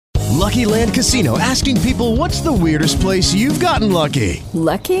Lucky Land Casino, asking people, what's the weirdest place you've gotten lucky?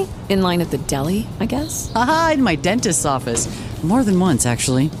 Lucky? In line at the deli, I guess? Aha, in my dentist's office. More than once,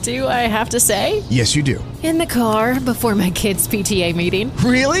 actually. Do I have to say? Yes, you do. In the car before my kids' PTA meeting.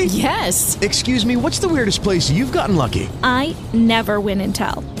 Really? Yes. Excuse me, what's the weirdest place you've gotten lucky? I never win and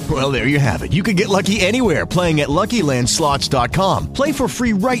tell. Well, there you have it. You can get lucky anywhere, playing at LuckyLandSlots.com. Play for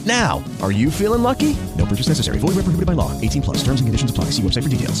free right now. Are you feeling lucky? No purchase necessary. Void where prohibited by law. 18 plus. Terms and conditions apply. See website for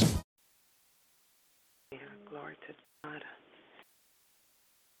details. Glory to God.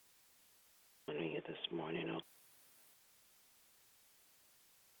 Honoring you this morning, oh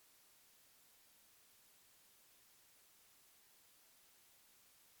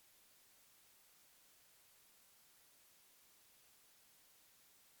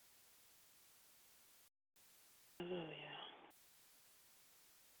hallelujah.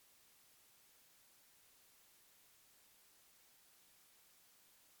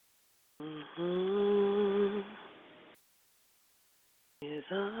 Is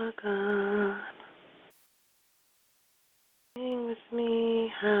our God. Sing with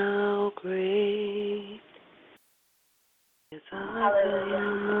me, how great is our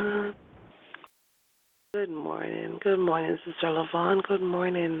God. Good morning, Sister LaVon. Good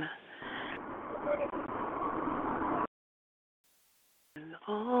morning. And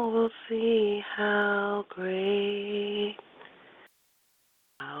all will see how great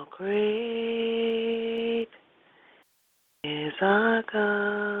is our God.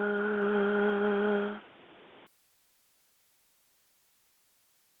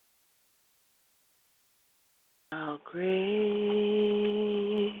 How great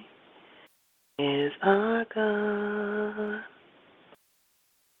is our God.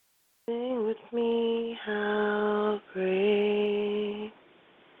 Sing with me, how great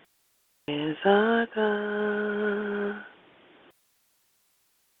is our God.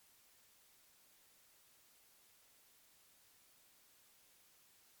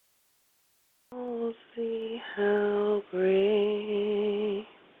 Oh, see how great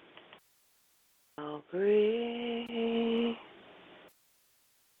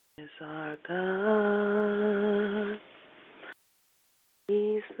is our God.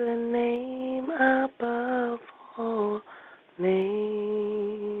 He's the name above all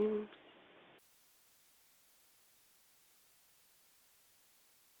names.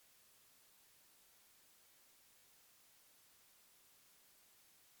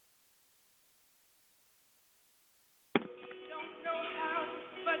 Don't know how,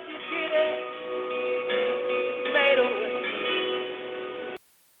 but you did it. Made a way.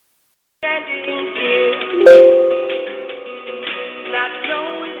 Standing here, not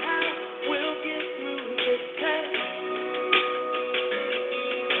knowing how we'll get through this test,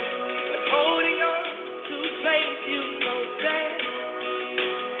 but holding on to faith, you know that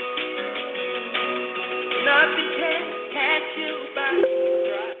nothing can catch you by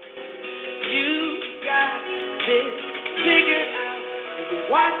surprise. You got this figured out. You're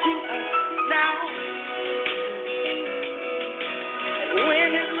watching us now, and when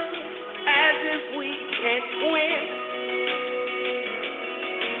it looks as if we can't win,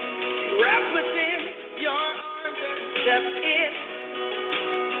 wrap within your arms and step in.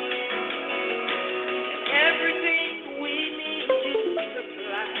 Everything we need you to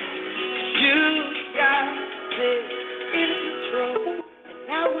supply. You got this in control, and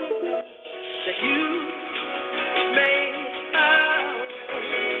now we know that you made our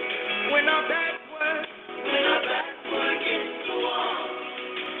way. When our backs were against the wall,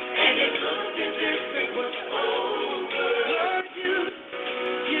 and it looked as if it was over. Lord, you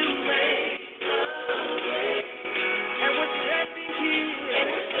made a way. And we're standing here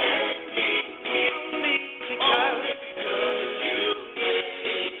only because you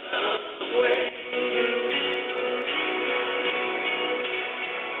made a way.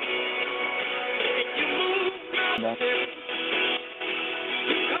 You moved mountains.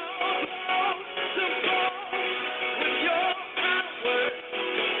 You caused walls to fall with your power.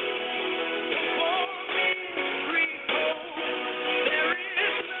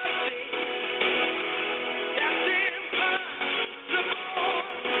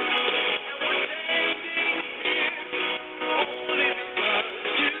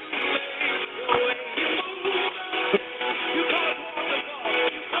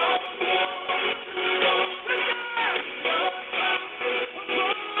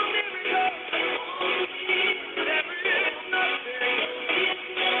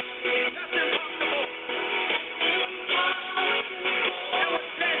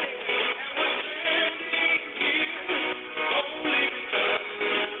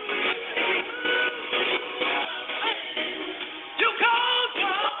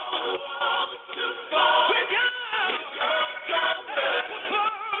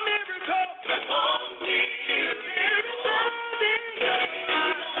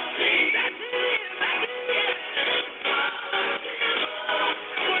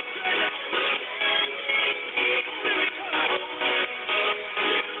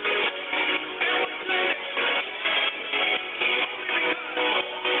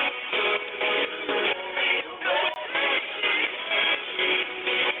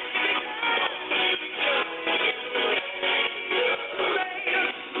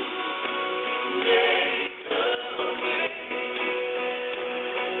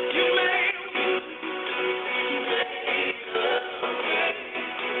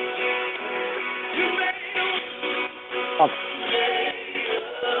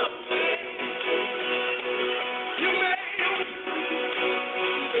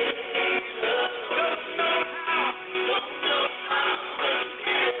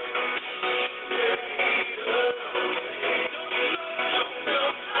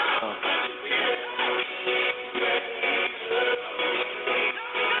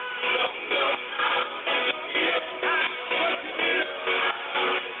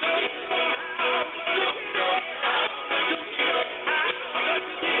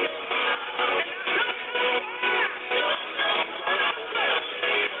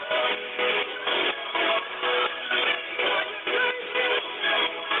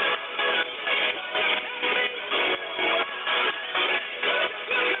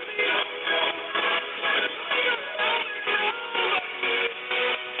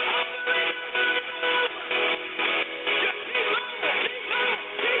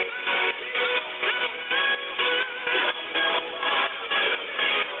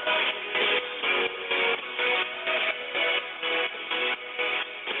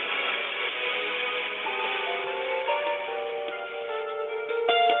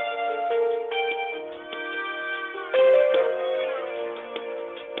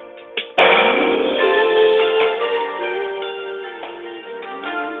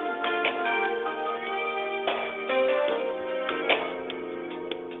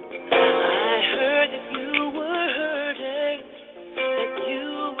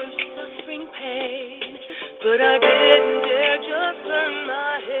 But I didn't dare just turn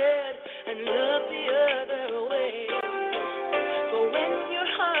my head and look the other way. For when your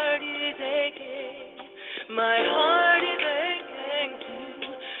heart is aching, my heart is aching too.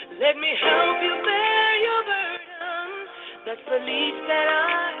 Let me help you bear your burden. That's the least that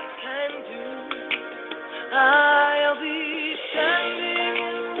I can do. I'll be standing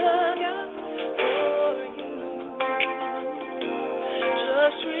in the gap for you.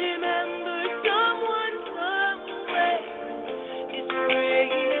 Just remember someone somewhere is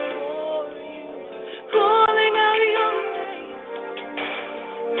praying for you, calling out your name,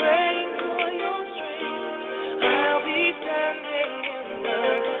 praying for your strength. I'll be standing in the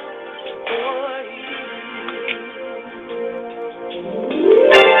gap for you.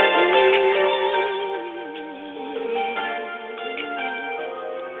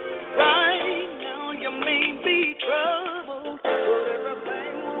 Right now you may be troubled, but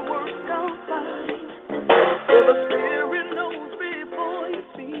everything will work out fine. For the Spirit knows before you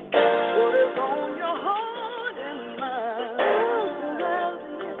speak what is on your heart and mind.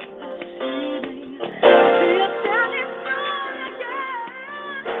 See you standing strong again.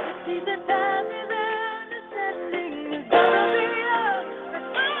 See the time is understanding is gonna be up.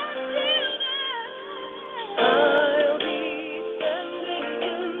 I'll be standing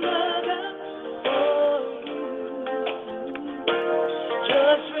in the gap for you.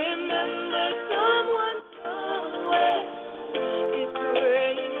 Just remember someone somewhere is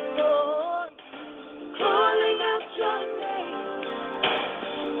praying for you, calling out your name,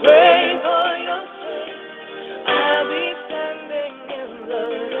 praying for your strength. I'll be standing in the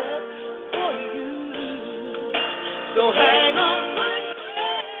gap for you. So hang on, my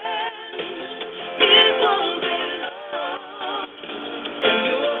friend. It won't be long, and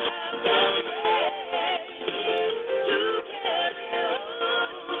you'll have the strength to carry on.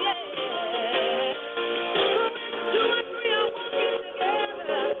 Yeah. Two or three are walking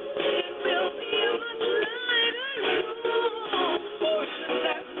together. It will be much lighter. For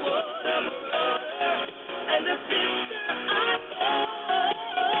that's what a brother and a sister I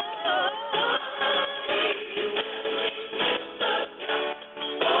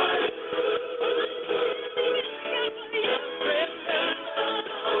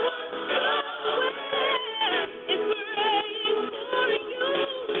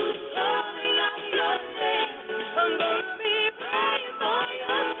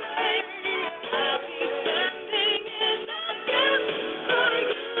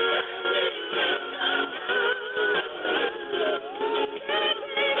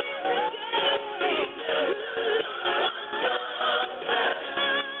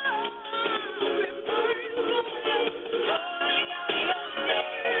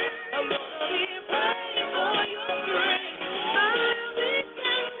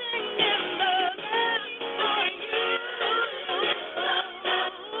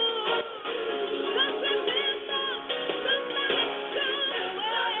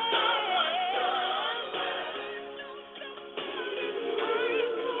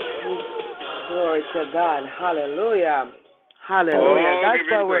Glory to God. Hallelujah. Hallelujah. Oh, That's give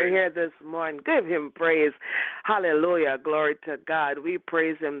why him we're praise. here this morning. Give him praise. Hallelujah. Glory to God. We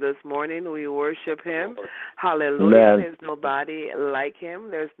praise him this morning. We worship him. Lord. Hallelujah. Amen. There's nobody like him.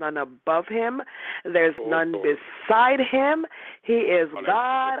 There's none above him. There's Oh, none Lord. beside him. He is Hallelujah.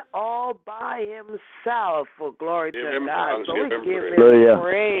 God all by himself. Oh, glory Give to him God. thanks, So we give him give praise. him Hallelujah.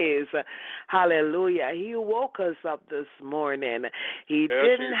 praise. Hallelujah. He woke us up this morning. He Yes,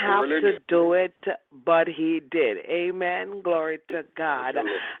 didn't he have really to did. do it, but he did. Amen. Glory to God. Thank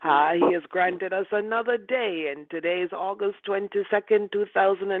you, Lord. He has granted us another day, and today is August 22nd,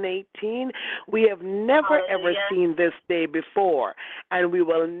 2018. We have never, ever seen this day before, and we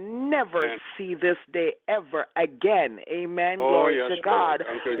will never Amen. see this day ever again. Amen. Oh, Glory yes, to God. Lord.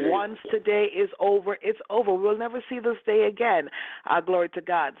 Thank you, Jesus. Once today is over, it's over. We'll never see this day again. Glory to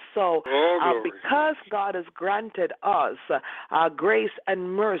God. So, Oh, glory. because God has granted us grace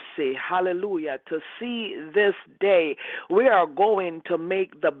and mercy, hallelujah, to see this day, we are going to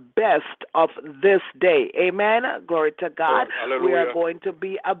make the best of this day. Amen. Glory to God. Hallelujah. We are going to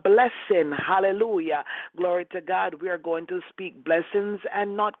be a blessing. Hallelujah. Glory to God. We are going to speak blessings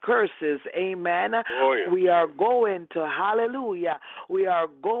and not curses. Amen. Oh, yes. We are going to, hallelujah, we are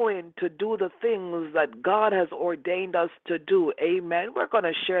going to do the things that God has ordained us to do. Amen. We're going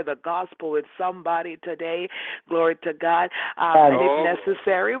to share the gospel with somebody today. Glory to God. And if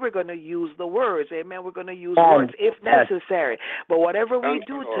necessary, we're going to use the words. Amen. We're going to use words if necessary. But whatever we Thank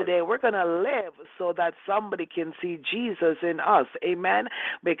do you, Lord. today, we're going to live so that somebody can see Jesus in us. Amen.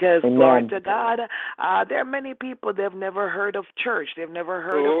 Because, glory to God, there are many people, they've never heard of church. They've never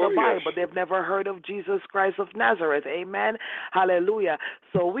heard of the Bible. Yes. They've never heard of Jesus Christ of Nazareth. Amen. Hallelujah.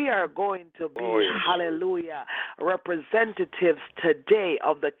 So we are going to be, Yes. hallelujah, representatives today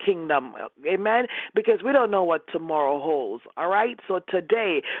of the kingdom. Amen. Because we don't know what tomorrow holds. All right. So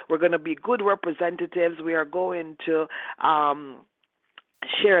today we're going to be good representatives. We are going to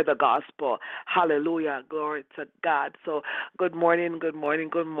share the gospel. Hallelujah. Glory to God. So good morning, good morning,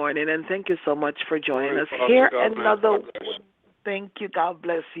 good morning. And thank you so much for joining us here. Another Thank you. God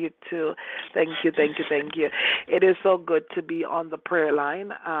bless you too. Thank you, thank you, thank you. It is so good to be on the prayer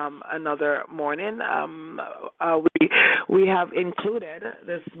line another morning. We have included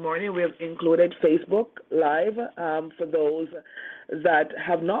this morning. We have included Facebook Live for those that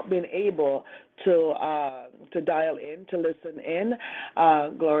have not been able to dial in, to listen in.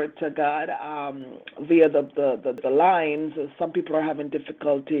 Glory to God. Via the lines, some people are having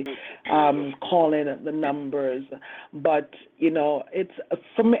difficulty calling the numbers, but you know, it's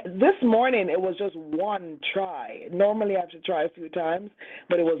from this morning. It was just one try. Normally, I have to try a few times,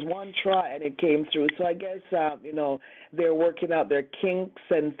 but it was one try and it came through. So I guess you know, they're working out their kinks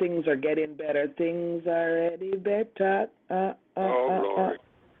and things are getting better. Things are already better. Glory.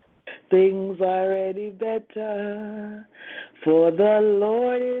 Things are already better, for the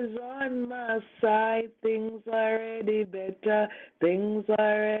Lord is on my side. Things are already better, things are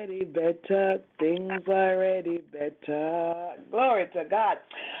already better, things are already better. Glory to God.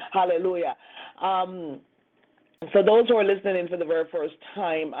 Hallelujah. So those who are listening in for the very first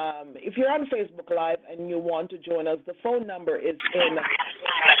time, if you're on Facebook Live and you want to join us, the phone number is in the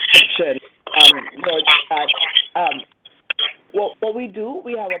description. Lord God. What we do,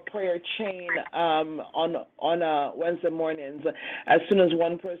 we have a prayer chain on Wednesday mornings. As soon as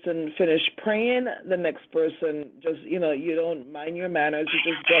one person finishes praying, the next person just, you know, you don't mind your manners.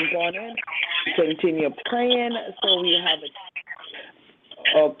 You just jump on in, continue praying. So we have it.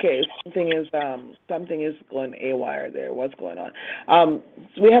 Okay, something is going AWire there. What's going on?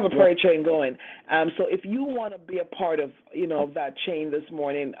 So we have a prayer chain going. So if you want to be a part of, you know, that chain this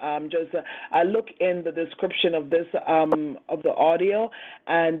morning, just look in the description of this of the audio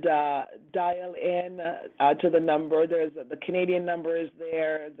and dial in to the number. There's the Canadian number is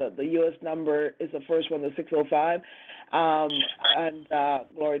there. The U.S. number is the first one, the 605. And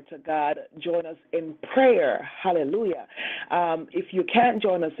glory to God, join us in prayer. Hallelujah. If you can't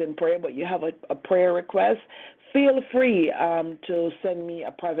join us in prayer, but you have a prayer request, feel free to send me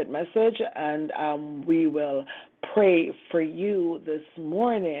a private message, and we will pray for you this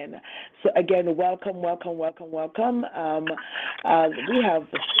morning. So again, welcome, welcome, welcome, welcome. We have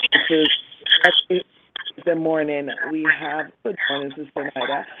the morning. We have good morning, Sister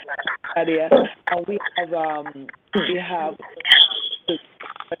Nadia. We have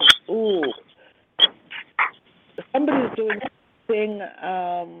somebody's doing something.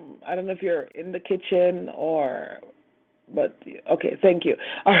 I don't know if you're in the kitchen or, but okay, thank you.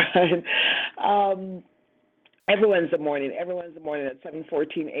 All right. Every Wednesday morning at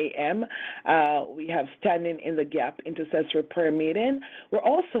 7:14 a.m. We have Standing in the Gap Intercessory Prayer Meeting. We're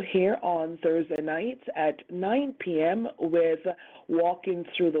also here on Thursday nights at 9 p.m. with Walking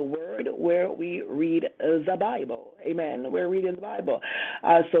Through the Word, where we read the Bible. Amen. We're reading the Bible.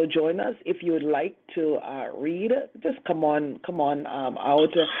 So join us if you would like to read. Just come on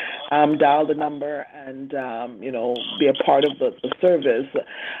out, dial the number, and be a part of the service.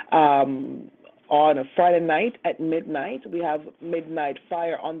 On a Friday night at midnight, we have Midnight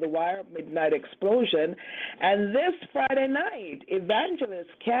Fire on the Wire, Midnight Explosion. And this Friday night, Evangelist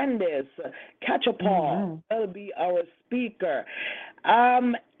Candace Catchapall will be our speaker.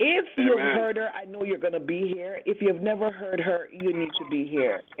 If you've heard her, I know you're going to be here. If you've never heard her, you need to be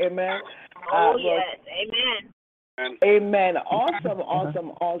here. Amen. Yes. Amen. Amen.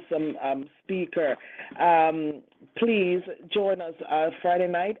 Awesome speaker. Please join us Friday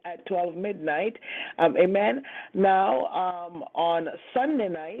night at 12 midnight. Amen. Now, on Sunday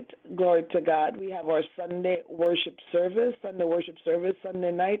night, glory to God, we have our Sunday worship service,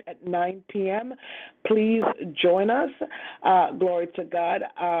 Sunday night at 9 p.m. Please join us. Glory to God.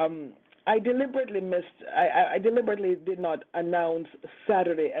 I deliberately did not announce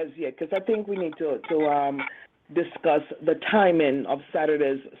Saturday as yet because I think we need to discuss the timing of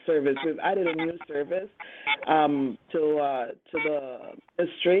Saturday's service. We've added a new service to the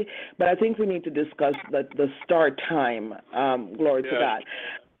ministry, but I think we need to discuss the start time. Glory to God.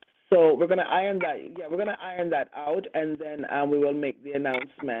 So we're going to iron that. Yeah, we're going to iron that out, and then we will make the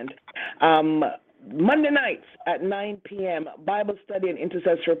announcement. Monday nights at 9 p.m. Bible study and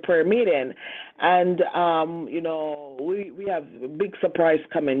intercessory prayer meeting, and we have a big surprise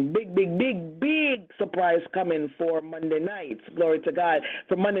coming, big surprise coming for Monday nights. Glory to God.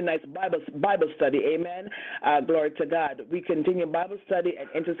 For Monday nights Bible study, amen. Glory to God. We continue Bible study and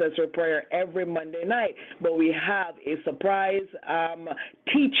intercessory prayer every Monday night, but we have a surprise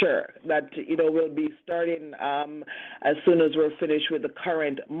teacher that will be starting as soon as we're finished with the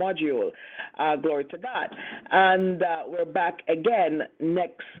current module. Glory to God. And we're back again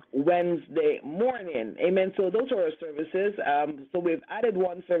next Wednesday morning. Amen. So those are our services. So we've added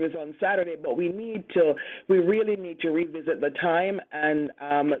one service on Saturday, but we really need to revisit the time. And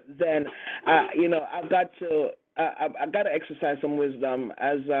then, I've got to exercise some wisdom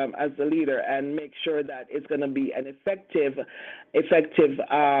as the leader and make sure that it's going to be an effective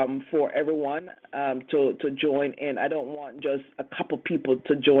for everyone to join in. I don't want just a couple people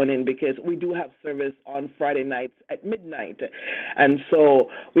to join in because we do have service on Friday nights at midnight, and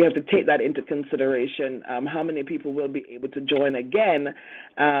so we have to take that into consideration. How many people will be able to join again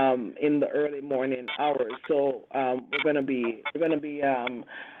in the early morning hours? So we're going to be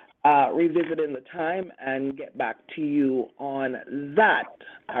revisiting the time and get back to you on that.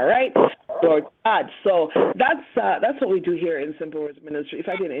 All right, Lord God. So that's what we do here in Simple Words Ministry. If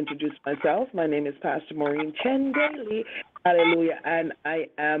I didn't introduce myself, my name is Pastor Maureen Chen Daly. Hallelujah, and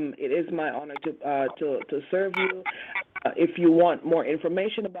it is my honor to serve you. If you want more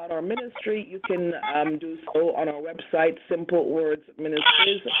information about our ministry, you can do so on our website,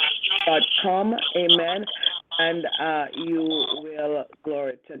 simplewordsministries.com. Amen. And you will,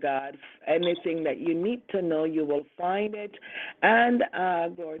 glory to God, anything that you need to know, you will find it. And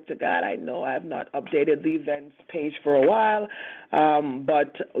glory to God, I know I have not updated the events page for a while,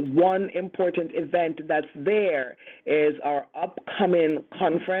 but one important event that's there is our upcoming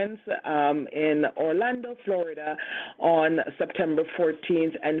conference in Orlando, Florida on September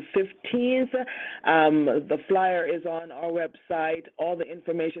 14th and 15th. The flyer is on our website. All the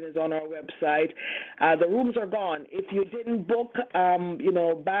information is on our website. The rooms are gone. If you didn't book,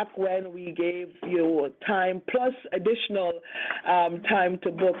 back when we gave you time plus additional time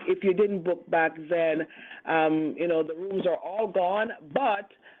to book, if you didn't book back then, the rooms are all gone,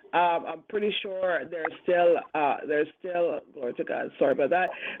 but I'm pretty sure there's still, glory to God, sorry about that,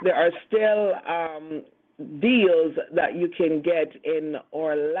 there are still deals that you can get in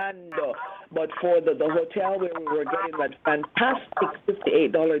Orlando, but for the hotel where we were getting that fantastic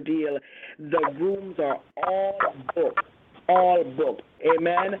 $58 deal, the rooms are all booked.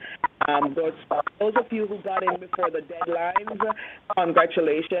 Amen. Those of you who got in before the deadlines,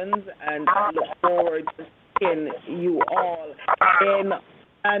 congratulations, and I look forward to seeing you all in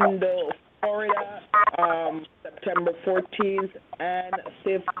Orlando, Florida, September 14th and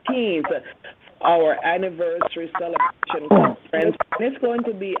 15th. Our anniversary celebration conference. It's going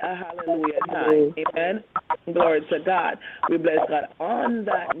to be a hallelujah time. Amen. Glory to God. We bless God. On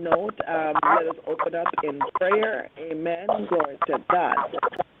that note, let us open up in prayer. Amen. Glory to God.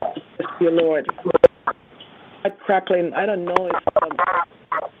 Bless you, Lord. Crackling. I don't know if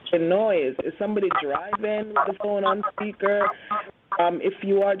the noise. Is somebody driving with the phone on speaker? If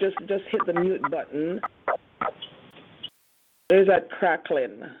you are, just hit the mute button. There's that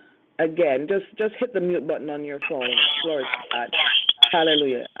crackling. Again, just hit the mute button on your phone. Glory to God.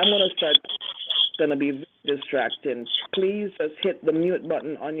 Hallelujah. I'm going to start. It's going to be distracting. Please just hit the mute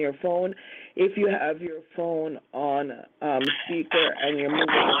button on your phone. If you have your phone on speaker and you're moving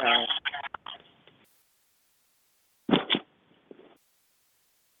around.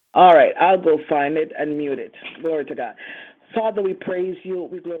 All right, I'll go find it and mute it. Glory to God. Father, we praise you.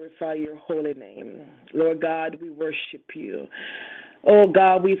 We glorify your holy name. Lord God, we worship you. Oh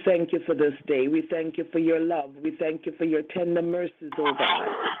God, we thank you for this day. We thank you for your love. We thank you for your tender mercies, oh God.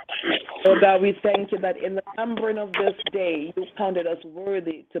 Oh God, we thank you that in the numbering of this day, you counted us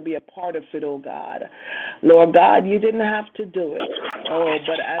worthy to be a part of it, oh God. Lord God, you didn't have to do it. Oh,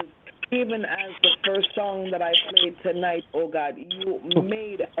 but even as the first song that I played tonight, oh God, you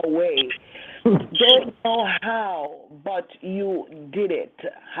made a way. Don't know how, but you did it.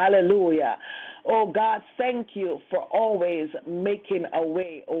 Hallelujah. Oh God, thank you for always making a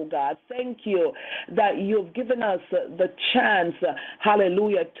way, oh God. Thank you that you've given us the chance,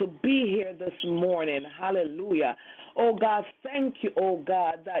 hallelujah, to be here this morning. Hallelujah. Oh God, thank you, oh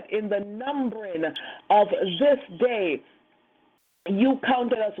God, that in the numbering of this day, you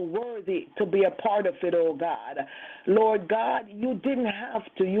counted us worthy to be a part of it, oh God. Lord God, you didn't have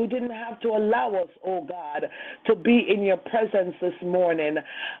to. You didn't have to allow us, oh God, to be in your presence this morning.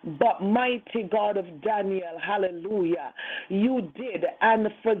 But mighty God of Daniel, hallelujah, you did. And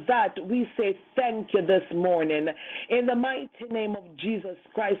for that, we say thank you this morning. In the mighty name of Jesus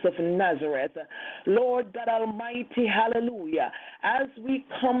Christ of Nazareth, Lord God Almighty, hallelujah, as we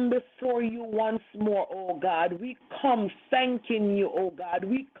come before you once more, oh God, we come thanking you, oh God.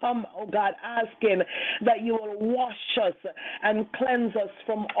 We come, oh God, asking that you will wash us and cleanse us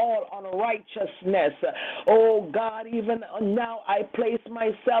from all unrighteousness. Oh God, even now I place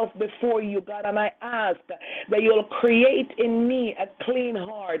myself before you, God, and I ask that you'll create in me a clean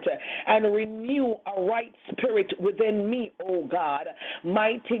heart and renew a right spirit within me, oh God.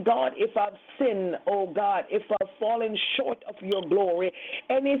 Mighty God, if I've sinned, oh God, if I've fallen short of your glory,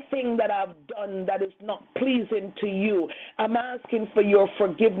 anything that I've done that is not pleasing to you, I'm asking for your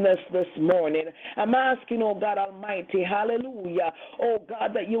forgiveness this morning. I'm asking, oh God Almighty, hallelujah, oh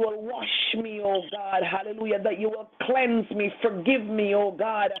God, that you will wash me, oh God, hallelujah, that you will cleanse me, forgive me, oh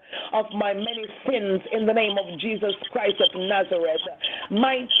God, of my many sins in the name of Jesus Christ of Nazareth.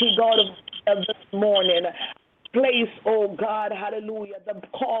 Mighty God of this morning, place, oh God, hallelujah, the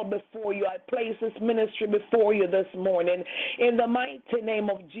call before you. I place this ministry before you this morning in the mighty name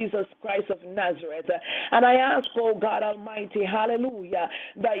of Jesus Christ of Nazareth. And I ask, oh God Almighty, hallelujah,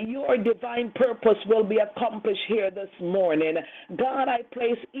 that your divine purpose will be accomplished here this morning. God, I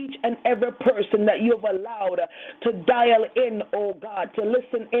place each and every person that you've allowed to dial in, oh God, to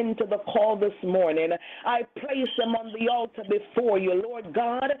listen into the call this morning. I place them on the altar before you. Lord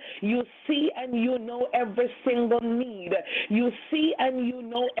God, you see and you know every single need. You see and you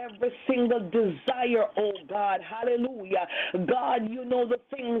know every single desire, oh God. Hallelujah. God, you know the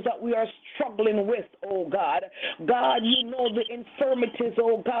things that we are struggling with, oh God. God, you know the infirmities,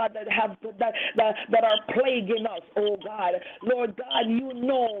 oh God, that are plaguing us, oh God. Lord God, you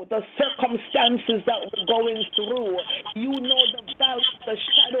know the circumstances that we're going through. You know the valley, the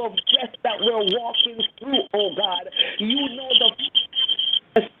shadow of death that we're walking through, oh God. You know the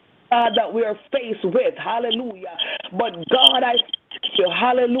that we are faced with. Hallelujah. But God, I thank you.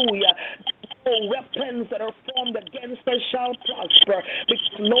 Hallelujah. No weapons that are formed against us shall prosper.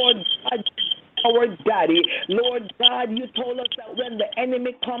 Because, Lord God, our daddy, Lord God, you told us that when the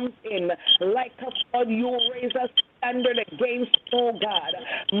enemy comes in, like a flood, you raise a standard against, oh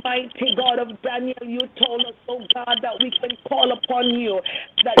God. Mighty God of Daniel, you told us, oh God, that we can call upon you,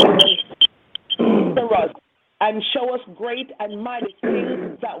 that you will answer us and show us great and mighty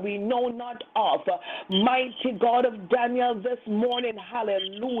things that we know not of. Mighty God of Daniel, this morning,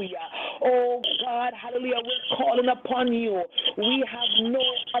 hallelujah. Oh God, hallelujah, we're calling upon you. We have no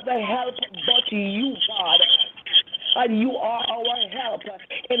other help but you, God. And you are our help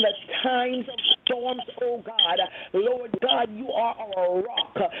in the times of storms, oh God. Lord God, you are our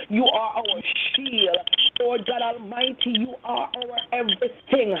rock. You are our shield. Lord God Almighty, you are our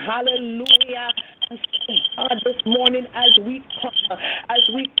everything. Hallelujah. And so God, this morning as we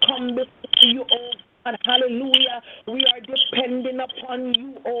come before you, oh God, hallelujah, we are depending upon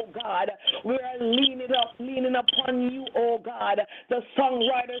you, oh God. We are leaning upon you, oh God. The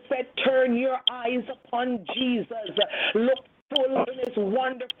songwriter said, turn your eyes upon Jesus. Look full in his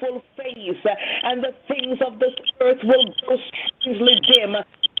wonderful face, and the things of this earth will grow strangely dim.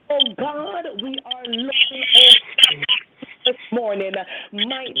 Oh God, we are looking over this morning.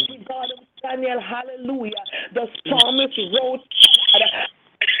 Mighty God of Daniel, hallelujah. The psalmist wrote,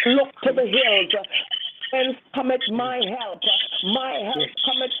 look to the hills. Whence cometh my help? My help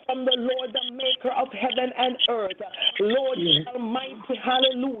cometh from the Lord, the maker of heaven and earth. Lord Almighty,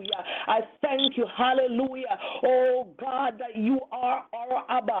 hallelujah. I thank you, hallelujah. Oh God, that you are our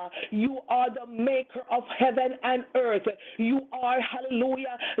Abba. You are the maker of heaven and earth. You are,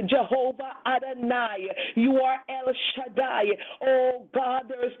 hallelujah, Jehovah Adonai. You are El Shaddai. Oh God,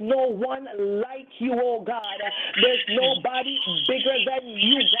 there is no one like you, oh God. There's nobody bigger than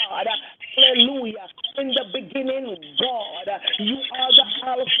you, God. Hallelujah. In the beginning, God, you are the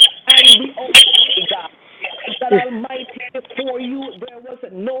Alpha and the Omega. God Almighty, before you there was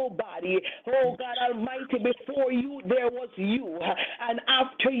nobody. Oh God Almighty, before you there was you. And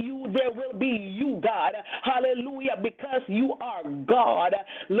after you there will be you, God. Hallelujah, because you are God.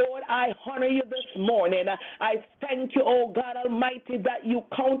 Lord, I honor you this morning. I thank you, oh God Almighty, that you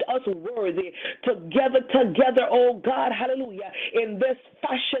count us worthy together, oh God, hallelujah, in this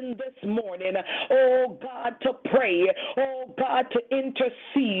fashion this morning. Oh God, to pray. Oh God, to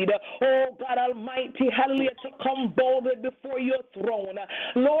intercede. Oh God Almighty, hallelujah, to come boldly before your throne.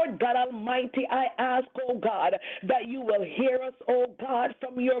 Lord God Almighty, I ask, oh God, that you will hear us, oh God,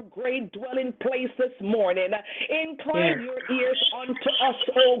 from your great dwelling place this morning. Incline your ears unto us,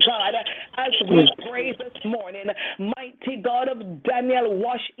 oh God, as we pray this morning. Mighty God of Daniel,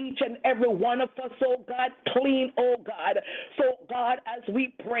 wash each and every one of us, oh God, clean, oh God. So God, as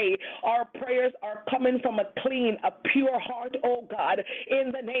we pray, our prayers are coming from a clean, a pure heart, oh God,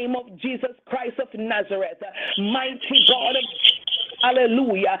 in the name of Jesus Christ of Nazareth. Mighty God of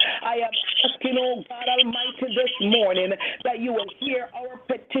hallelujah. I am asking, oh God Almighty, this morning that you will hear our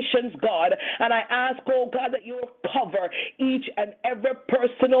petitions, God. And I ask, oh God, that you will cover each and every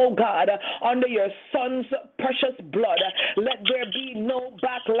person, oh God, under your Son's precious blood. Let there be no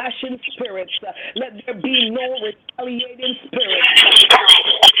backlashing spirits. Let there be no retaliating spirits.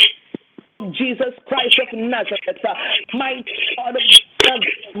 Jesus Christ of Nazareth, mighty God of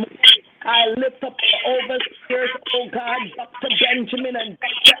I lift up the overseers, oh God, Dr. Benjamin and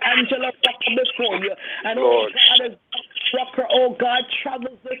Dr. Angela Rucker before you. And oh God, as Rucker, oh God,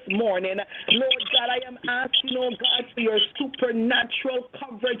 travels this morning, Lord God, I am asking, oh God, for your supernatural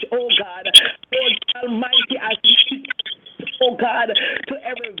coverage, oh God. Lord Almighty, I speak, oh God, to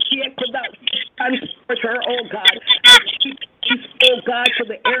every vehicle that transport her, oh God. I speak, oh God, to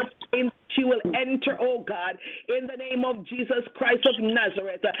the airplane she will enter, oh God, in the name of Jesus Christ of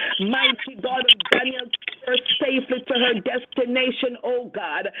Nazareth. Mighty God of Daniel, take her safely to her destination, oh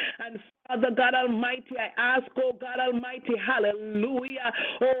God. And Father God Almighty, I ask, oh God Almighty, hallelujah,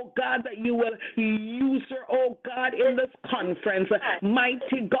 oh God, that you will use her, oh God, in this conference.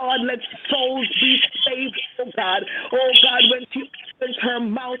 Mighty God, let souls be saved, oh God. Oh God, when she opens her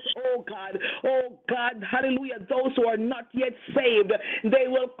mouth, oh God, hallelujah, those who are not yet saved, they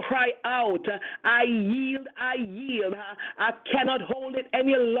will cry out, I yield, I cannot hold it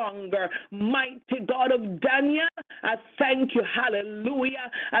any longer. Mighty God of Daniel, I thank you,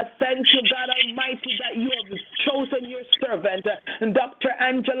 hallelujah, I thank you, God Almighty, that you have chosen your servant, Dr.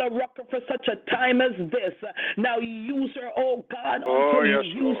 Angela Rucker, for such a time as this. Now use her, oh God, until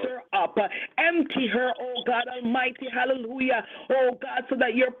you use her up. Empty her, oh God Almighty, hallelujah, oh God, so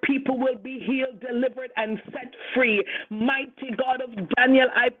that your people will be healed, delivered, and set free. Mighty God of Daniel,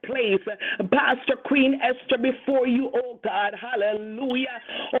 I place Pastor Queen Esther before you, oh God, hallelujah.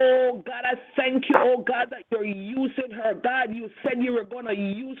 Oh God, I thank you, oh God, that you're using her. God, you said you were going to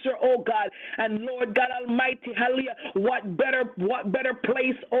use her, oh God. And Lord God Almighty, hallelujah, what better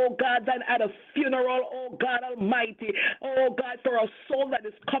place, oh God, than at a funeral, oh God Almighty. Oh God, for a soul that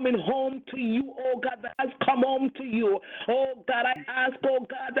is coming home to you, oh God, that has come home to you. Oh God, I ask, oh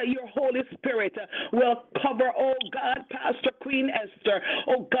God, that your Holy Spirit will cover, oh God, Pastor Queen Esther,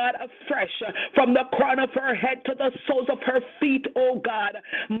 oh God, afresh, from the crown of her head to the soles of her feet, oh God.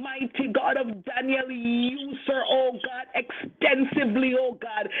 Mighty God of Daniel, use her, oh God, extensively, oh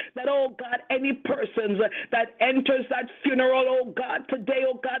God, that, oh God, any persons that enters that funeral, oh God, today,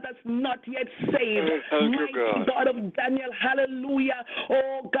 oh God, that's not yet saved. Mighty God of Daniel, hallelujah,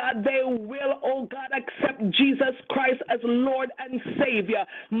 oh God, they will, oh God, accept Jesus Christ as Lord and Savior.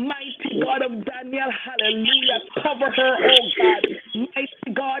 Mighty God of Daniel, hallelujah, cover her, oh God.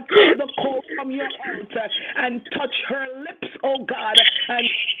 Mighty God, take the coal from your altar and touch her lips, oh God, and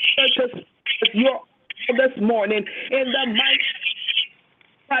touch your this morning in the mighty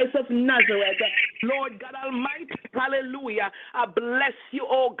Christ of Nazareth. Lord God Almighty, hallelujah. I bless you,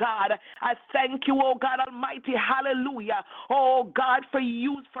 oh God. I thank you, oh God Almighty, hallelujah. Oh God, for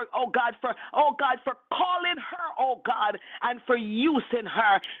calling her, oh God, and for using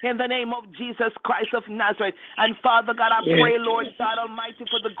her in the name of Jesus Christ of Nazareth. And Father God, I pray, Lord God Almighty,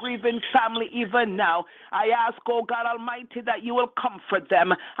 for the grieving family even now. I ask, oh God Almighty, that you will comfort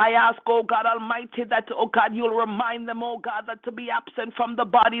them. I ask, oh God Almighty, that, oh God, you'll remind them, oh God, that to be absent from the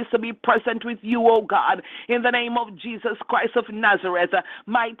body is to be present with you, oh God, in the name of Jesus Christ of Nazareth.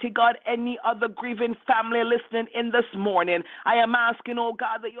 Mighty God, any other grieving family listening in this morning, I am asking, oh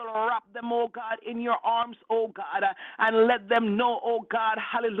God, that you'll wrap them, oh God, in your arms, oh God, and let them know, oh God,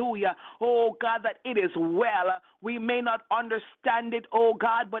 hallelujah, oh God, that it is well. We may not understand it, oh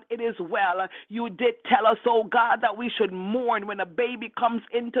God, but it is well. You did tell us, oh God, that we should mourn when a baby comes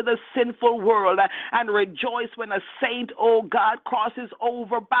into the sinful world and rejoice when a saint, oh God, crosses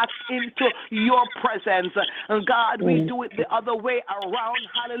over back into your presence. God, we do it the other way around,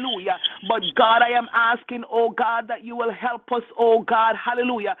 hallelujah. But God, I am asking, oh God, that you will help us, oh God,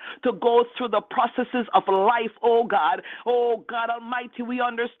 hallelujah, to go through the processes of life, oh God. Oh God Almighty, we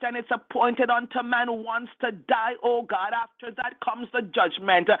understand it's appointed unto man once to die, oh God. After that comes the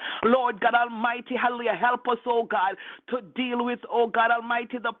judgment. Lord God Almighty, hallelujah, help us, oh God, to deal with, oh God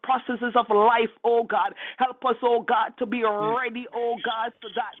Almighty, the processes of life, oh God. Help us, oh God, to be ready, oh God, for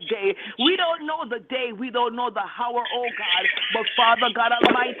that day. We don't know the day, we don't know the hour, oh God, but Father God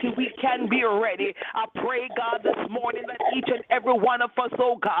Almighty, we can be ready. I pray, God, this morning that each and every one of us,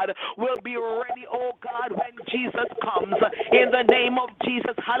 oh God, will be ready, oh God, when Jesus comes, in the name of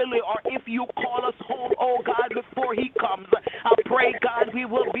Jesus, hallelujah. Or if you call us home, oh God, before he comes, I pray, God, we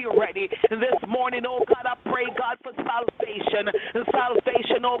will be ready. This morning, oh God, I pray, God, for salvation,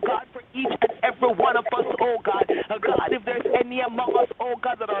 oh God, for each and every one of us, oh God. God, if there's any among us, oh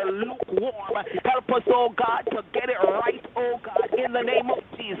God, that are lukewarm, help us, oh God, to get it right, oh God, in the name of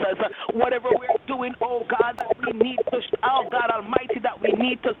Jesus. Whatever we're doing, oh God, that we need to, oh God Almighty, that we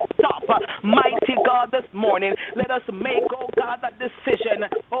need to stop. Mighty God, this morning, let us make, oh God, that decision,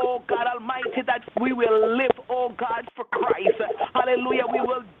 oh God Almighty, that we will live, oh God, for Christ. Hallelujah, we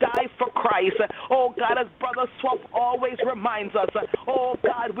will die for Christ. Oh God, as Brother Swap always reminds us, oh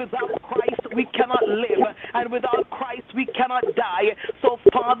God, without Christ we cannot live, and without Christ we cannot die. So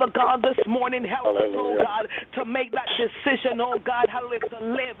Father God, this morning help us, oh God, to make that decision, oh God, hallelujah, to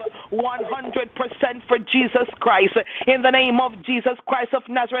live 100% for Jesus Christ. In the name of Jesus Christ of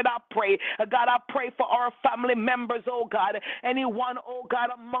Nazareth, I pray. God, I pray for our family members, oh God, anyone, oh God,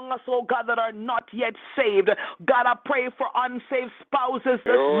 among us, oh God, that are not yet saved. God, I pray for unsaved spouses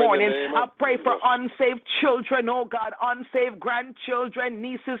this morning. I pray for unsaved children, oh God, unsaved grandchildren,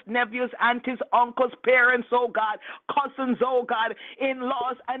 nieces, nephews, aunties, uncles, parents, oh God, cousins, oh God,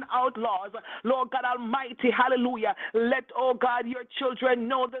 in-laws and outlaws. Lord God Almighty, hallelujah. Let, oh God, your children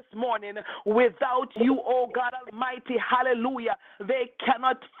know this morning, without you, oh God Almighty, hallelujah, they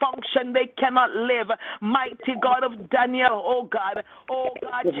cannot function, they cannot live. Mighty God of Daniel, oh God,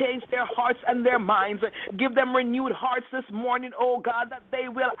 change their hearts and their minds. Give them renewed hearts this morning, oh God, that they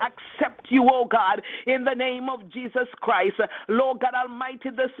will accept you, oh God, in the name of Jesus Christ. Lord God Almighty,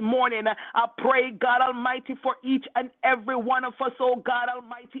 this morning, I pray, God Almighty, for each and every one of us, oh God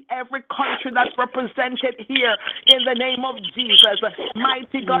Almighty, every country that's represented here, in the name of Jesus.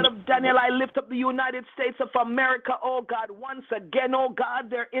 Mighty God of Daniel, I lift up the United States of America, oh God, once again, oh God,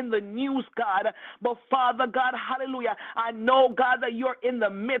 they're in the news, God, but Father God, hallelujah, I know, God, that you're in the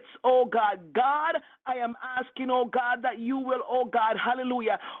midst, oh God. God, I am asking, oh God, that you will, oh God,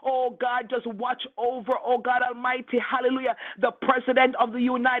 hallelujah, oh God, just watch over, oh God Almighty, hallelujah, the President of the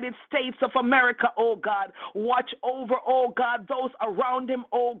United States of America, oh God. Watch over, oh God, those around him,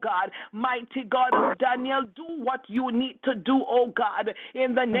 oh God. Mighty God of Daniel, do what you need to do, oh God,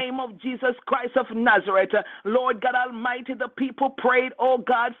 in the name of Jesus Christ of Nazareth. Lord God Almighty, the people prayed, oh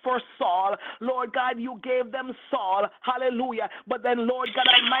God, for Saul. Lord God, you gave them Saul, hallelujah. But then, Lord God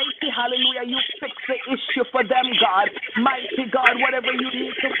Almighty, hallelujah, you fix the issue for them, God. Mighty God, whatever you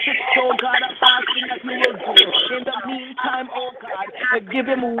need to fix, oh God, I'm asking that you will do. In the meantime, oh God, give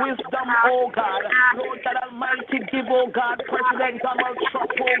him wisdom, oh God. Lord God Almighty, give, oh God, President Donald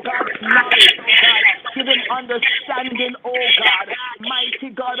Trump, oh God, knowledge, oh God. Give him understanding, oh God. Mighty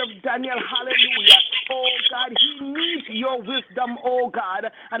God of Daniel, hallelujah. Oh God, he needs your wisdom, oh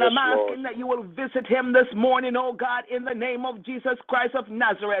God. And I'm asking that you will visit him this morning, oh God, in the name of Jesus Christ of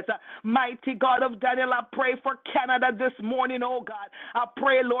Nazareth. Mighty God of Daniel, I pray for Canada this morning, oh God. I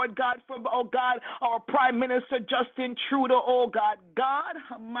pray, Lord God, for, oh God, our Prime Minister Justin Trudeau, oh God. God,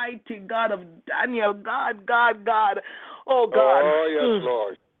 mighty God of Daniel, God. Oh God. Oh, yes,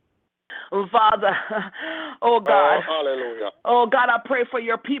 Lord. Father, oh God. Oh, hallelujah. Oh God, I pray for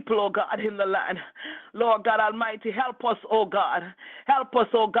your people, oh God, in the land. Lord God Almighty, help us, oh God. Help us,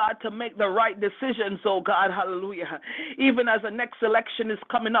 oh God, to make the right decisions, oh God, hallelujah. Even as the next election is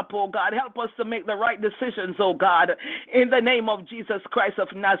coming up, oh God, help us to make the right decisions, oh God, in the name of Jesus Christ of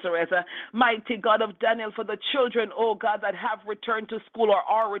Nazareth. Mighty God of Daniel, for the children, oh God, that have returned to school or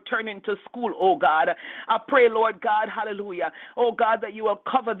are returning to school, oh God. I pray, Lord God, hallelujah, oh God, that you will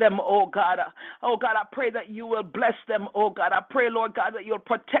cover them, oh God. Oh God, I pray that you will bless them, oh God. I pray, Lord God, that you'll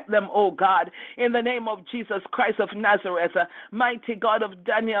protect them, oh God, in the name of Jesus Christ of Nazareth. Mighty God of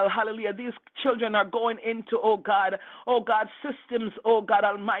Daniel, hallelujah. These children are going into, oh God, systems, oh God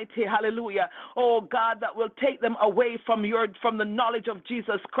Almighty, hallelujah. Oh God, that will take them away from the knowledge of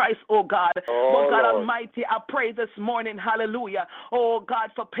Jesus Christ, oh God. Oh, Oh God Lord. Almighty, I pray this morning, hallelujah. Oh God,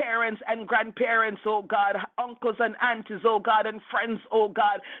 for parents and grandparents, oh God, uncles and aunties, oh God, and friends, oh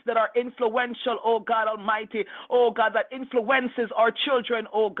God, that are influential, oh God Almighty, oh God, that influences our children,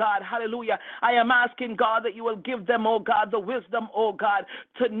 oh God, hallelujah. I am asking, God, that you will give them, oh God, the wisdom, oh God,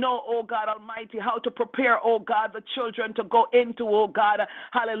 to know, oh God Almighty, how to prepare, oh God, the children to go into, oh God,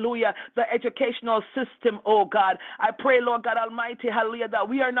 hallelujah, the educational system, oh God. I pray, Lord God Almighty, hallelujah, that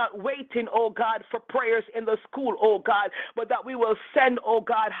we are not waiting, oh God, for prayers in the school, oh God, but that we will send, oh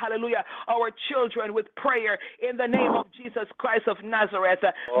God, hallelujah, our children with prayer in the name of Jesus Christ of Nazareth.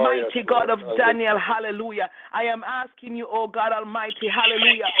 Oh, Mighty yes, God Lord. of Daniel, hallelujah. I am asking you, oh God Almighty,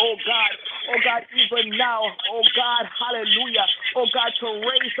 hallelujah, oh God, even now, oh God, hallelujah, oh God, to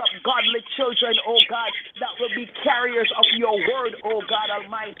raise up godly children, oh God, that will be carriers of your word, oh God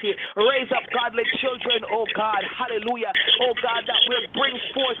Almighty. Raise up godly children, oh God, hallelujah, oh God, that will bring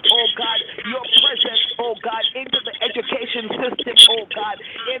forth, oh God, your presence, oh God, into the education system, oh God,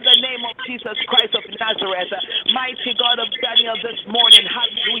 in the name of Jesus Christ of Nazareth. Mighty God of Daniel, this morning,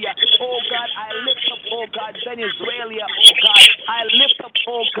 hallelujah, oh God, I lift up, oh God, Venezuela, oh God, I lift up,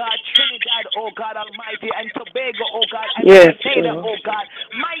 oh God, Trinidad, oh God Almighty, and Tobago, oh God, and Yes, Grenada, Lord. oh God,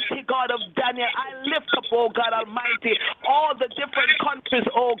 mighty God of Daniel, I lift up, oh God Almighty, all the different countries,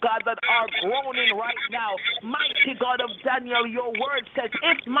 oh God, that are groaning right now. Mighty God of Daniel, your word says,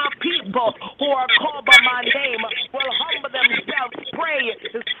 if my people who are called by my name will humble themselves, pray,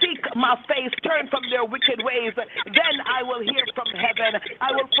 seek my face, turn from their wicked ways, then I will hear from heaven.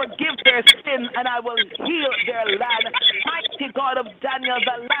 I will forgive their sin and I will heal their land. Mighty God of Daniel,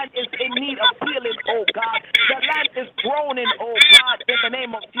 the land is in need of healing, oh God. The land is groaning, oh God, in the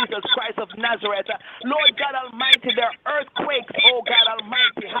name of Jesus Christ of Nazareth. Lord God Almighty, there are earthquakes, oh God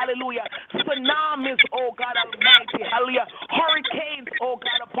Almighty, hallelujah. Tsunamis, oh God Almighty, hallelujah. Hurricanes, oh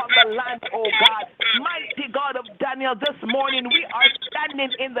God, upon the land, oh God. Mighty God of Daniel, this morning we are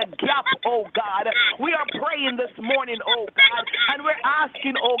standing in the gap, oh God. We are praying this morning, oh God, and we're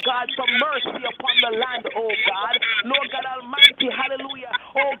asking, oh God, for mercy upon the land, oh God. Lord God Almighty, hallelujah.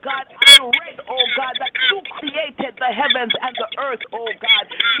 Oh God, I read, oh God, that you created the heavens and the earth, oh God.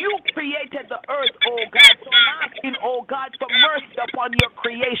 You created the earth, oh God. So I'm asking, oh God, for mercy upon your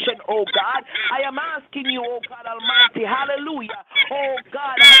creation, oh God. I am asking you, oh God Almighty, hallelujah. Oh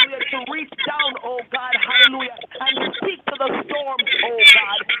God, hallelujah, to reach down, oh God, hallelujah, and speak to the storms, oh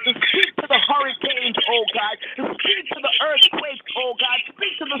God. To speak to the hurricanes, oh God. To speak to the earthquakes, oh God.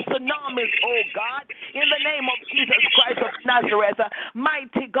 Speak to the tsunamis, oh God. In the name of Jesus Christ of Nazareth,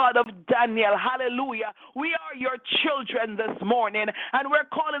 mighty God of Daniel, hallelujah. We are your children this morning, and we're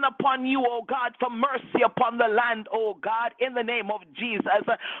calling upon you, oh God, for mercy upon the land, oh God, in the name of Jesus.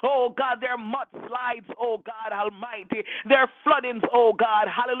 Oh God, there are mudslides, oh God Almighty. There are floodings, oh God,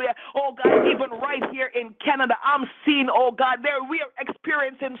 hallelujah. Oh God, even right here in Canada, I'm seeing, oh God, there we are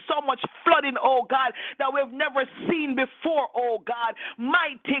experiencing so much flooding, oh God, that we've never seen before, oh God.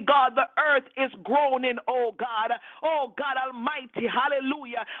 Mighty God, the earth is groaning, oh God. Oh God Almighty,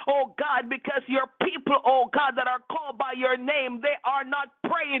 hallelujah. Oh God, because your people, oh God, that are called by your name, they are not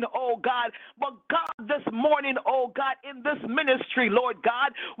praying, oh God. But God, this morning, oh God, in this ministry, Lord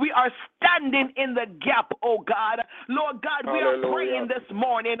God, we are standing in the gap, oh God. Lord God, we are praying this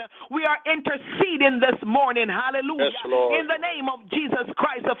morning. We are interceding this morning, hallelujah. Yes, Lord. In the name of Jesus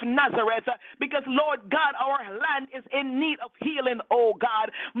Christ of Nazareth, because Lord God, our land is in need of healing, oh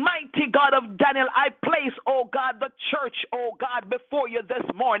God. Mighty God of Daniel, I place, oh God, the church, oh God, before you this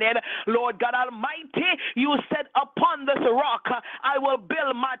morning. Lord God Almighty, you said, upon this rock I will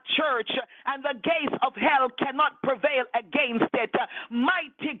build my church, and the gates of hell cannot prevail against it.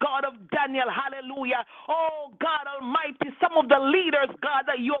 Mighty God of Daniel, hallelujah. Oh God Almighty, some some of the leaders, God,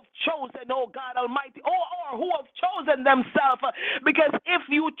 that you have chosen, oh God Almighty, or who have chosen themselves, because if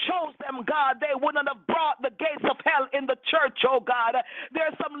you chose them, God, they wouldn't have brought the gates of hell in the church, oh God. There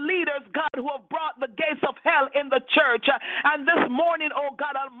are some leaders, God, who have brought the gates of hell in the church. And this morning, oh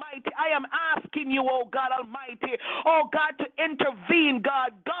God Almighty, I am asking you, oh God Almighty, oh God, to intervene,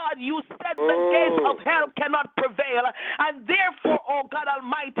 God. God, you said the gates of hell cannot prevail. And therefore, oh God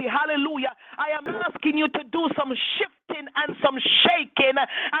Almighty, hallelujah, I am asking you to do some shifting and some shaking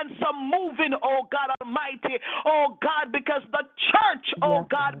and some moving, oh God Almighty, oh God, because the church, oh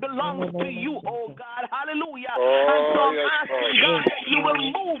God, belongs to you, oh God, hallelujah. And so I'm asking God that you will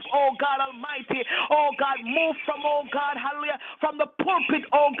move, oh God Almighty, oh God, move from, oh God, hallelujah, from the pulpit,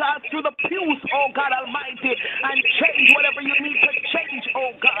 oh God, through the pews, oh God Almighty, and change whatever you need to change,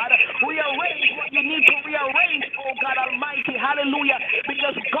 oh God. Rearrange what you need to rearrange, oh God Almighty, hallelujah,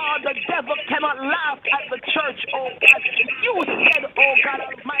 because God, the devil cannot laugh at the church, oh God. You said, oh God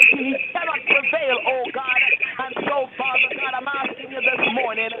Almighty, he cannot prevail, oh God. And so, Father God, I'm asking you this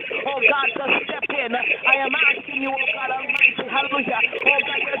morning, oh God, to step in. I am asking you, oh God Almighty, hallelujah, oh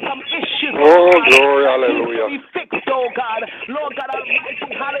God, there's some issues, oh God, glory, that need to hallelujah. be fixed, oh God. Lord God Almighty,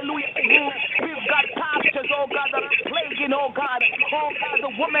 hallelujah. We've got pastors, oh God, that are plaguing, oh God,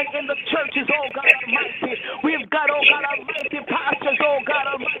 the women in the churches, oh God Almighty. We've got, oh God Almighty, pastors, oh God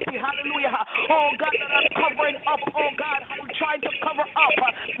Almighty, hallelujah, oh God, that are covering up, oh God, trying to cover up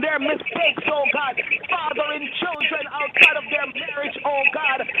their mistakes, oh God, fathering children outside of their marriage, oh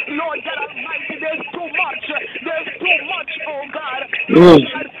God. Lord God Almighty, there's too much, oh God. Lord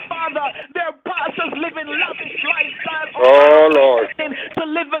God, Father, their pastors living lavish lifestyle, oh God, Lord. to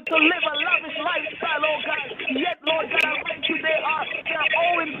live a lavish lifestyle, oh God. Yet, Lord God Almighty, they're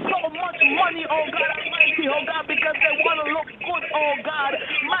owing so much money, oh God Almighty, oh God, because they want to look good, oh God.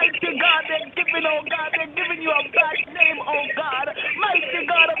 Mighty God, they're giving you a bad name, oh God. Mighty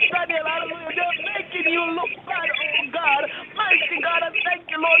God of Daniel, hallelujah, they're making you look bad, oh God. Mighty God, I thank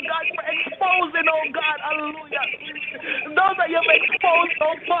you, Lord God, for exposing, oh God, hallelujah. Those that you've exposed so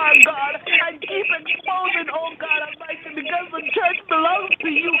far, God, and keep exposing, oh God Almighty, because the church belongs to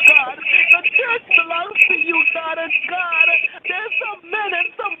you, God. The church belongs to you, God, and God, there's some men and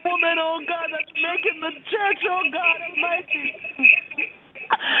some women, oh God, that's making the church, oh God Almighty,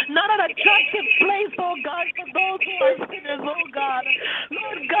 not an attractive place, oh God, for those who are sinners, oh God.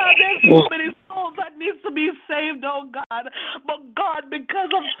 Lord God, there's so many souls that needs to be saved, oh God. But God,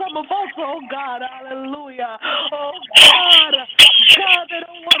 because of some of us, oh God, hallelujah. Oh God, they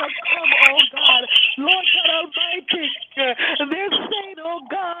don't want to come, oh God. Lord God Almighty, they're saying, oh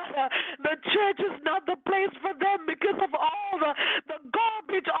God, the church is not the place for them because of all the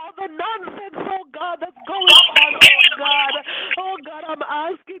garbage, all the nonsense, oh God, that's going on, oh God. Oh God, I'm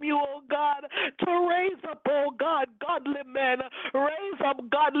asking you, oh God, to raise up, oh God, godly men, raise up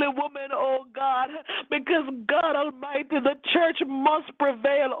godly women, oh God, because God Almighty, the church must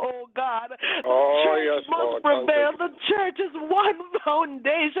prevail, oh God. The church must prevail. The church is one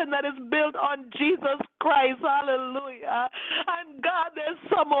foundation that is built on Jesus Christ, hallelujah. And God, there's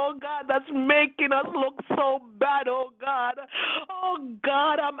some, oh God, that's making us look so bad, oh God. Oh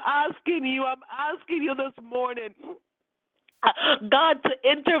God, I'm asking you this morning, God, to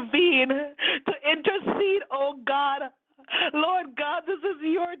intervene, to intercede, oh God. Lord God, this is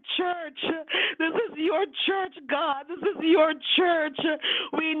your church. This is your church, God. This is your church.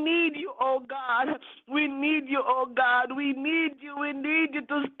 We need you, oh God. We need you, oh God. We need you. We need you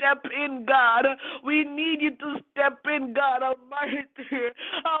to step in, God. We need you to step in, God Almighty.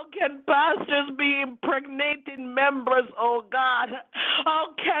 How can pastors be impregnating members, oh God?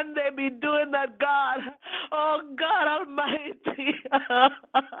 How can they be doing that, God? Oh God Almighty.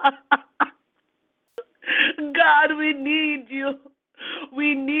 God, we need you.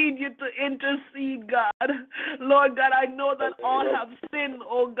 We need you to intercede, God. Lord God, I know that all have sinned,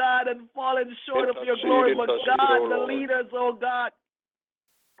 oh God, and fallen short of your glory. But God, the leaders, oh God,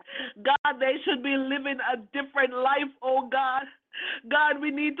 God, they should be living a different life, oh God. God,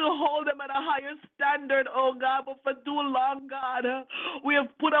 we need to hold them at a higher standard, oh God. But for too long, God, we have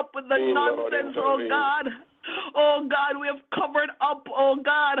put up with the nonsense, oh God. Oh God, we have covered up, oh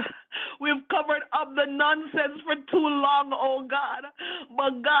God. We've covered up the nonsense for too long, oh God.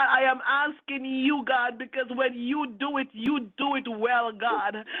 But God, I am asking you, God, because when you do it well,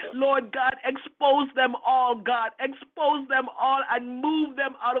 God. Lord God, expose them all, God. Expose them all and move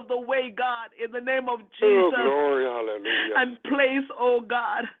them out of the way, God, in the name of Jesus. Oh, glory, hallelujah. And place, oh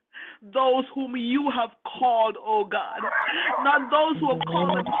God, those whom you have called, oh God. Not those who have called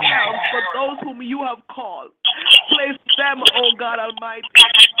themselves, but those whom you have called. Place them, oh God Almighty.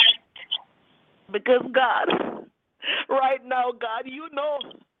 Because God, right now, God. You know.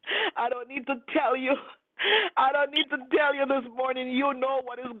 I don't need to tell you. I don't need to tell you this morning. You know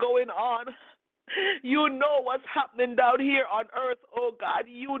what is going on. You know what's happening down here on earth, oh God.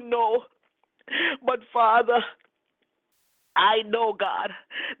 You know. But Father, I know, God,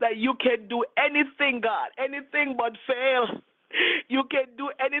 that you can do anything, God, anything but fail. You can do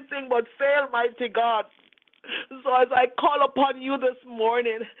anything but fail, mighty God. So as I call upon you this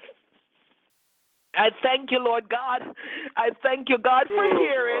morning, I thank you, Lord God. I thank you, God, for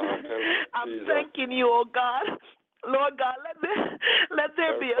hearing. I'm thanking you, oh God. Lord God, let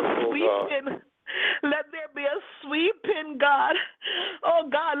there be a sweeping. Let there be a sweeping, God. Oh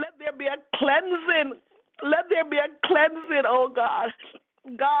God, let there be a cleansing. Let there be a cleansing, oh God.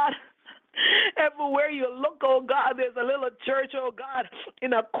 God, everywhere you look, oh God, there's a little church, oh God,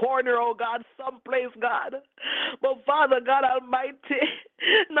 in a corner, oh God, someplace, God. But Father God Almighty,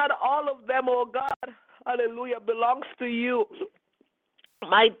 not all of them, oh God, hallelujah, belongs to you.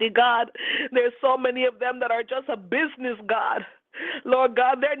 Mighty God, there's so many of them that are just a business, God. Lord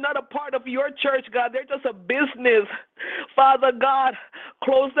God, they're not a part of your church, God. They're just a business. Father God,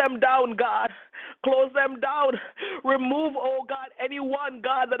 close them down, God. Close them down. Remove, oh God, anyone,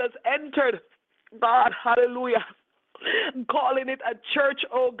 God, that has entered, God, hallelujah, calling it a church,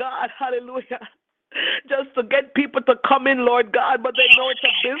 oh God, hallelujah, just to get people to come in, Lord God, but they know it's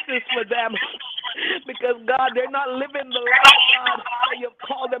a business for them. Because, God, they're not living the life, God, that you've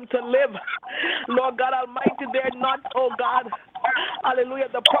called them to live. Lord God Almighty, they're not, oh God,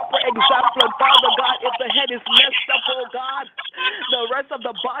 hallelujah, the proper example. And Father God, if the head is messed up, oh God, the rest of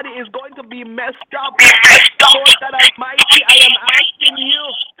the body is going to be messed up. Lord God Almighty, I am asking you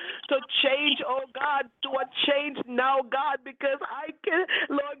to change, oh God, to a change now, God, because I can,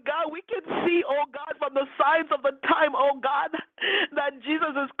 Lord God, we can see, oh God, from the signs of the time, oh God, that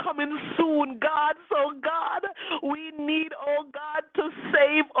Jesus is coming soon, God. So, God, we need, oh God, to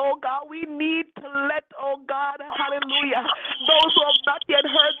save, oh God. We need to let, oh God, hallelujah, those who have not yet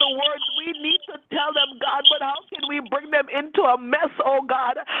heard the words, we need to tell them, God, but how can we bring them into a mess, oh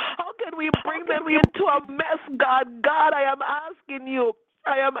God? How can we bring them into a mess, God? God, I am asking you.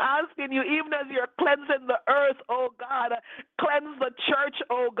 I am asking you, even as you're cleansing the earth, oh God, cleanse the church,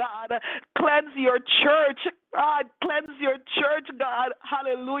 oh God, cleanse your church, God, cleanse your church, God,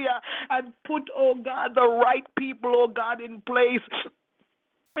 hallelujah, and put, oh God, the right people, oh God, in place.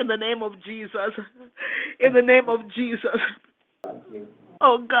 In the name of Jesus, in the name of Jesus,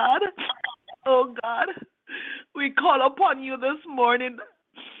 oh God, we call upon you this morning.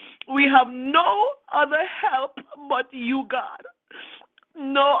 We have no other help but you, God.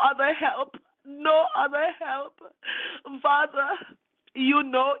 No other help. No other help. Father, you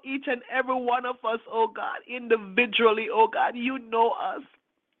know each and every one of us, oh God, individually, oh God. You know us.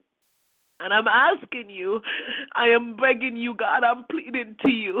 And I'm asking you, I am begging you, God, I'm pleading to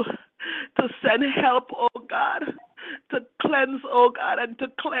you to send help, oh God, to cleanse, oh God, and to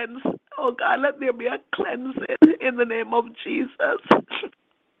cleanse. Oh God, let there be a cleansing in the name of Jesus.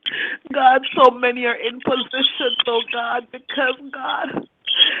 God, so many are in position, oh God, because, God,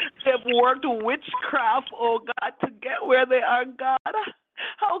 they've worked witchcraft, oh God, to get where they are, God.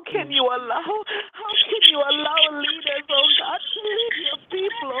 How can you allow leaders, oh God, to lead your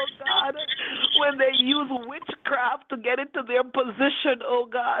people, oh God, when they use witchcraft to get into their position, oh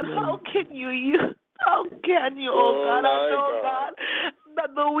God? How can you, oh God? I know, God,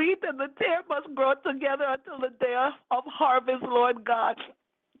 that the wheat and the tare must grow together until the day of harvest, Lord God.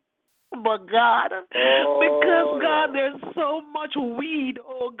 But God, because God, there's so much weed,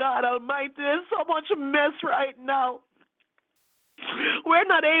 oh God Almighty, there's so much mess right now. We're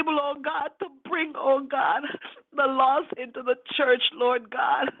not able, oh God, to bring, oh God, the lost into the church, Lord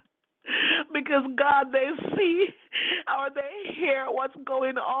God. Because God, they see or they hear what's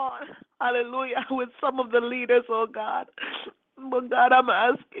going on, hallelujah, with some of the leaders, oh God. But God, I'm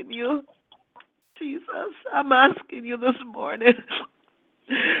asking you, Jesus, I'm asking you this morning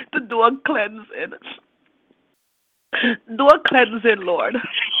to do a cleansing. Do a cleansing, Lord,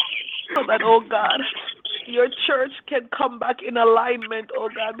 so that, oh God, your church can come back in alignment, oh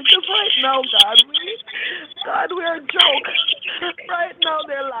God. Because right now, God, we're a joke. Right now,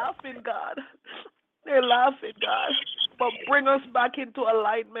 they're laughing, God. They're laughing, God. But bring us back into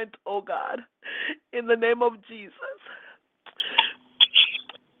alignment, oh God, in the name of Jesus.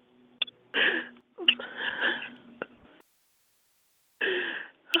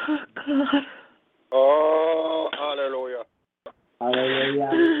 Oh, God. Oh, hallelujah.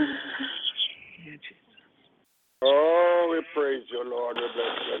 Hallelujah. Oh, we praise you, Lord. We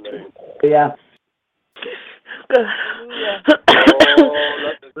bless your name. Yeah. Oh,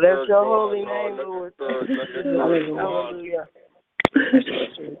 let the Bless church your go holy on, name, Lord. Lord. Let the church go on. Hallelujah.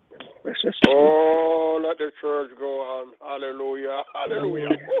 Oh, let the church go on. Hallelujah.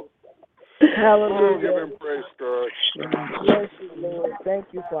 Hallelujah. Oh, give Hallelujah. him praise, church. Bless you, Lord. Thank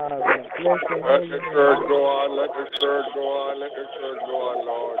you, Father. Bless your Let holy the name. church go on. Let the church go on. Let the church go on,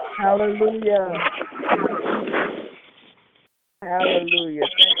 Lord. Hallelujah. Hallelujah.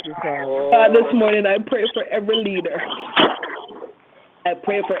 Thank you, Father. God, this morning I pray for every leader. I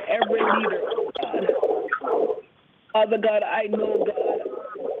pray for every leader, oh God. Father God, I know, God,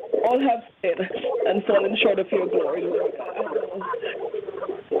 all have sinned and fallen short of your glory, Lord God. I know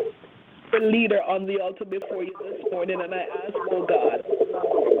the leader on the altar before you this morning, and I ask, oh God,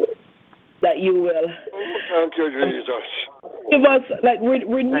 that you will Thank you, Jesus. give us,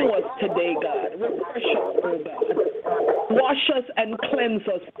 renew us today, God. Refresh us, oh God. Wash us and cleanse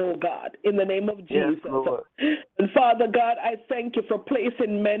us, oh God, in the name of Jesus. Yes, Lord. And Father God, I thank you for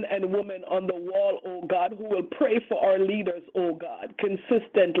placing men and women on the wall, oh God, who will pray for our leaders, oh God,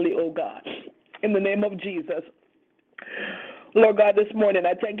 consistently, oh God, in the name of Jesus. Lord God, this morning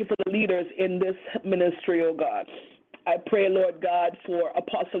I thank you for the leaders in this ministry, oh God. I pray, Lord God, for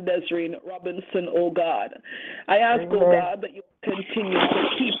Apostle Desiree Robinson, oh God. I ask, Amen. oh God, that you continue to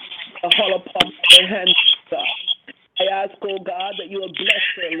keep the hollow palm of your hands, God. I ask, oh God, that you will bless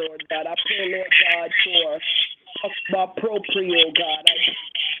her, Lord God. I pray, Lord God, for appropriate, God.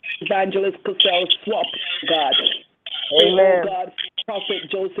 Evangelist Cassell Swap, God. Amen. Oh God, Prophet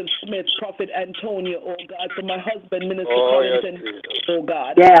Joseph Smith, Prophet Antonio, oh God, for my husband, Minister Oh, yes, Collington, Jesus. oh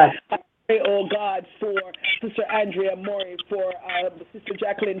God. Yes. I pray, oh God, for Sister Andrea Murray, for Sister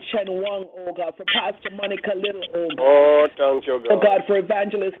Jacqueline Chen Wong, oh God, for Pastor Monica Little, oh God. Oh, thank you, God. Oh God, for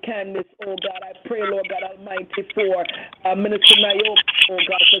Evangelist Candace, oh God, I pray, Lord God Almighty, for Minister Naomi, oh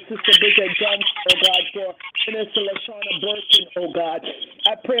God, for Sister Bridget Johnson, oh God, for Minister LaShawna Burton, oh God.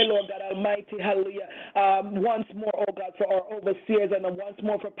 I pray, Lord God Almighty, hallelujah, once more, oh God, for our overseers, and once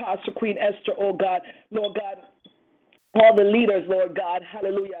more for Pastor Queen Esther, oh God, Lord God, all the leaders, Lord God,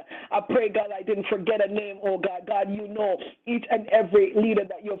 hallelujah. I pray, God, I didn't forget a name, oh God. God, you know each and every leader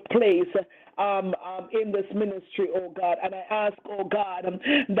that you've placed in this ministry, oh God. And I ask, oh God,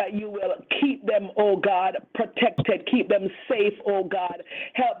 that you will keep them, oh God, protected, keep them safe, oh God.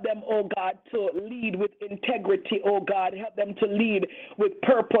 Help them, oh God, to lead with integrity, oh God. Help them to lead with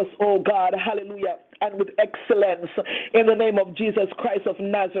purpose, oh God, hallelujah, and with excellence in the name of Jesus Christ of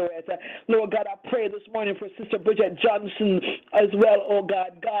Nazareth. Lord God, I pray this morning for Sister Bridget Johnson as well, oh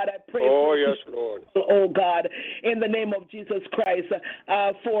God. God, I pray for yes, Sister, Lord. oh God, in the name of Jesus Christ,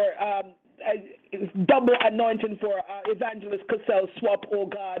 for double anointing for Evangelist Cassell Swap, oh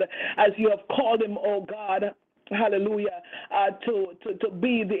God, as you have called him, oh God. Hallelujah, to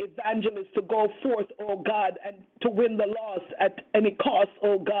be the evangelist, to go forth, oh God, and to win the lost at any cost,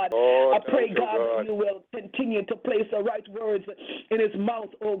 oh God. Oh, I pray, you, God, that you will continue to place the right words in his mouth,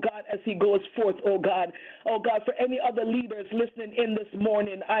 oh God, as he goes forth, oh God. Oh God, for any other leaders listening in this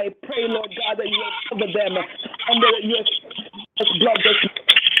morning, I pray, Lord God, that you will cover them under your blood this morning,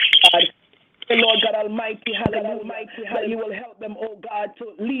 God. Lord God Almighty, hallelujah, that you will help them, oh God,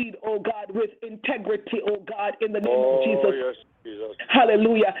 to lead, oh God, with integrity, oh God, in the name of Jesus. Yes, Jesus.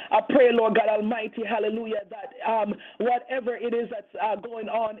 Hallelujah. I pray, Lord God Almighty, hallelujah, that whatever it is that's going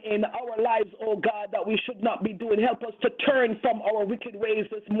on in our lives, oh God, that we should not be doing, help us to turn from our wicked ways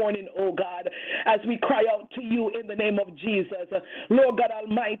this morning, oh God, as we cry out to you in the name of Jesus. Lord God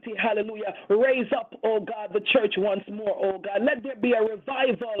Almighty, hallelujah, raise up, oh God, the church once more, oh God. Let there be a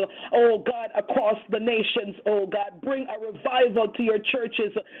revival, oh God, across the nations, oh God. Bring a revival to your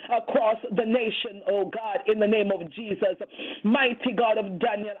churches across the nation, oh God, in the name of Jesus. Mighty God of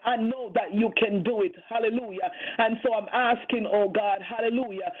Daniel, I know that you can do it. Hallelujah. And so I'm asking, oh God,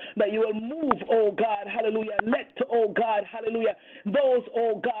 hallelujah, that you will move, oh God, hallelujah. Let, oh God, hallelujah, those,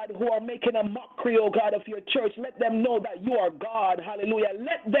 oh God, who are making a mockery, oh God, of your church, let them know that you are God. Hallelujah.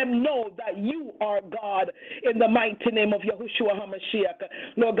 Let them know that you are God in the mighty name of Yahushua HaMashiach.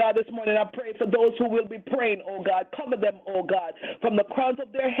 Lord God, this morning I pray for those who will be praying, oh God. Cover them, oh God, from the crowns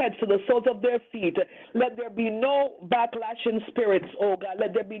of their heads to the soles of their feet. Let there be no backlashing spirits, oh God.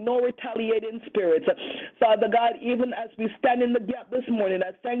 Let there be no retaliating spirits. Father God, even as we stand in the gap this morning,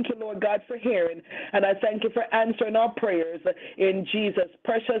 I thank you, Lord God, for hearing, and I thank you for answering our prayers. In Jesus'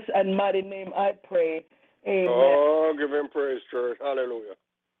 precious and mighty name I pray. Amen. Oh, give him praise, church. Hallelujah.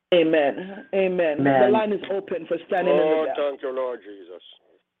 Amen. Amen. The line is open for standing in the gap. Thank you, Lord Jesus.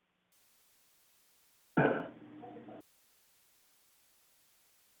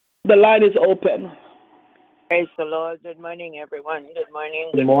 The line is open. Praise the Lord. Good morning, everyone. Good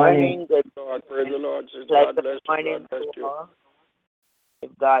morning. Good morning. Good Lord. Praise the Lord. God bless you. God bless you.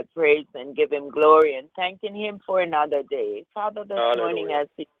 Give God praise and give him glory and thanking him for another day. Father, this morning as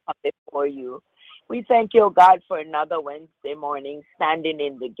we come before you, we thank you, God, for another Wednesday morning standing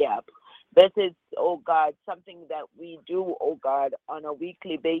in the gap. This is, oh God, something that we do, oh God, on a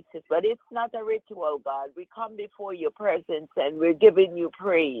weekly basis, but it's not a ritual, God. We come before your presence and we're giving you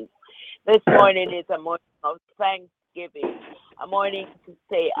praise. This morning is a morning of thanksgiving, a morning to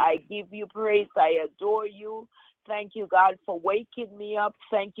say, I give you praise, I adore you. Thank you, God, for waking me up.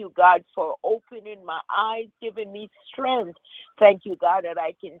 Thank you, God, for opening my eyes, giving me strength. Thank you, God, that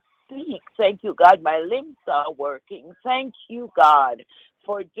I can speak. Thank you, God, my limbs are working. Thank you, God,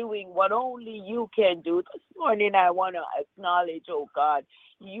 for doing what only you can do. This morning I want to acknowledge, oh God,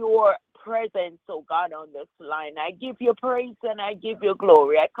 your presence, oh God, on this line. I give you praise and I give you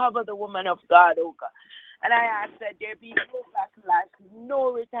glory. I cover the woman of God, oh God. And I ask that there be no backlash,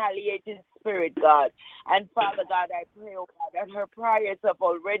 no retaliating spirit, God. And Father God, I pray, oh God, that her prayers have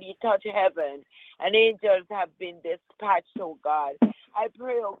already touched heaven and angels have been dispatched, oh God. I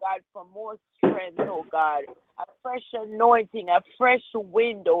pray, oh God, for more strength, oh God, a fresh anointing, a fresh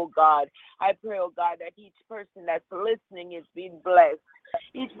wind, oh God. I pray, oh God, that each person that's listening is being blessed.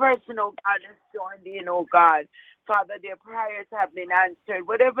 Each person, oh God, has joined in, oh God. Father, their prayers have been answered.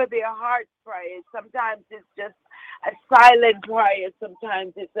 Whatever their heart's prayer is, sometimes it's just a silent prayer,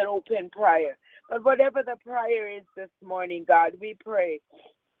 sometimes it's an open prayer. But whatever the prayer is this morning, God, we pray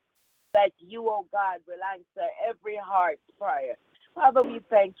that you, oh God, will answer every heart's prayer. Father, we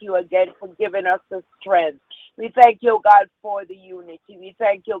thank you again for giving us the strength. We thank you, oh God, for the unity. We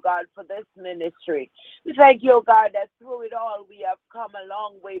thank you, oh God, for this ministry. We thank you, oh God, that through it all we have come a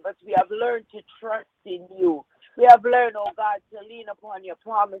long way, but we have learned to trust in you. We have learned, oh God, to lean upon your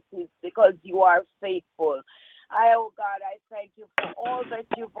promises because you are faithful. Oh God, I thank you for all that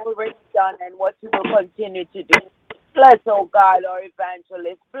you've already done and what you will continue to do. Bless, oh God, our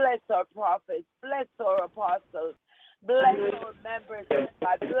evangelists. Bless our prophets. Bless our apostles. Bless our members,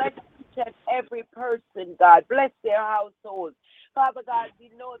 God. Bless each and every person, God. Bless their households. Father God,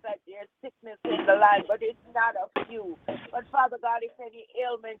 we know that there's sickness in the land, but it's not of you. But Father God, if any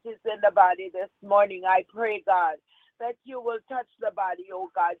ailment is in the body this morning, I pray, God, that you will touch the body, oh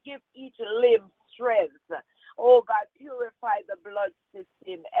God. Give each limb strength. Oh God, purify the blood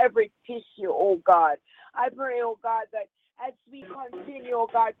system, every tissue, oh God. I pray, oh God, that as we continue, oh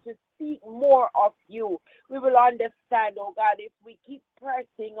God, to seek more of you, we will understand, oh God, if we keep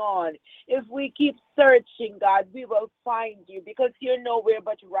pressing on, if we keep searching, God, we will find you because you're nowhere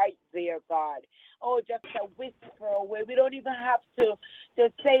but right there, God. Oh, just a whisper away. We don't even have to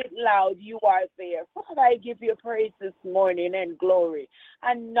say it loud. You are there. Father, I give you praise this morning and glory.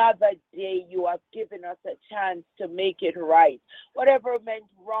 Another day you have given us a chance to make it right. Whatever went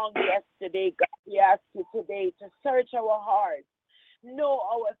wrong yesterday, God, we ask you today to search our hearts. Know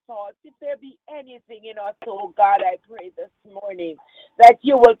our thoughts. If there be anything in us, oh God, I pray this morning that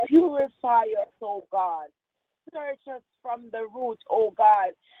you will purify us, oh God. Search us from the root, oh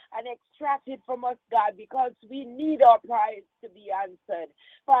God, and extract it from us, God, because we need our prayers to be answered.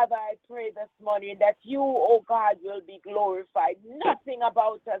 Father, I pray this morning that you, oh God, will be glorified. Nothing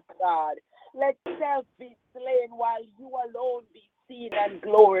about us, God. Let self be slain while you alone be seen and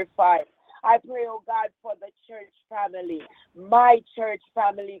glorified. I pray, oh God, for the church family, my church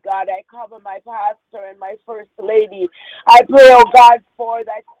family, God. I cover my pastor and my first lady. I pray, oh God, for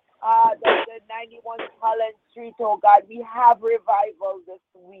that the 91 Holland Street, oh God. We have revival this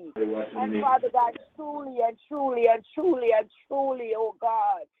week. And Father God, truly and truly and truly and truly, oh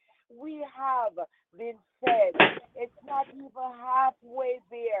God, we have been fed. It's not even halfway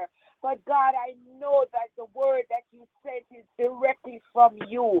there. But God, I know that the word that you sent is directly from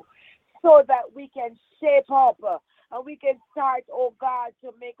you so that we can shape up and we can start, oh God,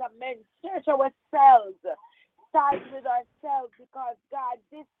 to make amends. Search ourselves. Start with ourselves because, God,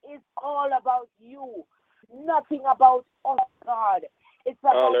 this is all about you. Nothing about us, God. It's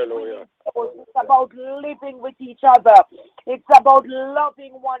about winning souls. It's about living with each other. It's about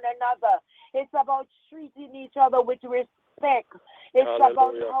loving one another. It's about treating each other with respect. It's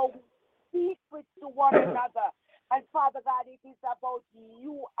about how we speak with one another. And Father God, it is about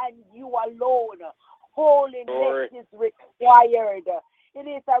you and you alone. Holiness is required. It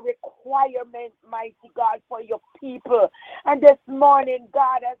is a requirement, mighty God, for your people. And this morning,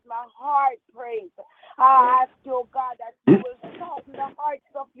 God, as my heart prays, I ask you, God, that you will soften the hearts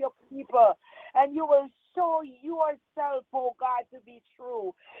of your people and you will show yourself, oh God, to be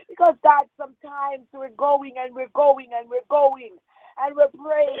true. Because, God, sometimes we're going and we're going and we're going and we're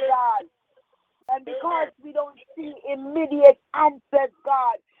praying, God. And because we don't see immediate answers,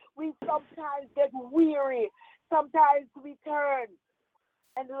 God, we sometimes get weary. Sometimes we turn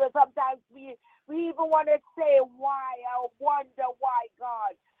And sometimes we even want to say why, I wonder why,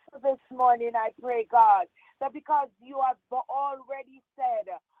 God. So this morning I pray, God, that because you have already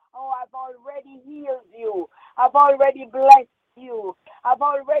said, oh, I've already healed you, I've already blessed you, I've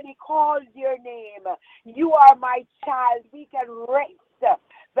already called your name, you are my child, we can rest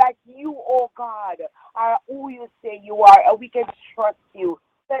that you, oh God, are who you say you are, and we can trust you.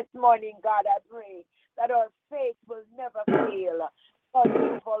 This morning, God, I pray that our faith will never fail, because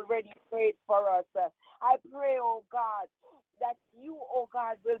you've already prayed for us. I pray, oh God, that you, oh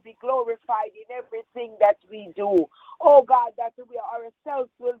God, will be glorified in everything that we do. Oh God, that we ourselves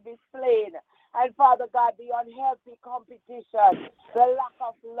will be slain. And Father God, the unhealthy competition, the lack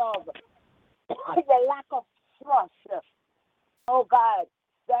of love, the lack of trust, oh God,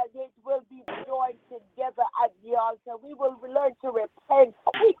 that it will be joined together at the altar. We will learn to repent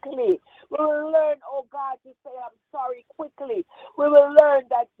quickly. We will learn, oh God, to say I'm sorry quickly. We will learn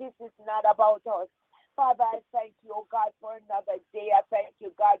that this is not about us. Father, I thank you, oh God, for another day. I thank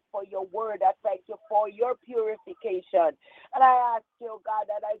you, God, for your word. I thank you for your purification. And I ask you, God,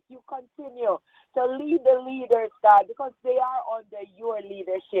 that as you continue to lead the leaders, God, because they are under your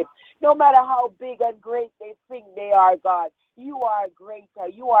leadership, no matter how big and great they think they are, God, you are greater,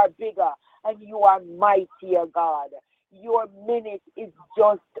 you are bigger, and you are mightier, God. Your minute is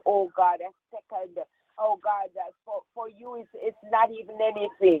just, oh God, a second. Oh God, that for you it's not even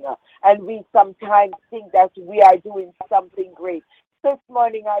anything. And we sometimes think that we are doing something great. This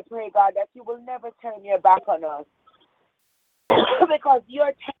morning I pray, God, that you will never turn your back on us. Because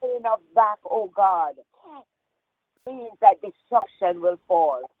your turning of back, oh God, means that destruction will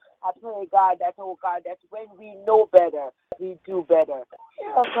fall. I pray, God, that, oh God, that when we know better, we do better.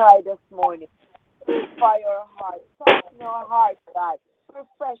 Hear our cry this morning. Purify our hearts, soften our hearts, God.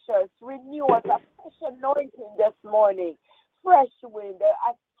 Refresh us, renew us, a fresh anointing this morning. Fresh wind,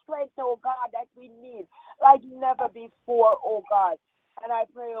 a strength, oh God, that we need like never before, oh God. And I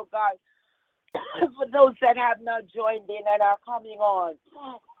pray, oh God, for those that have not joined in and are coming on,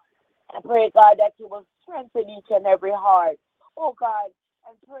 I pray, God, that you will strengthen each and every heart, oh God,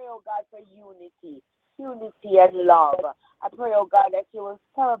 and pray, oh God, for unity and love. I pray, oh God, that you will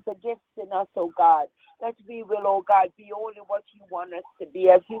serve the gifts in us, oh God, that we will, oh God, be only what you want us to be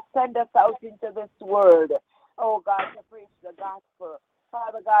as you send us out into this world, oh God, to preach the gospel.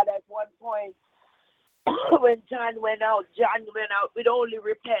 Father God, at one point, when John went out with only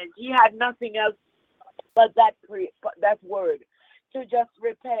repent. He had nothing else but that word, to just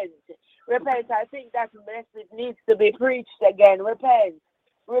repent. Repent. I think that message needs to be preached again. Repent,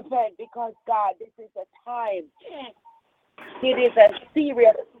 because God, this is a time. It is a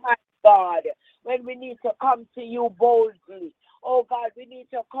serious time, God, when we need to come to you boldly. Oh God, we need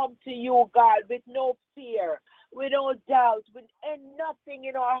to come to you, God, with no fear, with no doubt, with nothing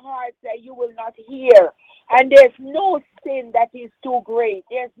in our hearts that you will not hear. And there's no sin that is too great.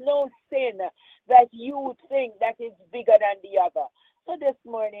 There's no sin that you think that is bigger than the other. So this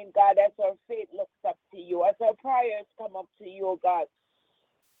morning, God, as our faith looks up to you, as our prayers come up to you, God,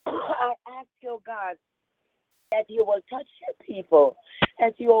 I ask you, God, that you will touch your people,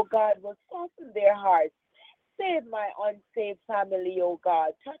 that you, oh God, will soften their hearts. Save my unsaved family, oh God.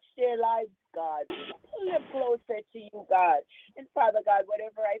 Touch their lives, God. Pull them closer to you, God. And Father God,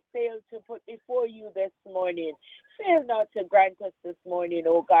 whatever I failed to put before you this morning, fail not to grant us this morning,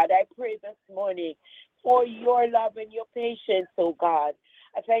 oh God. I pray this morning for your love and your patience, oh God.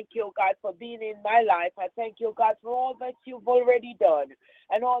 I thank you, oh God, for being in my life. I thank you, oh God, for all that you've already done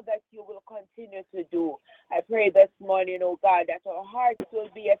and all that you will continue to do. I pray this morning, oh God, that our hearts will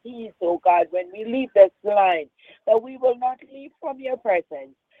be at ease, oh God, when we leave this line, that we will not leave from your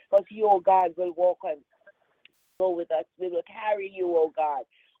presence, because you, oh God, will walk and go with us. We will carry you, oh God,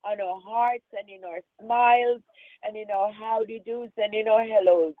 on our hearts and in our smiles and in our howdy-doos and in our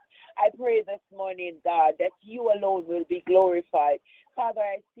hellos. I pray this morning, God, that you alone will be glorified. Father,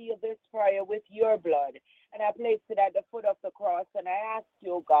 I seal this prayer with your blood, and I place it at the foot of the cross, and I ask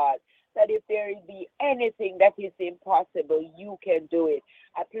you, God, that if there be anything that is impossible, you can do it.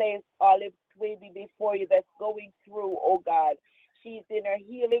 I place Olive Twaby before you that's going through, oh God. She's in her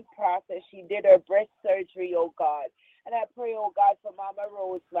healing process. She did her breast surgery, oh God. And I pray, oh God, for Mama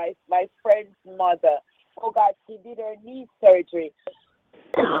Rose, my friend's mother. Oh God, she did her knee surgery.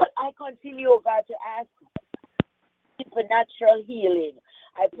 I continue, oh God, to ask supernatural healing.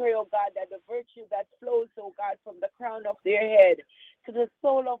 I pray, oh God, that the virtue that flows, oh God, from the crown of their head to the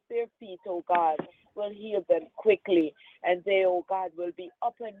sole of their feet, oh God, will heal them quickly. And they, oh God, will be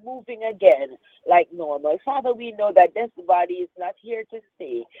up and moving again like normal. Father, we know that this body is not here to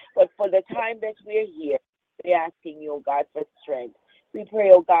stay, but for the time that we're here, we're asking you, oh God, for strength. We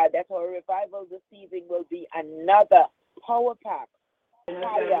pray, oh God, that our revival this evening will be another power pack,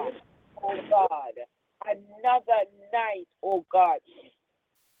 fire, oh God, another night, oh God,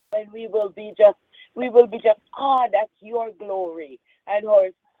 when we will be just awed at your glory, and our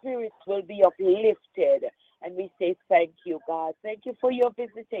spirits will be uplifted. And we say thank you, God. Thank you for your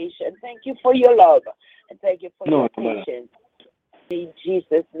visitation. Thank you for your love. And thank you for your patience. In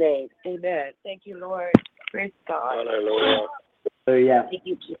Jesus' name, amen. Thank you, Lord. Praise God. Hallelujah. Thank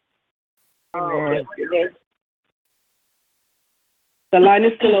you, Jesus. Amen. Yes. The line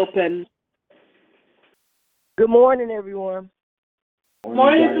is still open. Good morning, everyone.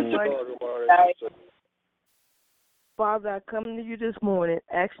 Morning, Good morning, sister. Father, I come to you this morning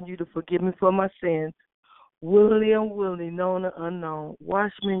asking you to forgive me for my sins, willingly and unwillingly, known and unknown.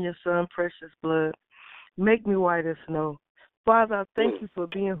 Wash me in your Son's precious blood. Make me white as snow. Father, I thank you for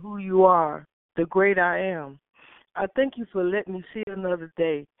being who you are, the great I am. I thank you for letting me see another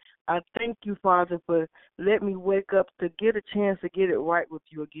day. I thank you, Father, for letting me wake up to get a chance to get it right with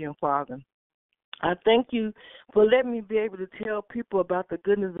you again, Father. I thank you for letting me be able to tell people about the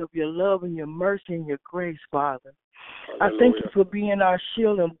goodness of your love and your mercy and your grace, Father. I thank you for being our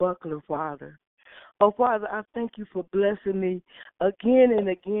shield and buckler, Father. Oh, Father, I thank you for blessing me again and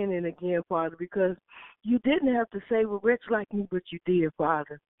again and again, Father, because you didn't have to save a wretch like me, but you did,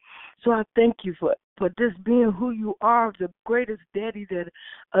 Father. So I thank you for just being who you are, the greatest daddy that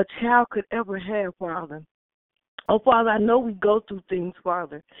a child could ever have, Father. Oh, Father, I know we go through things,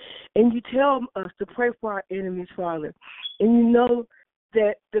 Father, and you tell us to pray for our enemies, Father, and you know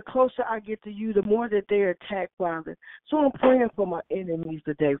that the closer I get to you, the more that they attack, Father. So I'm praying for my enemies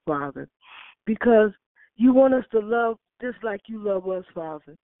today, Father, because you want us to love just like you love us,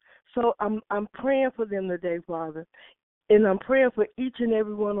 Father. So I'm praying for them today, Father, and I'm praying for each and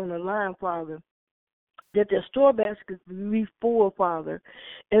every one on the line, Father, that their store baskets will be full, Father,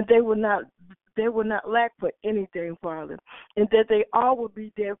 and they will not lack for anything, Father, and that they all will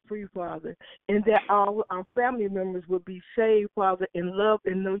be debt-free, Father, and that all our family members will be saved, Father, and love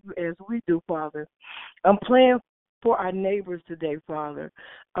and know you as we do, Father. I'm praying for our neighbors today, Father.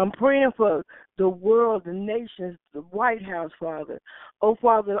 I'm praying for the world, the nations, the White House, Father. Oh,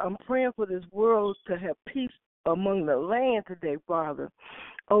 Father, I'm praying for this world to have peace among the land today, Father.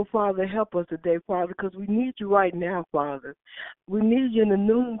 Oh, Father, help us today, Father, because we need you right now, Father. We need you in the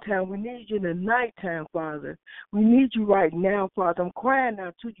noontime. We need you in the nighttime, Father. We need you right now, Father. I'm crying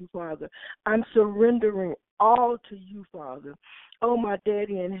out to you, Father. I'm surrendering all to you, Father. Oh, my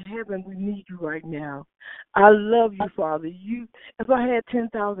Daddy in heaven, we need you right now. I love you, Father. If I had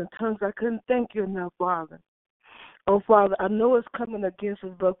 10,000 tongues, I couldn't thank you enough, Father. Oh, Father, I know it's coming against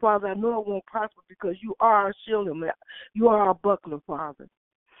us, but, Father, I know it won't prosper because you are our shield and you are our buckler, Father.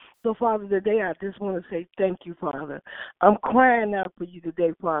 So, Father, today I just want to say thank you, Father. I'm crying out for you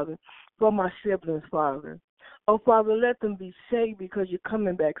today, Father, for my siblings, Father. Oh, Father, let them be saved because you're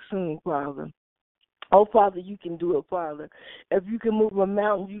coming back soon, Father. Oh, Father, you can do it, Father. If you can move a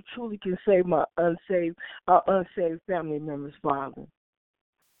mountain, you truly can save our unsaved family members, Father.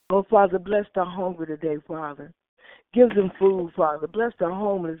 Oh, Father, bless the hungry today, Father. Give them food, Father. Bless the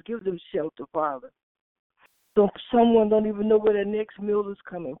homeless. Give them shelter, Father. So someone don't even know where their next meal is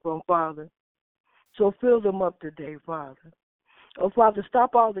coming from, Father. So fill them up today, Father. Oh, Father,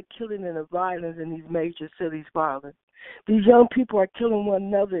 stop all the killing and the violence in these major cities, Father. These young people are killing one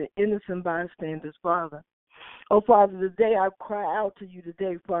another, innocent bystanders, Father. Oh, Father, today I cry out to you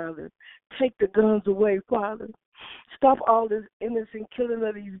today, Father. Take the guns away, Father. Stop all this innocent killing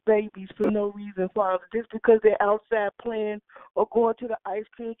of these babies for no reason, Father, just because they're outside playing or going to the ice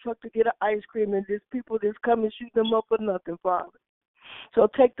cream truck to get an ice cream, and there's people just come and shoot them up for nothing, Father. So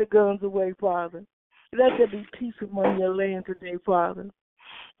take the guns away, Father. Let there be peace among your land today, Father.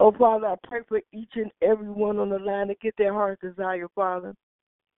 Oh, Father, I pray for each and every one on the line to get their heart's desire, Father.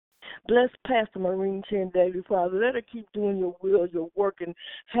 Bless Pastor Maureen Chin Daly, Father. Let her keep doing your will, your work, and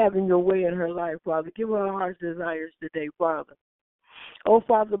having your way in her life, Father. Give her heart's desires today, Father. Oh,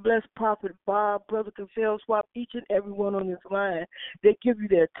 Father, bless Prophet Bob, Brother Confell Swap, each and every one on this line. They give you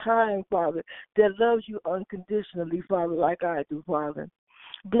their time, Father, that loves you unconditionally, Father, like I do, Father.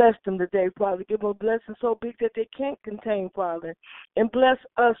 Bless them today, Father. Give them a blessing so big that they can't contain, Father. And bless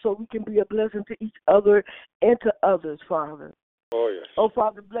us so we can be a blessing to each other and to others, Father. Oh, yes. Oh,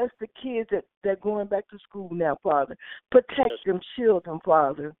 Father, bless the kids that are going back to school now, Father. Protect them, shield them,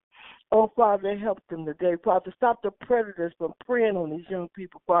 Father. Oh, Father, help them today, Father. Stop the predators from preying on these young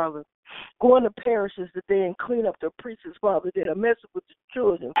people, Father. Go into parishes today and clean up the preachers, Father, that are messing with the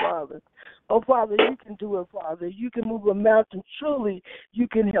children, Father. Oh, Father, you can do it, Father. You can move a mountain. Truly, you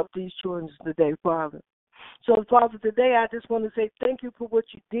can help these children today, Father. So, Father, today I just want to say thank you for what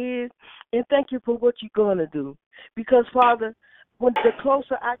you did and thank you for what you're going to do. Because, Father, when the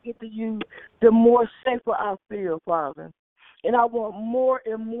closer I get to you, the more safer I feel, Father. And I want more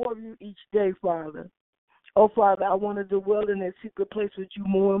and more of you each day, Father. Oh, Father, I want to dwell in that secret place with you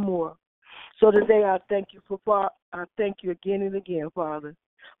more and more. So today I thank you I thank you again and again, Father,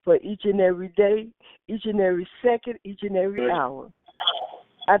 for each and every day, each and every second, each and every hour.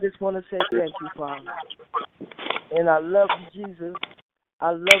 I just want to say thank you, Father. And I love you, Jesus.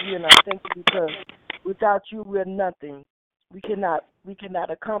 I love you and I thank you because without you we're nothing. We cannot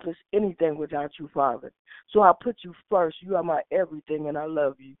accomplish anything without you, Father. So I put you first. You are my everything and I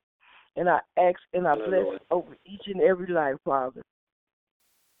love you. And I ask and I bless over each and every life, Father.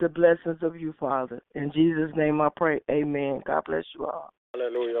 The blessings of you, Father. In Jesus' name I pray. Amen. God bless you all.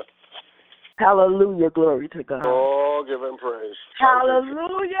 Hallelujah. Hallelujah. Glory to God. Oh, give him praise.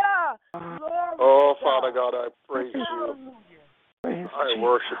 Hallelujah. Glory oh, to Father God. God, I praise you. Hallelujah. I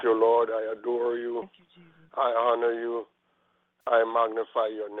worship you, Lord. I adore you. Thank you, Jesus. I honor you. I magnify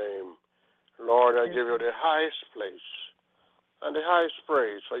your name. Lord, I give you the highest place and the highest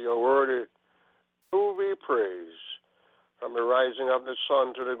praise, for your worthy to be praised. From the rising of the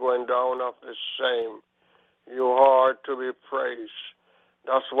sun to the going down of the same, you are to be praised.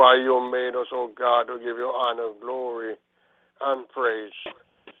 That's why you made us, oh God, to give you honor, glory, and praise.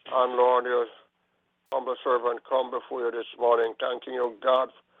 And Lord, your humble servant come before you this morning, thanking you, God,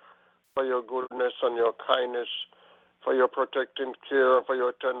 for your goodness and your kindness, for your protecting care, for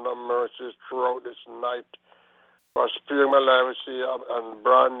your tender mercies throughout this night, for sparing my life to see a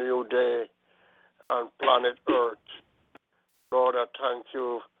brand new day on planet Earth. Lord, I thank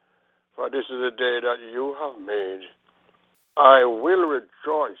you, for this is a day that you have made. I will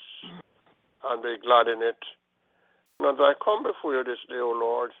rejoice and be glad in it. And as I come before you this day, O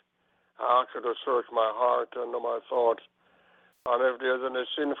Lord, I ask you to search my heart and know my thoughts. And if there's any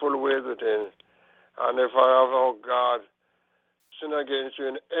sinful ways within, and if I have, oh God, sinned against you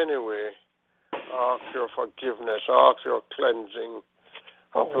in any way, I ask your forgiveness, I ask your cleansing.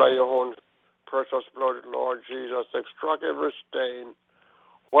 Apply your own precious blood, Lord Jesus. Extract every stain.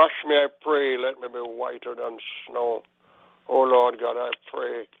 Wash me, I pray. Let me be whiter than snow. Oh, Lord God, I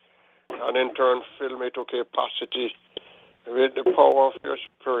pray. And in turn, fill me to capacity with the power of your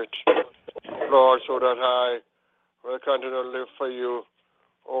Spirit, Lord, so that I will continue to live for you,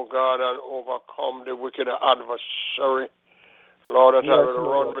 oh God, and overcome the wicked adversary. Lord, that I will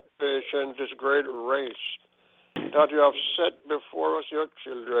run with patience this great race that you have set before us, your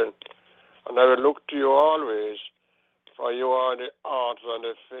children. And I will look to you always, for you are the author and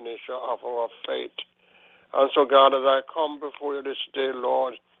the finisher of our faith. And so, God, as I come before you this day,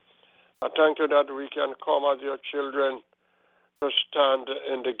 Lord, I thank you that we can come as your children to stand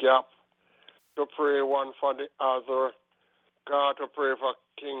in the gap, to pray one for the other, God, to pray for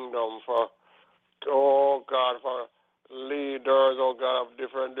kingdom, for, oh God, for leaders, oh God, of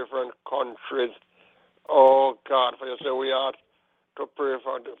different countries. Oh God, for you say we are to pray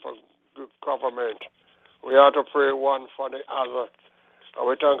for good government. We are to pray one for the other. And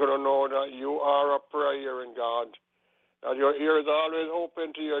we thank you to know that you are a prayer-hearing God, that your ear is always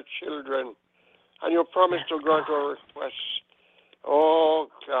open to your children, and you promise to grant our requests. Oh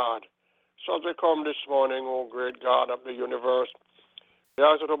God, so as we come this morning, oh great God of the universe, we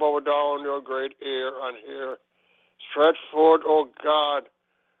ask you to bow down your great ear and hear. Stretch forth, oh God,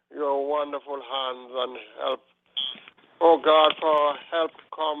 your wonderful hands and help. Oh God, for help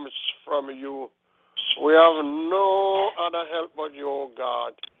comes from you. We have no other help but you, oh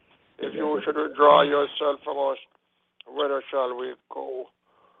God. If you should withdraw yourself from us, whither shall we go?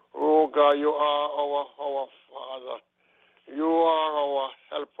 Oh God, you are our Father. You are our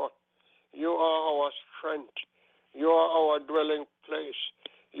helper. You are our strength. You are our dwelling place.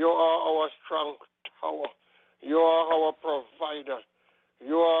 You are our strong tower. You are our provider.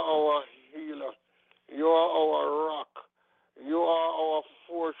 You are our healer. You are our rock. You are our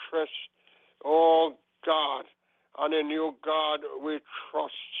fortress. Oh God, and in you, God, we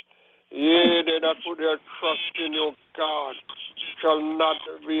trust. Ye they that put their trust in you, God, shall not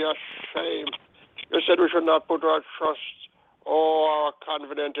be ashamed. You said we should not put our trust or our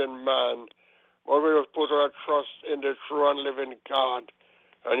confidence in man, but we will put our trust in the true and living God.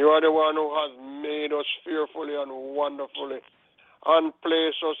 And you are the one who has made us fearfully and wonderfully and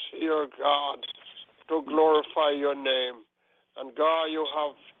placed us here, God, to glorify your name. And God, you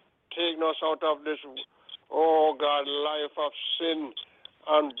have taken us out of this, oh God, life of sin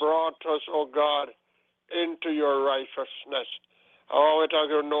and brought us, oh God, into your righteousness. I always want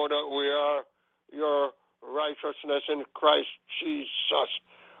you to know that we are your righteousness in Christ Jesus.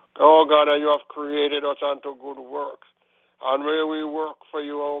 Oh God, and you have created us unto good works. And may we work for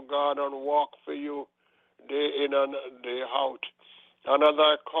you, oh God, and walk for you day in and day out. And as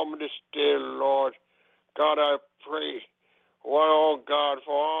I come this day, Lord, God, I pray, oh God,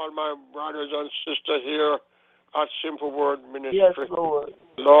 for all my brothers and sisters here at Simple Word Ministry. Yes, Lord.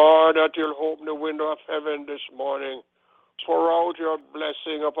 Lord, that you'll open the window of heaven this morning. Pour out your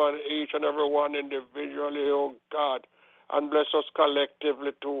blessing upon each and every one individually, oh God, and bless us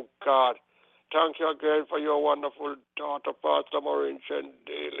collectively too, God. Thank you again for your wonderful daughter, Pastor Maureen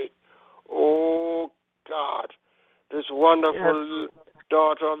Daly. Oh God, this wonderful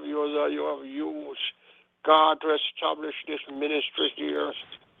daughter of yours that you have used, God, to establish this ministry here.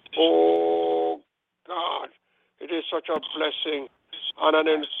 Oh God, it is such a blessing and an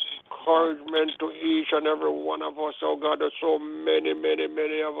encouragement to each and every one of us. Oh God, there's so many, many,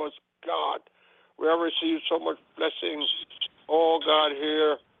 many of us, God. We have received so much blessings, oh God,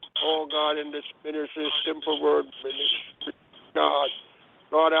 here, oh God, in this ministry, Simple Word Ministry, God.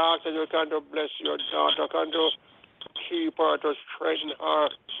 Lord, I ask that you kind of bless your daughter, kind of keep her, to strengthen her,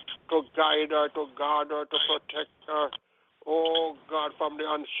 to guide her, to guard her, to protect her. Oh God, from the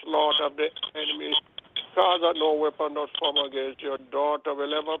onslaught of the enemy. God, that no weapon not formed against your daughter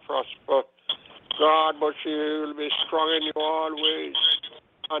will ever prosper. God, but she will be strong in you always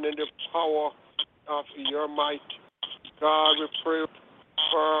and in the power of your might. God, we pray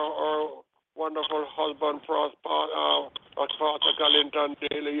for our wonderful husband, Pastor Clinton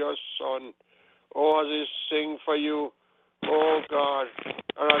Daly, your son. Oh, as he sing for you, oh God,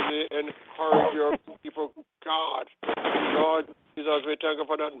 and as he encourage your people, God. Lord Jesus, we thank you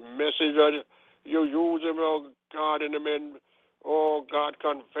for that message that you use him, oh God, in the men, oh God,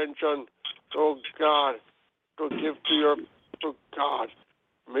 convention, oh God, to give to God.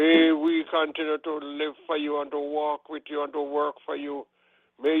 May we continue to live for you and to walk with you and to work for you.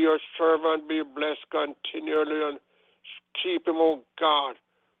 May your servant be blessed continually and keep him, oh God,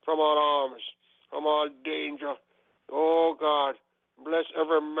 from all harms, from all danger. Oh God, bless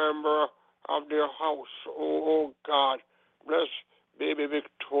every member of their house. Oh God, bless baby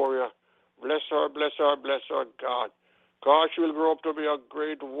Victoria. Bless her, bless her, bless her, God. God, she will grow up to be a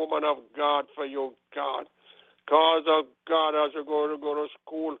great woman of God for you, God. Cause of God, as you go to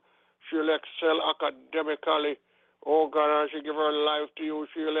school, she'll excel academically. Oh God, as she give her life to you,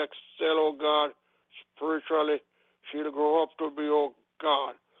 she'll excel, oh God, spiritually. She'll grow up to be, oh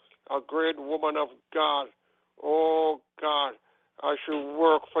God, a great woman of God. Oh God, as she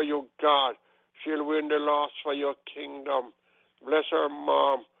work for you, God, she'll win the loss for your kingdom. Bless her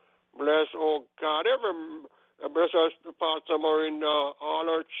mom. Bless, oh God, bless her, Pastor Maureen, all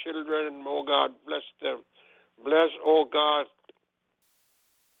her children, oh God, bless them. Bless, oh God,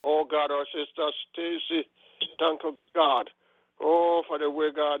 our sister Stacy. Thank you, God. Oh, for the way,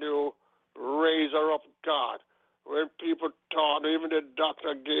 God, you raise her up, God. When people thought, even the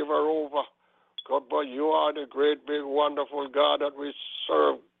doctor gave her over. God, but you are the great, big, wonderful God that we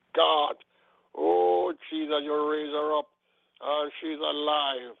serve, God. Oh, Jesus, you raise her up, and she's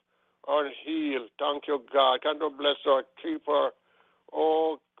alive and healed. Thank you, God. Can you bless her, keep her?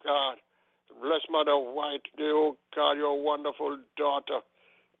 Oh, God. Bless Mother White, oh God, your wonderful daughter.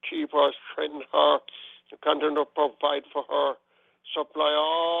 Keep her, strengthen her, continue to provide for her, supply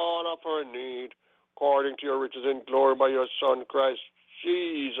all of her need, according to your riches in glory by your Son, Christ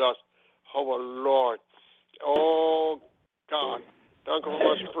Jesus, our Lord. Oh, God, thank you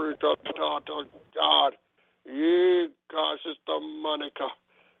for my spiritual daughter, God. Ye, God, Sister Monica,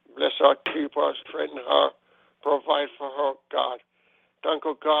 bless her, keep her, strengthen her, provide for her, God. Thank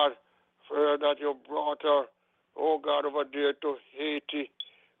you, God, for that you brought her, oh God, over there to Haiti.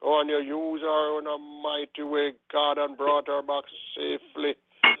 Oh, and you used her in a mighty way, God, and brought her back safely.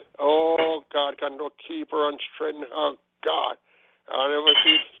 Oh, God, can you keep her and strengthen her, God. And ever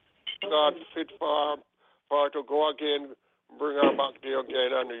see God fit for her to go again, bring her back there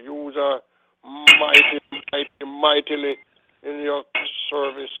again, and use her mightily in your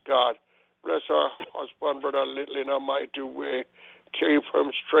service, God. Bless her husband, Brother Little, in a mighty way. Keep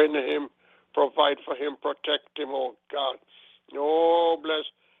him, strengthen him, provide for him, protect him, oh God. Oh, bless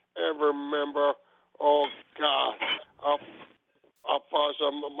every member, oh God, of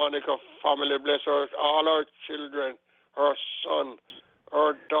Pastor Monica family. Bless her, all her children, her son,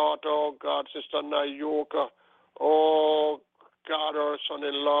 her daughter, oh God, Sister Nayoka, oh God, her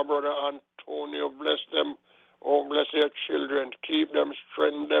son-in-law, Brother Antonio. Bless them, oh, bless their children, keep them,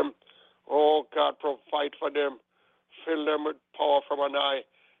 strengthen them, oh God, provide for them. Fill them with power from an eye.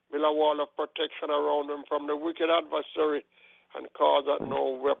 Build a wall of protection around them from the wicked adversary, and cause that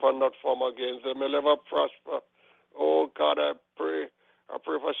no weapon not formed against them will ever prosper. Oh God, I pray I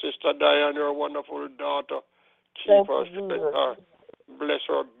pray for Sister Diane, your wonderful daughter. Thank Keep her, you, strengthen Jesus. her. Bless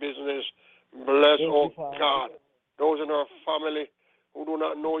her business. Bless, Thank oh you, Father. God, those in her family who do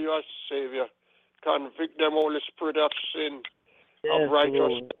not know you as Savior. Convict them, Holy Spirit, of sin, Yes, of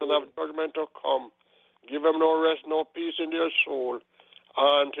righteousness, Lord. and of judgment to come. Give them no rest, no peace in their soul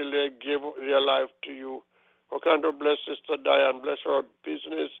until they give their life to you. Oh, kind of bless Sister Diane, bless her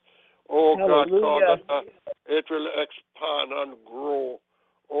business. Oh, God, cause Hallelujah. that it will expand and grow.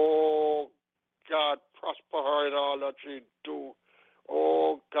 Oh, God, prosper her in all that she do.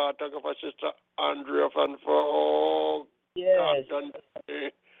 Oh, God, thank you for Sister Andrea and for, oh, Yes. God,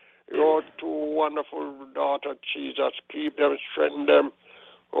 and your two wonderful daughters, Jesus. Keep them, strengthen them.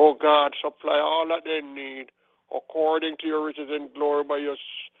 Oh, God, supply all that they need according to your riches and glory by your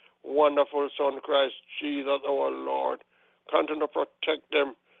wonderful Son, Christ Jesus, our Lord. Continue to protect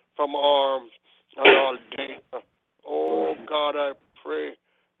them from harm and all danger. Oh, God, I pray.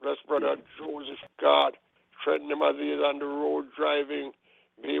 Bless Brother Joseph, God. Strengthen him as he is on the road driving.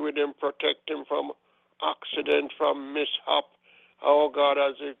 Be with him, protect him from accident, from mishap. Oh, God,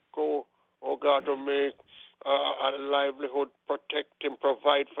 as he go, oh, God, to make a livelihood, protect him,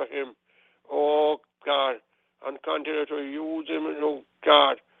 provide for him. Oh, God, and continue to use him, oh,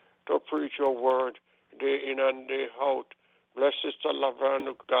 God, to preach your word day in and day out. Bless Sister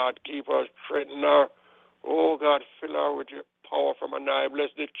Laverne, God, keep her, strengthen her. Oh, God, fill her with your power from an eye. Bless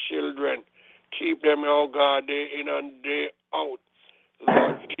the children. Keep them, oh, God, day in and day out.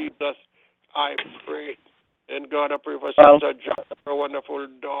 Lord Jesus, I pray. And God, I pray for Sister John, her wonderful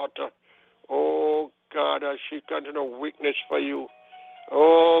daughter. Oh, God, as she continue to witness for you.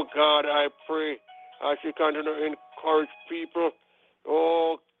 Oh, God, I pray as she continue to encourage people.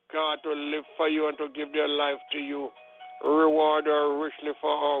 Oh, God, to live for you and to give their life to you. Reward her richly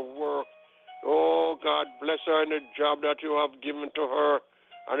for her work. Oh, God, bless her in the job that you have given to her.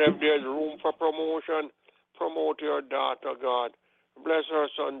 And if there's room for promotion, promote your daughter, God. Bless her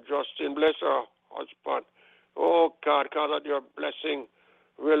son, Justin. Bless her husband. Oh, God, cause that your blessing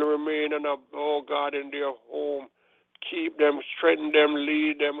will remain, and oh, God, in their home. Keep them, strengthen them,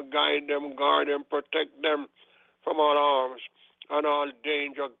 lead them, guide them, guard them, protect them from all harms and all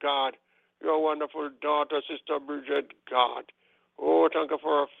danger, God. Your wonderful daughter, Sister Bridget, God. Oh, thank you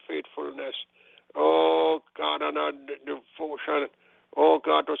for her faithfulness. Oh, God, and her devotion. Oh,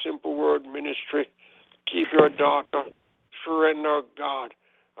 God, to Simple Word Ministry. Keep your daughter, strengthen her, God.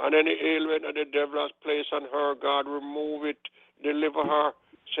 And any ailment that the devil has placed on her, God, remove it, deliver her,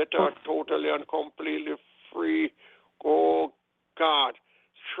 set her totally and completely free. Oh, God,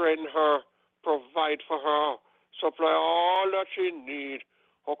 strengthen her, provide for her, supply all that she needs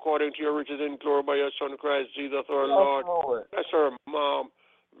according to your riches and glory by your Son, Christ Jesus, our Lord. Bless her mom.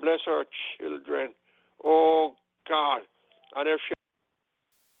 Bless her children. Oh, God. And if she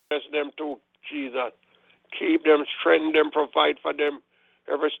bless them too, Jesus. Keep them, strengthen them, provide for them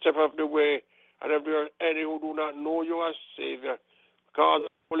every step of the way. And if there are any who do not know you as Savior, God, the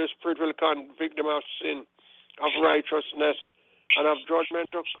Holy Spirit will convict them of sin, of righteousness, and of judgment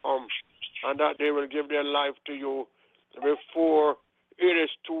to come, and that they will give their life to you before it is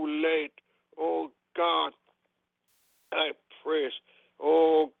too late. Oh, God, I praise.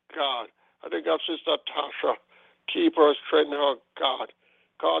 Oh, God. I think of Sister Tasha. Keep her, strengthen her, God.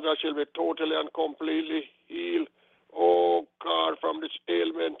 God, that she'll be totally and completely healed. Oh, God, from this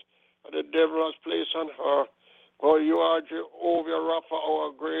ailment that the devil has placed on her. For you are Jehovah Rapha,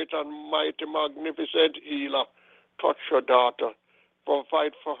 our great and mighty, magnificent healer. Touch your daughter.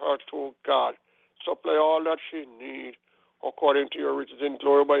 Provide for her too, God. Supply all that she needs according to your riches in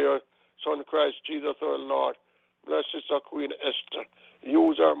glory by your Son Christ Jesus our Lord. Bless Sister Queen Esther.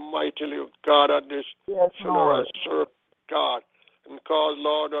 Use her mightily, God, at this funeral service, God. And cause,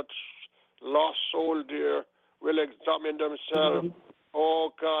 Lord, that lost soul there will examine themselves. Oh,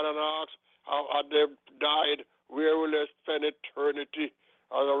 God, and ask how had they died, where will they spend eternity?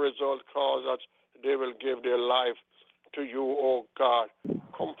 As a result, cause that they will give their life to you, oh God.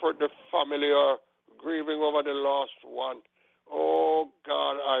 Comfort the family who are grieving over the lost one. Oh,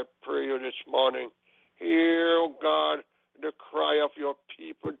 God, I pray you this morning. Hear, oh God, the cry of your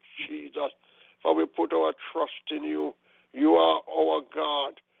people, Jesus. For we put our trust in you. You are our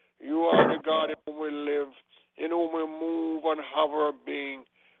God. You are the God in whom we live, in whom we move and have our being.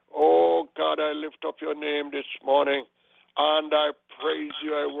 Oh, God, I lift up your name this morning, and I praise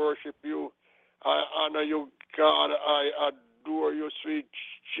you. I worship you. I honor you, God. I adore you, sweet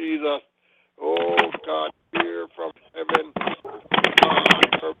Jesus. Oh, God, hear from heaven, God,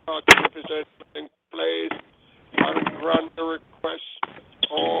 your magnificent place, and grant the request.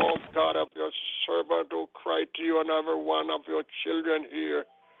 Oh, God, of your servant who cry to you and every one of your children here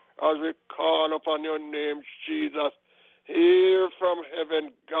as we call upon your name, Jesus. Hear from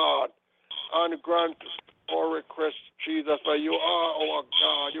heaven, God, and grant our request, Jesus, for you are our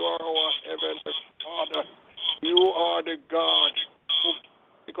God. You are our heavenly Father. You are the God who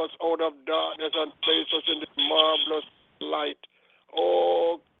take us out of darkness and place us in this marvelous light.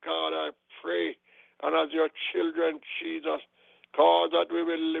 Oh, God, I pray, and as your children, Jesus, cause that we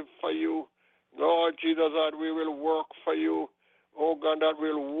will live for you. Lord Jesus, that we will work for you. Oh, God, that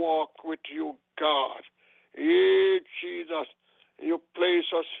we'll walk with you, God. Hey, Jesus, you place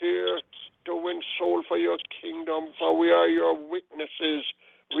us here to win soul for your kingdom, for we are your witnesses.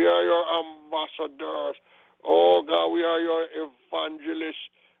 We are your ambassadors. Oh, God, we are your evangelists.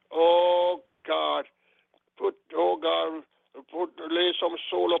 Oh, God, lay some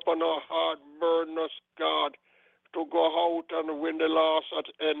soul upon our heart, burden us, God, to go out and win the lost at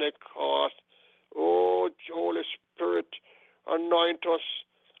any cost. Oh, Holy Spirit, anoint us,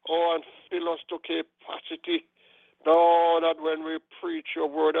 and fill us to capacity. Know that when we preach your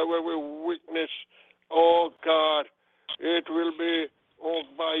word, and when we witness, oh God, it will be,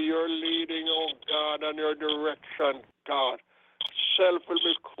 by your leading, oh God, and your direction, God. Self will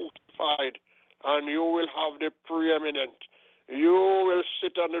be crucified, and you will have the preeminent. You will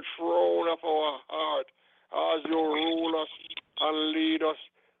sit on the throne of our heart as you rule us and lead us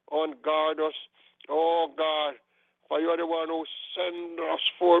and guard us, oh God, for you are the one who sends us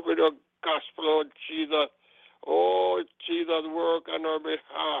forth with your gospel, oh Jesus. Oh, Jesus, work on our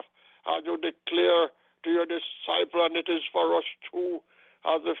behalf as you declare to your disciple, and it is for us too.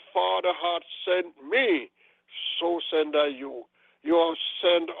 As the Father hath sent me, so send I you. You have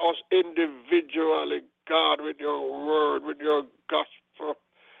sent us individually, God, with your word, with your gospel.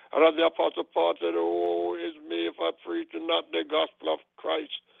 And as the Apostle Paul said, woe is me if I preach not the gospel of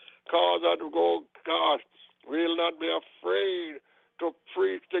Christ. Cause that go, God, we'll not be afraid to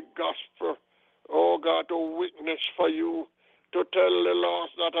preach the gospel. Oh, God, to witness for you, to tell the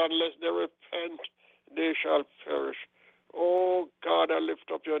lost that unless they repent, they shall perish. Oh, God, I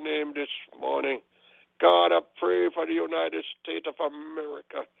lift up your name this morning. God, I pray for the United States of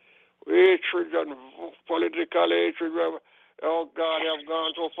America. Hatred and political hatred, oh, God, have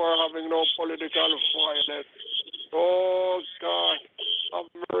gone so far having no political violence. Oh, God, have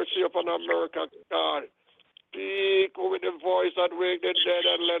mercy upon America, God. Speak with the voice that wake the dead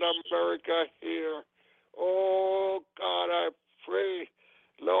and let America hear. Oh, God, I pray.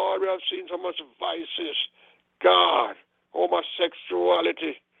 Lord, we have seen so much vices. God,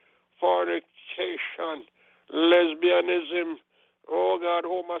 homosexuality, fornication, lesbianism. Oh, God,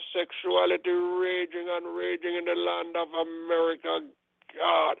 homosexuality raging and raging in the land of America.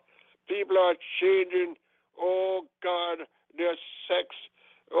 God, people are changing, oh, God, their sex.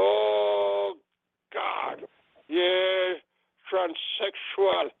 Oh, God. Yeah,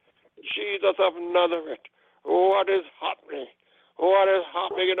 transsexual. Jesus of Nazareth. What is happening? What is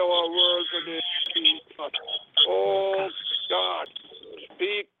happening in our world today, Jesus? Oh, God.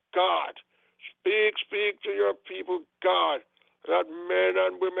 Speak, God. Speak to your people, God, that men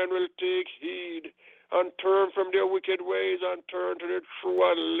and women will take heed and turn from their wicked ways and turn to the true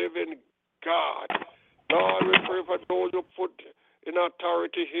and living God. Lord, we pray for those who put in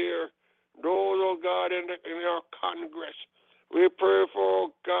authority here, those, oh God, in our Congress. We pray for,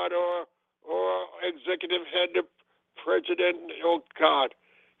 oh God, our executive head, the president, oh God.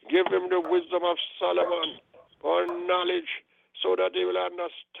 Give him the wisdom of Solomon or knowledge so that they will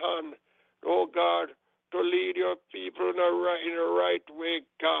understand, oh God, to lead your people in the right way,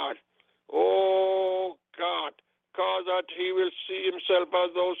 God. Oh God, cause that he will see himself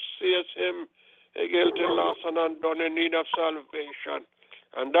as thou seest him, a guilty, lost, and undone in need of salvation,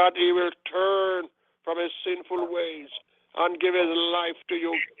 and that he will turn from his sinful ways and give his life to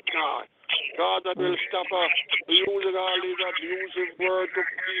you, God. God, that will stop using all these abusive words to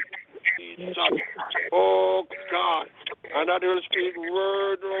Jesus. Oh, God. And that will speak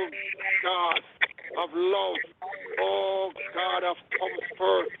word, oh, God, of love. Oh, God, of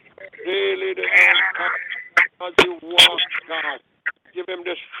comfort. Daily, as you walk, God. Give him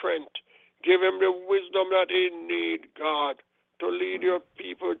the strength. Give him the wisdom that he needs, God, to lead your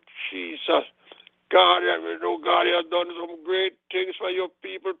people, Jesus. God, I know God has done some great things for your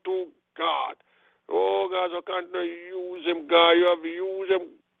people too, God. Oh, God, so continue to use him, God. You have used him,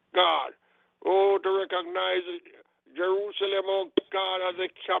 God. Oh, to recognize Jerusalem, oh, God, as the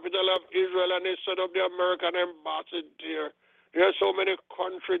capital of Israel, and they set up the American embassy there. There are so many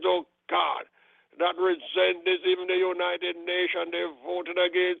countries, oh, God, that resent this, even the United Nations. They voted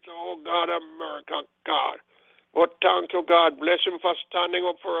against, oh, God, America, God. But thank you, God. Bless him for standing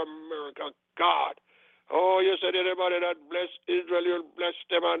up for America, God. Oh, you said anybody that bless Israel, you'll bless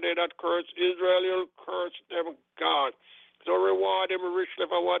them, and they that curse Israel, you'll curse them, God. So reward him richly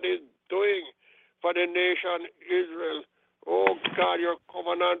for what he's doing for the nation Israel. Oh, God, your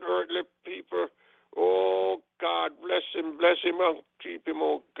covenant earthly people. Oh, God, bless him and keep him,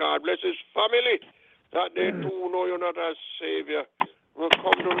 oh, God. Bless his family, that they too know you not as Savior. We'll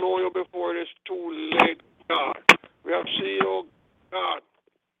come to know you before it is too late, God. We have seen, oh, God,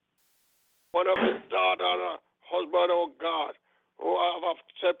 one of his daughter and her husband, oh, God, who have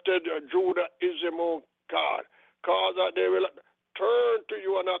accepted Judaism, oh, God, cause that they will turn to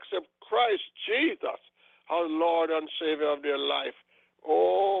you and accept Christ Jesus as Lord and Savior of their life.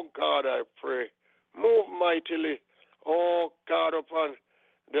 Oh, God, I pray. Move mightily, oh, God, upon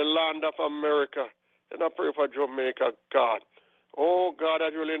the land of America. And I pray for Jamaica, God. Oh, God,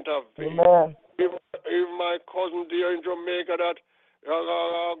 that you'll intervene. Amen. Even my cousin dear in Jamaica that,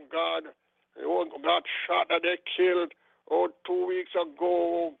 oh, God, got shot that they killed, 2 weeks ago,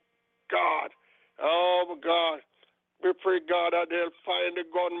 oh, God. Oh, God. We pray, God, that they'll find the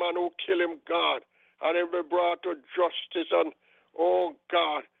gunman who killed him, God, and he'll be brought to justice and, oh,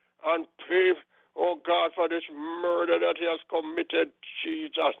 God, and pay, oh, God, for this murder that he has committed,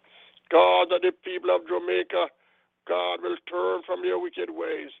 Jesus. God, that the people of Jamaica, God, will turn from their wicked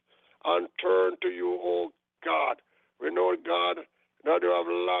ways and turn to you, oh, God. We know, God, that you have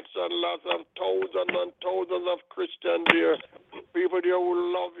lots and lots of thousands and thousands of Christians there, people there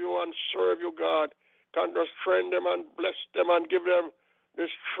who love you and serve you, God. Can just strengthen them and bless them and give them the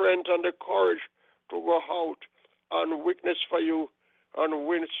strength and the courage to go out and witness for you and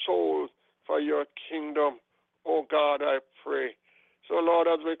win souls for your kingdom. Oh, God, I pray. So, Lord,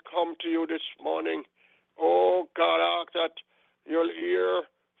 as we come to you this morning, oh, God, I ask that you'll hear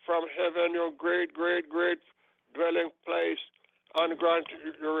from heaven your great, great, great dwelling place and grant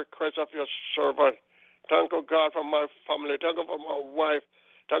your request of your servant. Thank you, God, for my family. Thank you for my wife.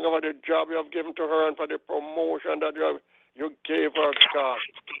 Thank you for the job you have given to her and for the promotion that you gave her, God.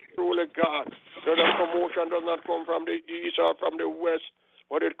 Truly, God, that the promotion does not come from the east or from the west,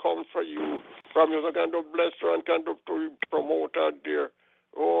 but it comes from you. From you, so can to bless her and can to promote her, dear.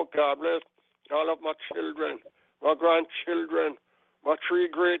 Oh, God, bless all of my children, my grandchildren, my 3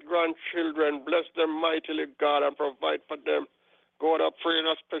 great-grandchildren. Bless them mightily, God, and provide for them. God, I pray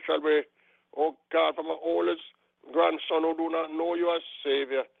in a special way. Oh, God, for my oldest grandson who do not know you as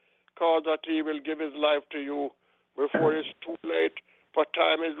Savior, cause that he will give his life to you before it's too late, for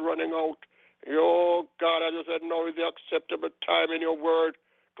time is running out. Oh, God, as you said, now is the acceptable time in your word.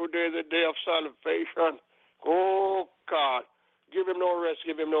 Today is the day of salvation. Oh, God, give him no rest,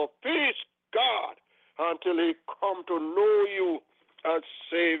 give him no peace, God, until he come to know you as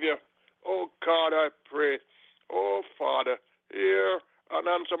Savior. Oh, God, I pray. Oh, Father, hear and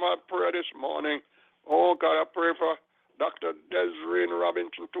answer my prayer this morning. Oh, God, I pray for Dr. Desiree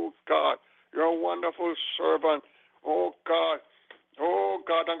Robinson, too, God. You're a wonderful servant. Oh, God. Oh,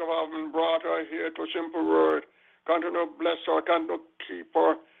 God, thank you for having brought her here to Simple Word. Continue to bless her. Continue to keep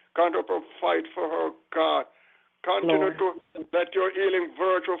her. Continue to provide for her, God. Continue to let your healing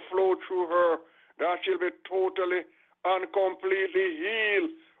virtue flow through her, that she'll be totally and completely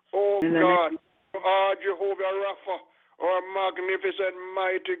healed. Oh, God. You are Jehovah Rapha, our magnificent,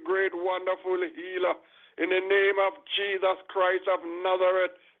 mighty, great, wonderful healer. In the name of Jesus Christ of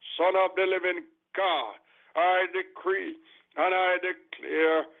Nazareth, Son of the living God, I decree and I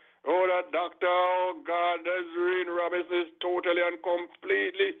declare, oh, that Dr. Oh, God, Desiree Robinson is totally and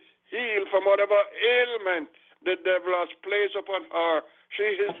completely healed from whatever ailment the devil has placed upon her. She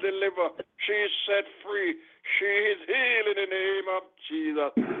is delivered. She is set free. She is healed in the name of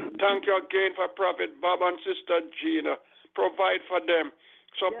Jesus. Thank you again for Prophet Bob and Sister Gina. Provide for them.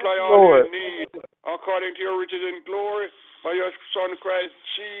 Supply all their needs according to your riches in glory by your Son Christ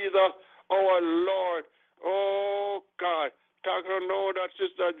Jesus, our Lord. Oh, God. Thank you to know that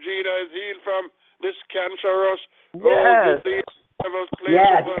Sister Gina is healed from this cancerous disease that was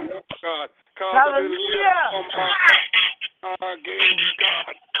placed upon God. Hallelujah. Again,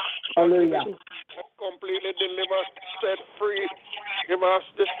 God. Hallelujah. Completely delivered, set free. Give us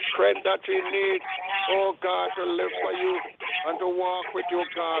the strength that we need, oh God, to live for you and to walk with you,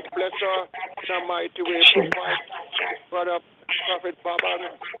 God. Bless her in a mighty way. Provide for the Prophet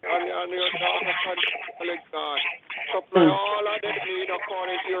Baba and your daughter, God. Supply all of their need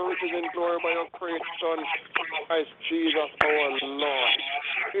according to your riches in glory by your great Son, Christ Jesus, our Lord.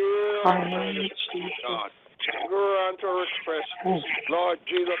 God. Grant a request, Lord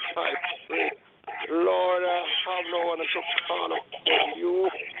Jesus Christ. Lord, I have no one to call upon you.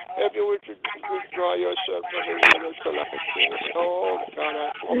 If you would withdraw Magnify yourself as a real collective. Oh, God,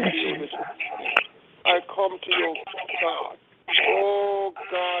 I come to you this morning. I come to you, God. Oh,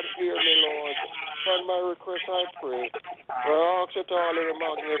 God, hear me, Lord. And my request I pray. I ask it all in the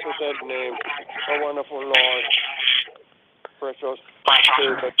magnificent name, a wonderful Lord. Precious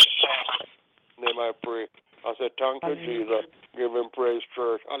Savior, name I pray. I say, thank you, Jesus. Give him praise,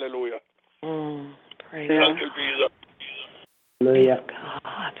 church. Hallelujah. Praise Thank you, Jesus. Hallelujah.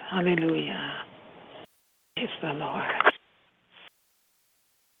 God. Hallelujah. Praise the Lord.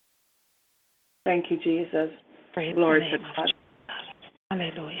 Thank you, Jesus. Praise Glory the to name God. of Jesus.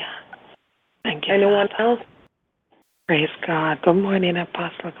 Hallelujah. Thank you, Anyone Father. else? Praise God. Good morning,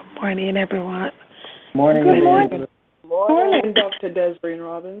 Apostle. Good morning, everyone. Morning, Good morning. Elizabeth. Morning, Dr. Desiree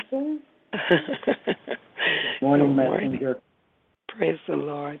Robinson. Morning, Good morning. Messenger. Praise the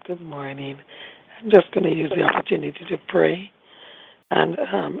Lord. Good morning. I'm just going to use the opportunity to pray. And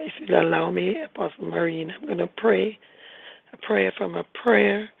if you'll allow me, Apostle Marine, I'm going to pray a prayer from a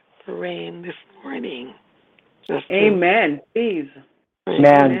prayer for rain this morning. Just Amen. Please. Praise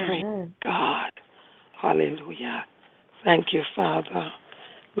God. Hallelujah. Thank you, Father.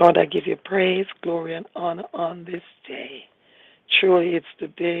 Lord, I give you praise, glory, and honor on this day. Truly, it's the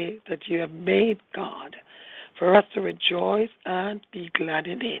day that you have made, God, for us to rejoice and be glad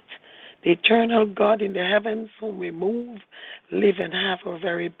in it. The eternal God in the heavens, whom we move, live, and have our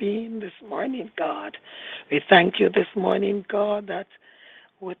very being this morning, God. We thank you this morning, God, that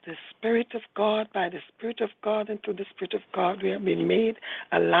with the Spirit of God, by the Spirit of God, and through the Spirit of God, we have been made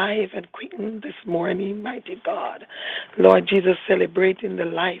alive and quickened this morning, mighty God. Lord Jesus, celebrating the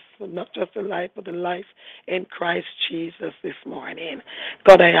life, not just the life, but the life in Christ Jesus this morning.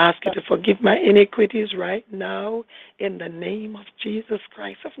 God, I ask you to forgive my iniquities right now in the name of Jesus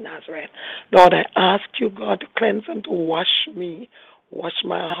Christ of Nazareth. Lord, I ask you, God, to cleanse and to wash me. Wash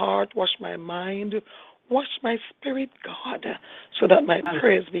my heart, wash my mind, wash my spirit, God, so that my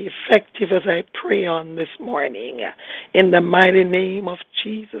prayers be effective as I pray on this morning. In the mighty name of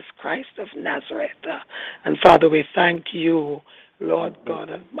Jesus Christ of Nazareth. And Father, we thank you, Lord God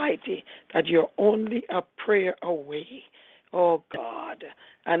Almighty, that you're only a prayer away. Oh God,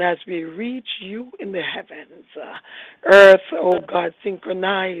 and as we reach you in the heavens, earth, oh God,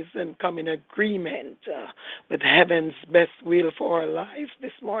 synchronize and come in agreement with heaven's best will for our lives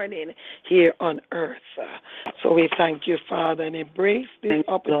this morning here on earth. So we thank you, Father, and embrace this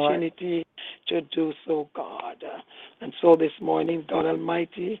opportunity to do so, God. And so this morning, God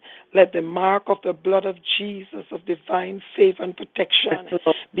Almighty, let the mark of the blood of Jesus of divine favor and protection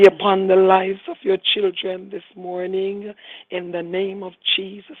be upon the lives of your children this morning in the name of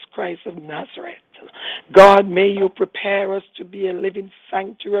Jesus Christ of Nazareth. God, may you prepare us to be a living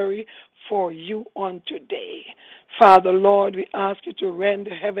sanctuary for you on today. Father, Lord, we ask you to rend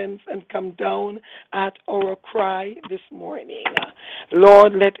the heavens and come down at our cry this morning.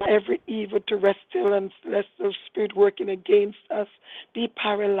 Lord, let every evil terrestrial and celestial spirit working against us be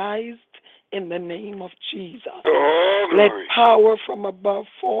paralyzed in the name of Jesus. Let power from above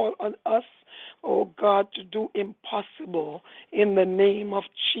fall on us, oh God, to do impossible in the name of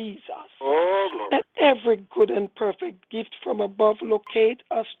Jesus. Let every good and perfect gift from above locate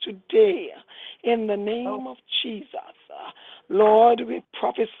us today in the name of Jesus. Lord, we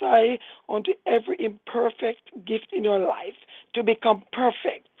prophesy unto every imperfect gift in your life to become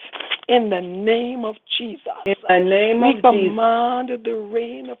perfect in the name of Jesus. In the name we of command the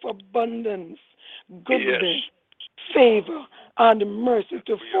rain of abundance, goodness, favor, and mercy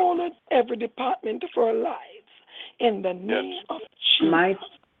to fall in every department of our lives in the name of Jesus.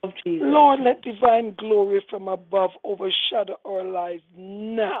 Lord, let divine glory from above overshadow our lives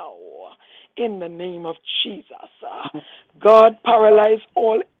now in the name of Jesus. God, paralyze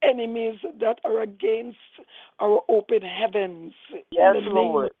all enemies that are against our open heavens in the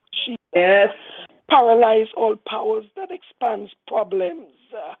name of Jesus. Yes. Paralyze all powers that expand problems.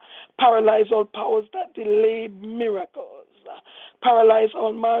 Paralyze all powers that delay miracles. Paralyze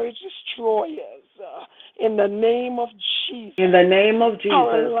all marriage destroyers. In the name of Jesus. In the name of Jesus.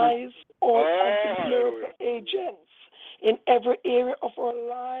 Paralyze all anti-miracle agents in every area of our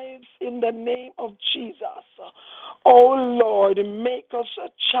lives in the name of Jesus. Oh Lord, make us a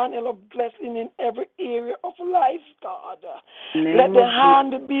channel of blessing in every area of life, God. Let the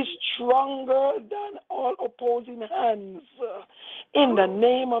hand be stronger than all opposing hands in the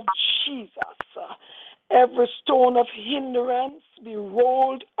name of Jesus. Every stone of hindrance be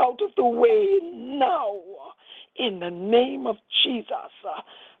rolled out of the way now in the name of Jesus.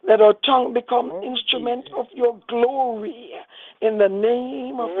 Let our tongue become instrument of your glory in the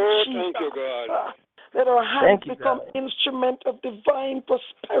name of Jesus. Thank you, God. Let our hands become God. instrument of divine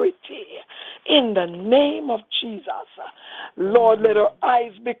prosperity in the name of Jesus. Lord, let our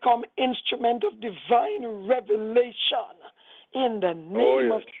eyes become instrument of divine revelation in the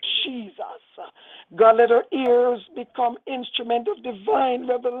name of Jesus. God, let our ears become instrument of divine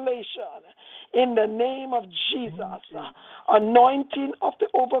revelation in the name of Jesus. Anointing of the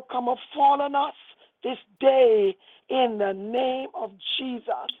overcomer fall on us this day in the name of Jesus.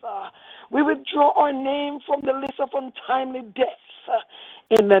 We withdraw our name from the list of untimely deaths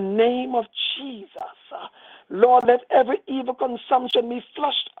in the name of Jesus. Lord, let every evil consumption be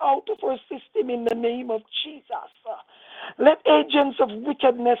flushed out of our system in the name of Jesus. Let agents of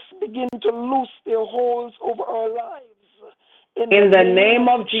wickedness begin to loose their holds over our lives. In the name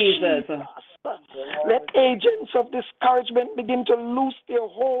of Jesus. Let agents of discouragement begin to loose their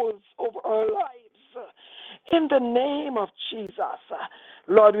holds over our lives. In the name of Jesus.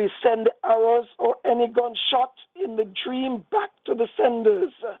 Lord, we send the arrows or any gunshot in the dream back to the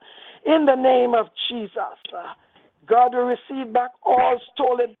senders. In the name of Jesus. God, we receive back all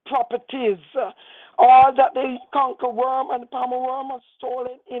stolen properties. All that the conquer worm and palmer worm have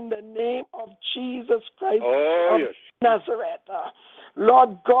stolen in the name of Jesus Christ of Nazareth.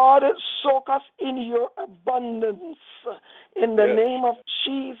 Lord God, soak us in your abundance in the name of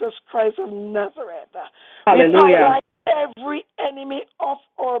Jesus Christ of Nazareth. Hallelujah. Every enemy of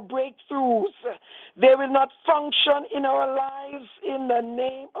our breakthroughs, they will not function in our lives in the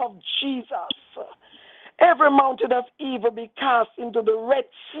name of Jesus. Every mountain of evil be cast into the Red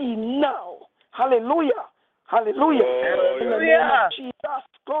Sea now. Hallelujah. Hallelujah. In the name of Jesus.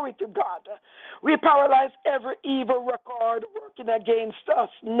 Glory to God. We paralyze every evil record working against us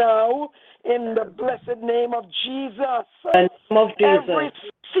now in the blessed name of Jesus. In the name of Jesus. Every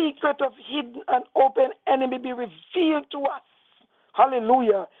secret of hidden and open enemy be revealed to us.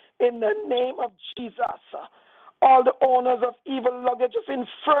 Hallelujah. In the name of Jesus. All the owners of evil luggage of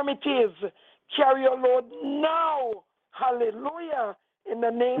infirmities, carry your load now. Hallelujah. In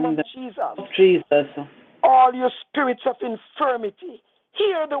the name of Jesus. All your spirits of infirmity,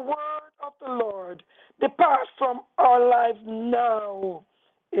 hear the word of the Lord. Depart from our lives now.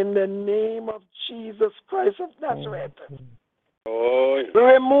 In the name of Jesus Christ of Nazareth. We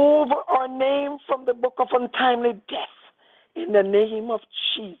remove our name from the book of untimely death. In the name of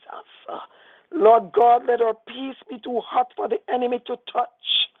Jesus. Lord God, let our peace be too hot for the enemy to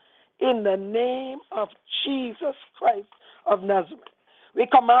touch. In the name of Jesus Christ of Nazareth. We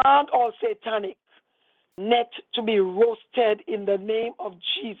command all satanic net to be roasted in the name of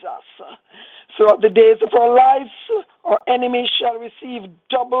Jesus. Throughout the days of our lives, our enemies shall receive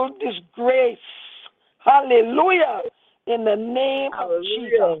double disgrace. Hallelujah. In the name of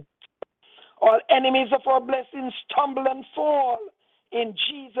Jesus. All enemies of our blessings stumble and fall in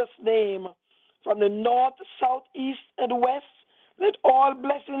Jesus' name. From the north, south, east, and west, let all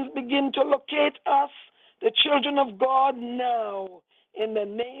blessings begin to locate us, the children of God, now. In the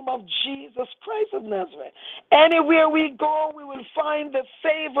name of Jesus Christ of Nazareth. Anywhere we go, we will find the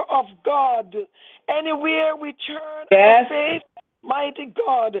favor of God. Anywhere we turn our faith, mighty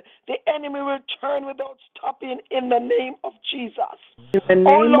God, the enemy will turn without stopping in the name of Jesus.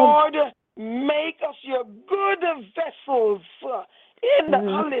 Oh Lord, make us your good vessels.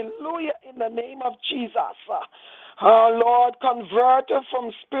 Hallelujah, in the name of Jesus. Our Lord, convert us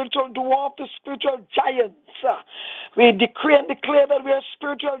from spiritual dwarf to spiritual giants. We decree and declare that we are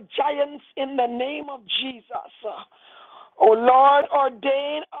spiritual giants in the name of Jesus. Oh Lord,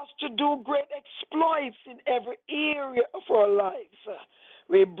 ordain us to do great exploits in every area of our lives.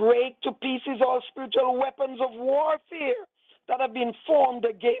 We break to pieces all spiritual weapons of warfare that have been formed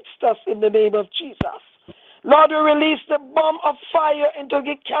against us in the name of Jesus. Lord, we release the bomb of fire into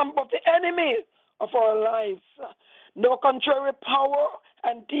the camp of the enemy of our lives. No contrary power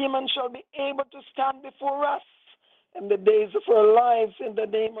and demon shall be able to stand before us in the days of our lives in the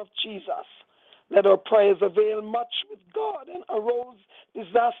name of Jesus. Let our prayers avail much with God and arouse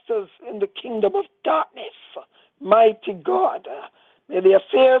disasters in the kingdom of darkness. Mighty God, may the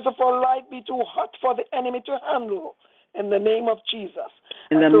affairs of our life be too hot for the enemy to handle in the name of Jesus.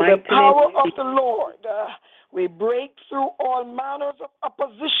 In the through the power name of the Lord, we break through all manners of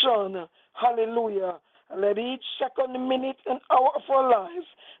opposition. Hallelujah. And let each second, minute, and hour of our lives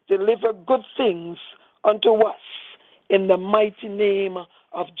deliver good things unto us in the mighty name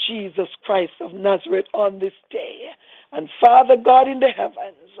of Jesus Christ of Nazareth on this day. And Father God in the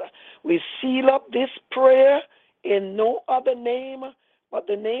heavens, we seal up this prayer in no other name but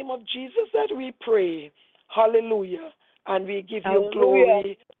the name of Jesus that we pray. Hallelujah. And we give you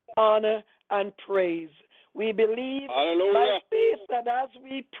glory, honor, and praise. We believe by faith that as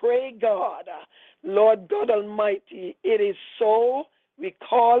we pray, God, Lord God Almighty, it is so. We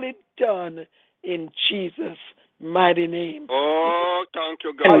call it done in Jesus' mighty name. Oh, thank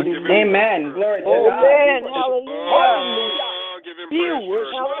you, God. Give him Amen. Glory to Oh, God. Amen. Oh, give him we praise,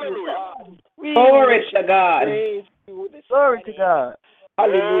 worship church. you, Hallelujah. God. We Glory worship to God. praise you this Glory to God.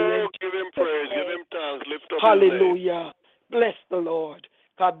 Hallelujah. Oh, give him praise. Give him thanks. Lift up his name. Hallelujah. Bless the Lord.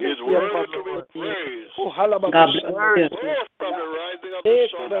 God bless He's you. worthy to be praised. Oh, God bless hallelujah. you. Oh, from the rising of the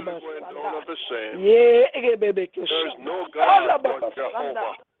sun to the going down of the same. Yeah, There's no God but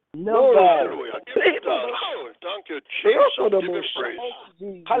Jehovah. No God. Hallelujah. Give him thanks. Oh, thank you, Jesus. Give him praise.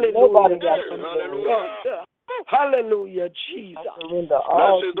 Hallelujah. Hallelujah. Hallelujah, Jesus. Bless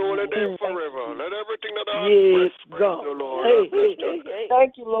his holy name forever. Let everything that I Yes, praise God. the Lord. Hey.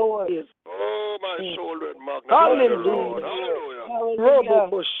 Thank you, Lord. Oh, my soul will magnify the Lord. Hallelujah. Hallelujah.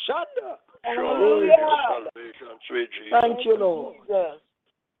 Surely your salvation, sweet Jesus. Thank you, Lord.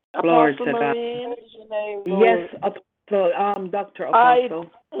 Glory Apostle to God. Marine. Yes, Dr.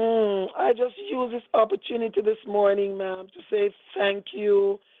 Apostle. I just use this opportunity this morning, ma'am, to say thank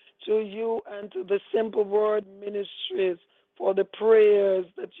you to you and to the Simple Word Ministries for the prayers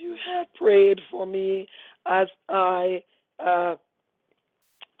that you have prayed for me as I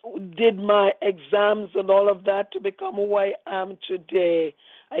did my exams and all of that to become who I am today.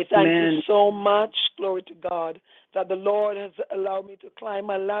 I thank you so much, glory to God, that the Lord has allowed me to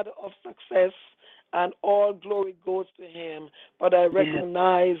climb a ladder of success, and all glory goes to Him. But I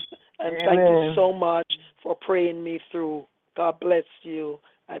recognize and thank you so much for praying me through. God bless you.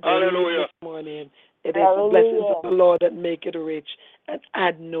 I believe this morning it is the blessings of the Lord that make it rich and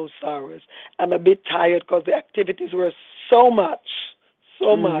add no sorrows. I'm a bit tired because the activities were so much,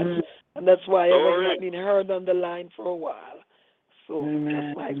 and that's why I was not being heard on the line for a while. So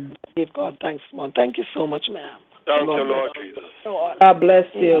just like give God thanks, man. Thank you so much, ma'am. Thank you, Lord Jesus. God bless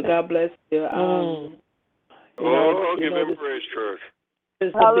you. God bless you. Give him praise, church. This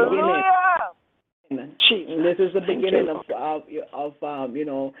is the beginning. This is the beginning of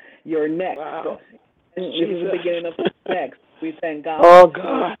your next. Wow. This is the beginning of next. We thank God. Oh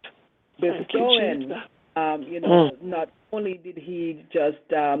God. Bestowing. Not only did He just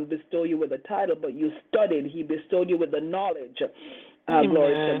bestow you with a title, but you studied. He bestowed you with the knowledge.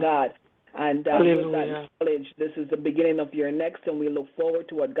 Glory to God. And with that knowledge, this is the beginning of your next, and we look forward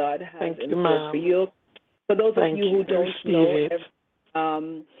to what God has in store for you. For those of you who don't know,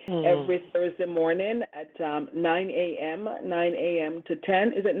 every Thursday morning at 9 a.m. to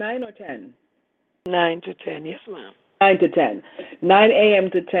 10. Is it 9 or 10? 9 to 10, yes, ma'am. 9 to 10. 9 a.m.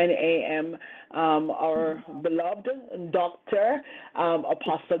 to 10 a.m. Our beloved Dr.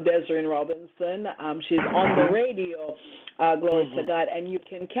 Apostle Desiree Robinson. She's on the radio. Glory to God, and you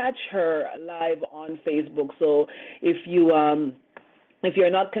can catch her live on Facebook. So if you're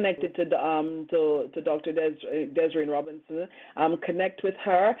not connected to Dr. Desiree Robinson, connect with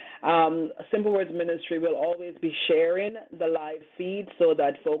her. Simple Words Ministry will always be sharing the live feed so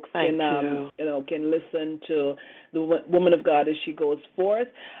that folks can listen to the woman of God as she goes forth.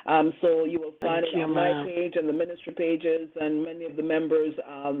 So you will find it on my page and the ministry pages, and many of the members.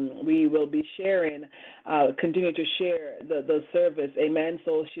 We will be sharing, continue to share the service. Amen.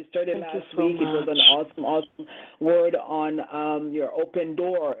 So she started last week. It was an awesome word on your open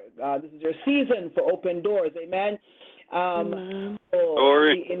door. This is your season for open doors. Amen. So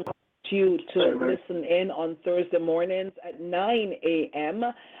we invite you to listen in on Thursday mornings at 9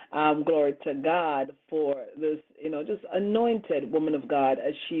 a.m. Glory to God for this, just anointed woman of God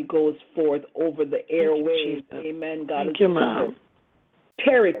as she goes forth over the airwaves. Amen. God has given her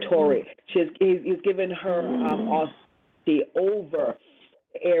territory. He's given her authority over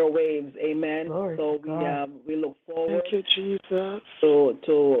airwaves. Amen. Glory so we look forward to Jesus. to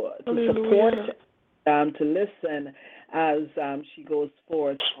support, to listen as she goes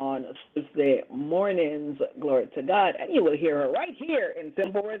forth on Thursday mornings. Glory to God. And you will hear her right here in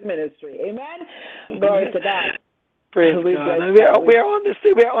Simple Words Ministry. Amen. Glory to God. Praise God. We're on the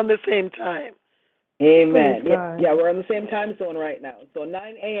same time. Amen. Yeah, we're on the same time zone right now. So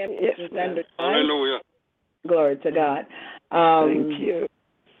 9 a.m. Eastern Standard Time. Hallelujah. Glory to God. Thank you.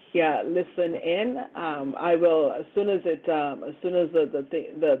 Yeah, listen in. I will as soon as the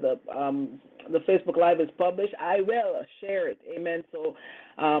Facebook Live is published, I will share it. Amen. So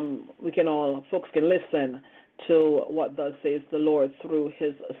folks can listen to what thus says the Lord through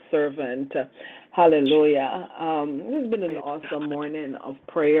His servant. Hallelujah. This has been an awesome morning of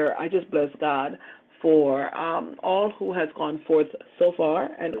prayer. I just bless God for all who has gone forth so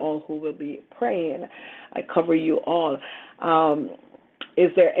far and all who will be praying. I cover you all. Is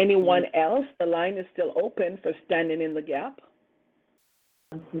there anyone else? The line is still open for standing in the gap.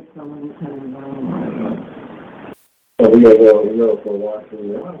 So we got for watching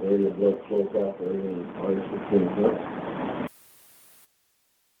where your blood flows out for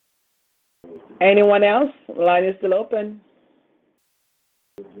Anyone else? Line is still open.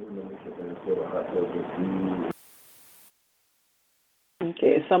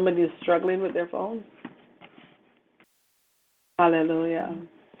 Okay, somebody is struggling with their phone. Hallelujah.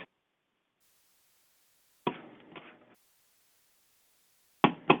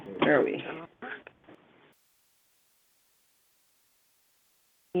 There we go.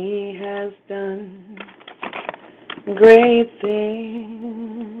 He has done great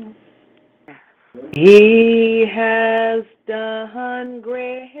things. He has done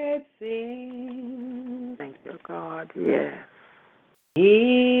great things. Thank you, God. Yes.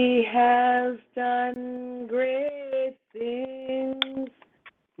 He has done great things.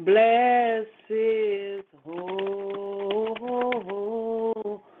 Bless his holy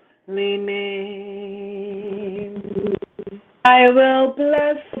name. I will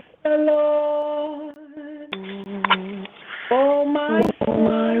bless the Lord, oh my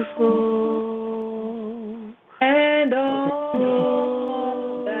soul, and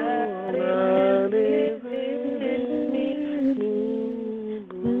all that is within me.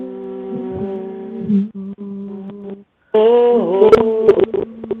 Oh,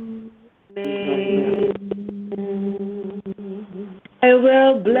 name. I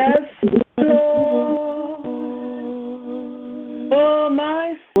will bless the Lord, oh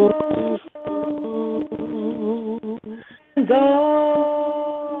my soul, and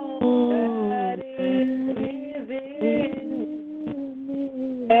all that is within me.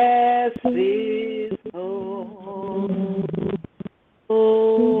 Bless his holy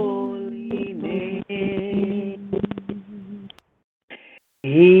name.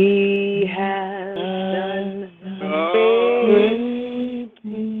 He has done great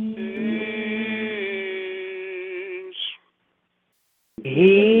things.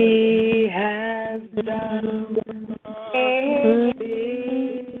 He has done great things.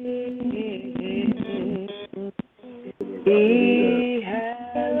 He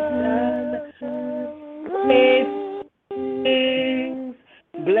has done great things.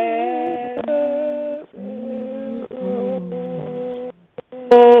 Bless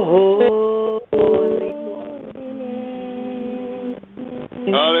holy.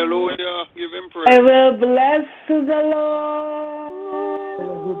 Hallelujah. Give him praise. I will bless the Lord.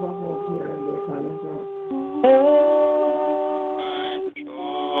 Oh,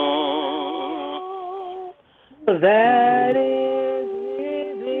 that is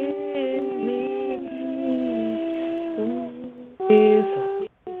within me is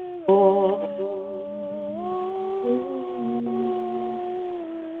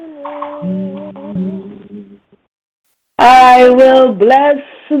I will bless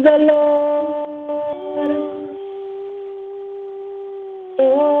the Lord.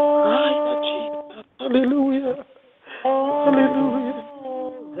 Oh, hallelujah. Hallelujah.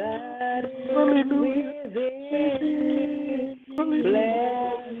 That is within me.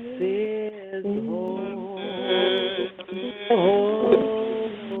 Bless his holy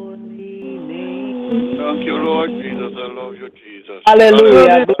name. Thank you, Lord Jesus. I love you, Jesus.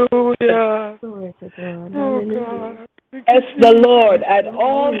 Hallelujah. Hallelujah. Glory to God. Oh, God. Bless the Lord at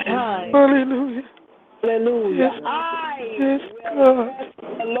all times. Hallelujah. Hallelujah. Yes, I yes, will God. bless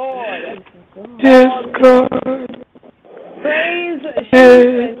the Lord. Yes, All God. praise Yes.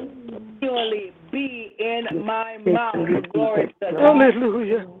 should continually be in my mouth. Glory to God.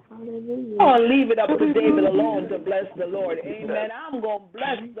 Hallelujah. I'm going to leave it up to David alone to bless the Lord. Amen. I'm going to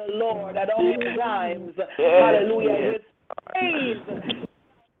bless the Lord at all times. Hallelujah. His praise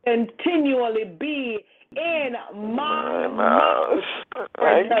continually be in my mouth.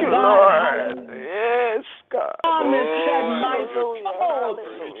 Thank you, Lord. Yes, God. Promise said, my soul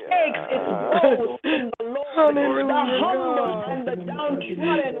takes its boast in the Lord. The humble and the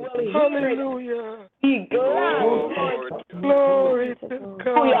downtrodden will hear it. Be glad. Glory to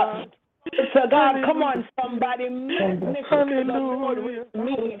God. To God, come on, somebody, magnify the Lord with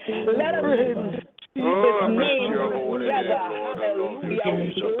me. Let us his name together. Hallelujah.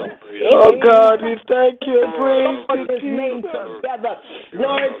 Oh God, we thank you and praise Put you, his name together.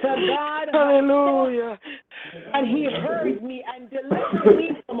 Glory to God. Hallelujah. And he heard me and delivered me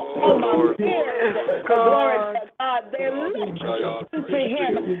from all my fears. Glory to God. They listened to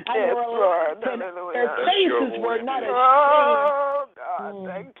him and were lightened. Their faces were not ashamed. God.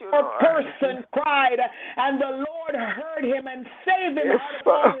 Thank you, A Lord. person cried, and the Lord heard him and saved him out of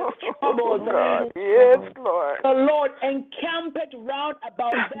all his troubles. God. Yes, Lord. The Lord encampeth round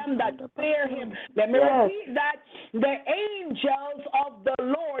about them that fear him. Let me repeat that. The angels of the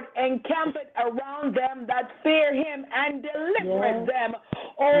Lord encampeth around them that fear him and delivereth them.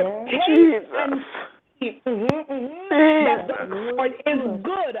 Oh, taste and see that the Lord is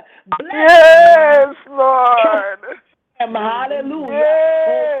good. Yes, Lord. Hallelujah.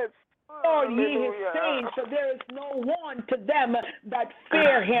 Yes. Lord, ye his saints, so there is no want to them that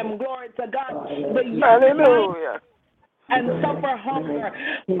fear him. Glory to God. Hallelujah. And suffer hunger.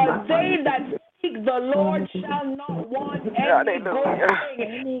 But they that seek the Lord shall not want any good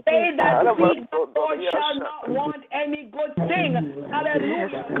thing. They that seek the Lord shall not want any good thing.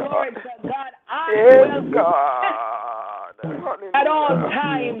 Hallelujah. Glory to God. I will God. at all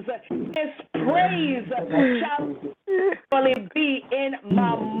times. His praise shall only be in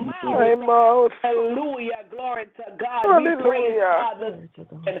my mouth. Hallelujah. Glory to God.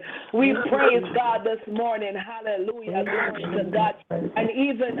 We praise God this morning. Hallelujah. Glory to God. And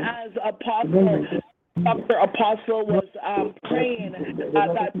even as Dr. Apostle was praying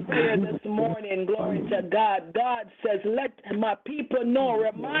that prayer this morning, glory to God. God says, let my people know,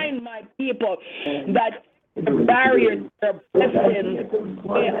 remind my people that the barriers, the blessings,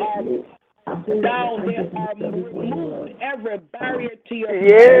 they are down, they are removed. Every barrier to your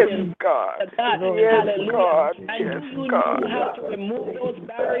blessings. God. Hallelujah. God. And do you know how to remove those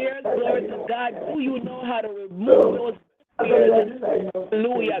barriers? Glory to God. Do you know how to remove those barriers?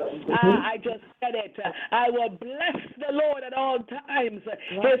 Hallelujah. I just said it. I will bless the Lord at all times.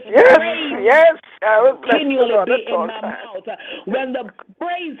 His praise continually be in my mouth. When the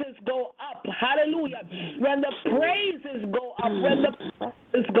praises go up, hallelujah. When the praises go up, when the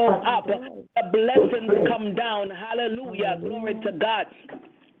praises go up, the blessings come down. Hallelujah. Glory to God.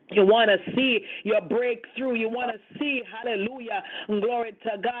 You want to see your breakthrough. You want to see, hallelujah, glory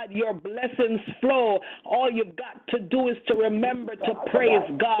to God, your blessings flow. All you've got to do is to remember to praise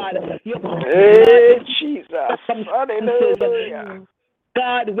God. Jesus. Hallelujah.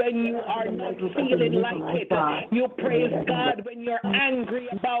 God, when you are not feeling like it, you praise God when you're angry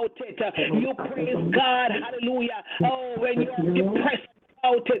about it. You praise God, hallelujah. Oh, when you're depressed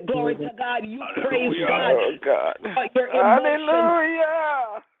about it, glory to God, you praise God. Oh, God. Your emotions.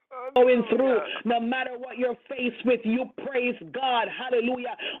 Hallelujah. Going through, no matter what you're faced with, you praise God.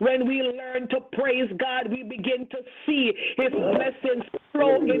 Hallelujah. When we learn to praise God, we begin to see his blessings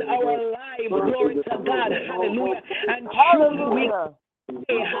flow in our lives. Glory to God. Hallelujah. And truly we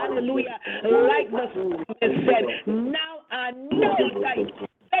say, hallelujah, like the psalmist said, now I know that you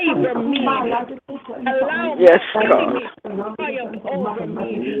favor me. Allow me to triumph over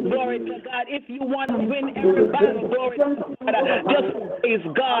me. Glory to God. If you want to win every battle, glory to God, just praise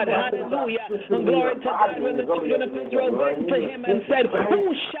God. Hallelujah. And glory to God. When the children of Israel went to him and said,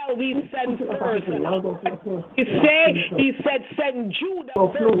 who shall we send first? He said, send Judah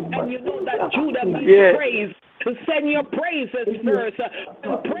first. And you know that Judah means praise. Send your praises first.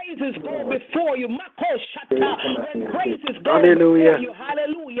 When praises go before you, when praises go before you,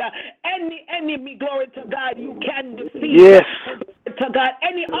 hallelujah. Any enemy, glory to God, you can defeat. Yes. To God,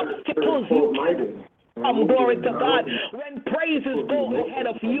 any obstacles you can. Glory to God. When praises go ahead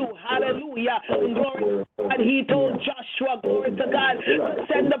of you, hallelujah. Glory to God. He told Joshua, glory to God, to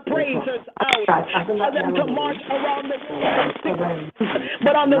send the praisers out. For them to march around the world.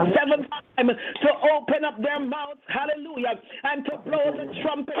 But on the seventh time, to open up their mouths, hallelujah, and to blow the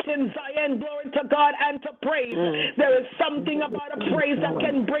trumpet in Zion, glory to God, and to praise. There is something about a praise that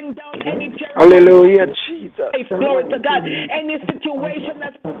can bring down any Jericho. Hallelujah, Jesus. Glory to God. Any situation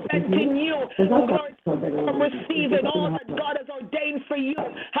that's preventing you, glory from receiving all that God has ordained for you.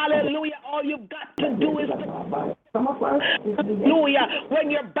 Hallelujah. All you've got to do is to hallelujah.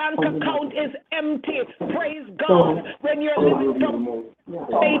 When your bank account is empty, praise God. When you're living from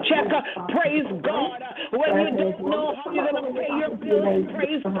paycheck, praise God. When you don't know how you're going to pay your bills,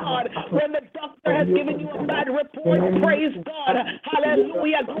 praise God. When the doctor has given you a bad report, praise God.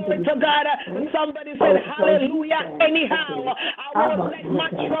 Hallelujah. Glory to God. Somebody said, hallelujah. Anyhow, I won't let my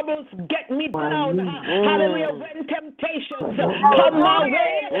troubles get me down. Hallelujah. When temptations come my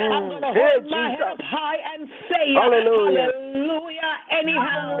way, I'm going to hold my head up high and say, hallelujah.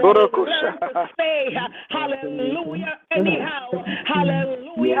 Anyhow, learn to say, hallelujah. Anyhow,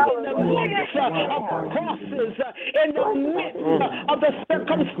 hallelujah. In the midst of crosses, in the midst of the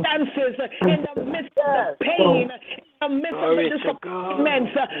circumstances, in the midst of the pain, in the midst of the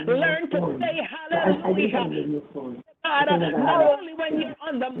disappointments, learn to say, hallelujah. God, not only when you're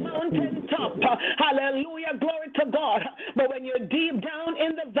on the mountaintop, hallelujah, glory to God, but when you're deep down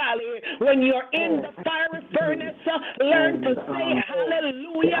in the valley, when you're in the fiery furnace, learn to say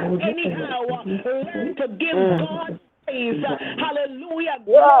hallelujah anyhow. Learn to give God praise. Hallelujah.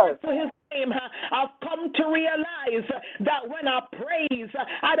 Glory to his name. I've come to realize that when I praise,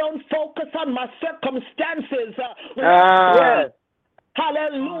 I don't focus on my circumstances.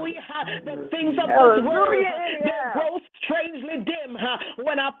 Hallelujah. The things of this world, they grow strangely dim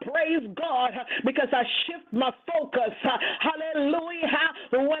when I praise God because I shift my focus. Hallelujah.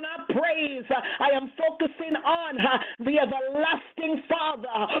 When I praise, I am focusing on the everlasting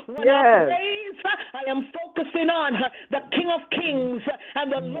Father. When I praise, I am focusing on the King of Kings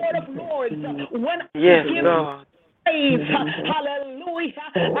and the Lord of Lords. When I give praise, hallelujah,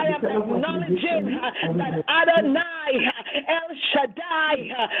 I am acknowledging that Adonai, El Shaddai,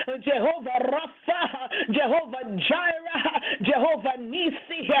 Jehovah Rapha, Jehovah Jireh, Jehovah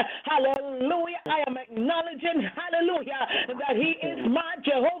Nisi, hallelujah, I am acknowledging, hallelujah, that he is my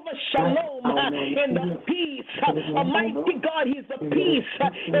Jehovah Shalom in the peace. Almighty God, he's the peace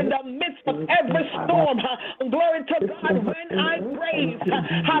in the midst of every storm. Glory to God when I praise,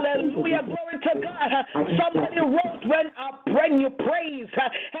 hallelujah, glory to God. Somebody wrote, when you praise,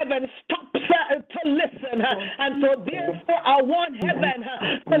 heaven stops to listen. And so therefore I want heaven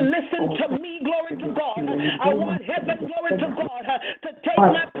to listen to me, glory to God. I want heaven, glory to God, to take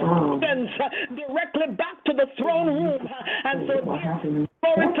my questions directly back to the throne room. And so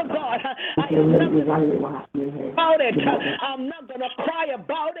glory to God, I am not about it. I'm not going to cry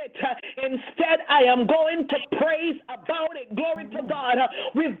about it. Instead, I am going to praise about it. Glory to God.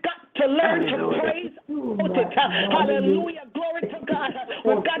 We've got to learn to praise about it. Hallelujah. Glory to God.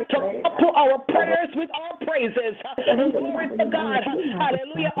 We've got to couple our prayers with our praises. Glory to God.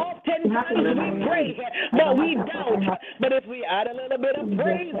 Hallelujah. Oftentimes we pray, but we doubt. But if we add a little bit of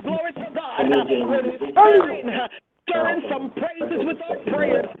praise, glory to God, when we stirring some praises with our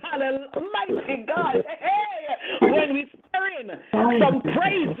prayers. Hallelujah. Mighty God. Hey, when we stir in some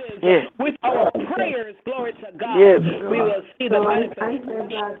praises with our prayers, glory to God, we will see the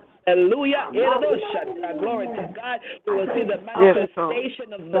manifestation. Hallelujah. Glory to God. We will see the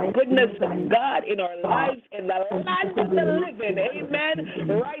manifestation of the goodness of God in our lives in the land of the living. Amen.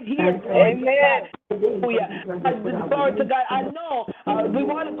 Right here. Amen. Hallelujah. Glory to God. I know we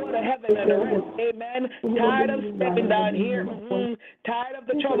want to go to heaven and rest. Amen. Tired of stepping down here. Tired of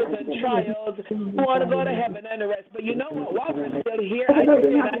the troubles and trials. We want to go to heaven and rest. But you know what? While we're still here, I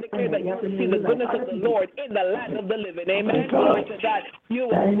declare that you will see the goodness of the Lord in the land of the living. Amen. Glory to God. You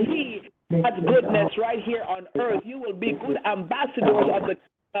will see God's goodness right here on earth. You will be good ambassadors of the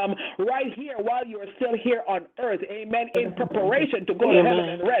right here while you are still here on earth. Amen. In preparation to go to heaven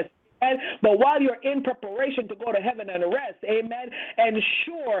and rest. But while you're in preparation to go to heaven and rest, amen,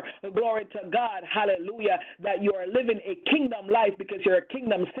 ensure, glory to God, hallelujah, that you are living a kingdom life because you're a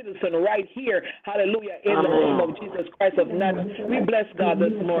kingdom citizen right here, hallelujah, in the name of Jesus Christ of Nazareth. We bless God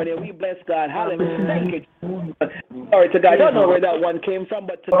this morning. We bless God. Hallelujah. Thank you. Glory to God. I don't know where that one came from,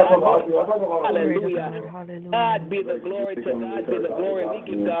 but to God, hallelujah. God be the glory. To God be the glory. We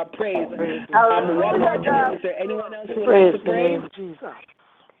give God praise. One more time. Is there anyone else who wants to praise?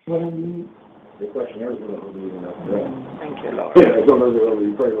 The question is, thank you, Lord.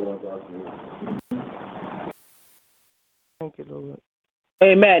 Thank you, Lord.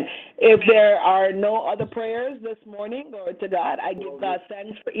 Amen. If there are no other prayers this morning, glory to God, I give God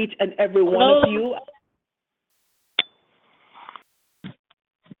thanks for each and every one of you.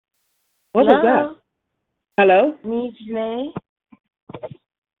 What was that? Hello? Me, Janae.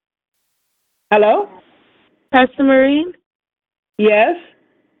 Hello? Pastor Marine? Yes?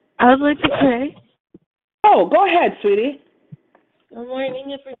 I would like to pray. Oh, go ahead, sweetie. Good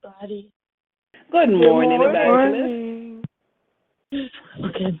morning, everybody. Good morning, Evangelist.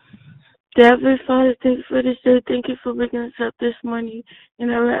 Okay. Dear Heavenly Father, thank you for this day. Thank you for waking us up this morning in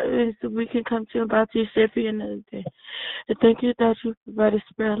our right ways so we can come to you about you safe for another day. And thank you that you provide a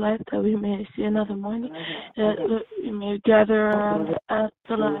spirit of life that we may see another morning, that we may gather around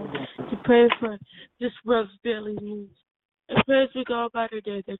the line to pray for this world's daily needs. And pray as we go about our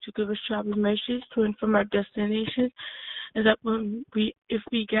day that you give us travel mercies to and from our destinations, and that if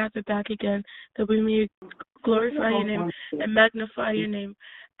we gather back again, that we may glorify your name and magnify your name,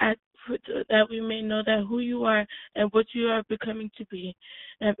 that we may know that who you are and what you are becoming to be.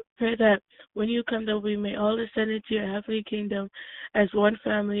 And pray that when you come, that we may all ascend into your heavenly kingdom as one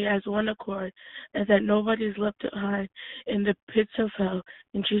family, as one accord, and that nobody is left behind in the pits of hell.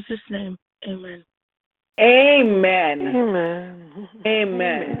 In Jesus' name, amen. Amen. Amen.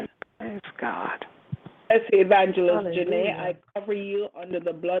 Amen. Praise God. Bless you, Evangelist Hallelujah. Janae. I cover you under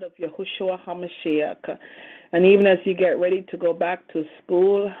the blood of Yahushua HaMashiach. And even as you get ready to go back to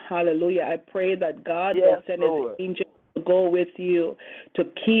school, hallelujah, I pray that God will send his angels to go with you, to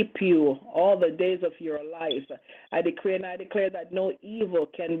keep you all the days of your life. I decree and I declare that no evil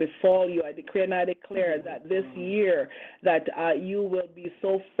can befall you. I decree and I declare that this year that you will be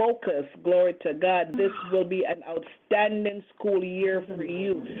so focused, glory to God. This will be an outstanding school year for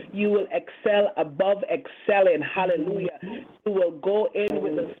you. You will excel above excelling, hallelujah. You will go in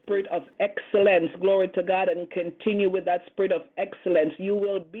with the spirit of excellence, glory to God, and continue with that spirit of excellence. You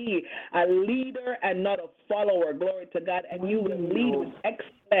will be a leader and not a follower, glory to God, and you will lead with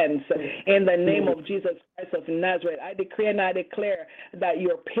excellence in the name of Jesus Christ of Nazareth. I decree and I declare that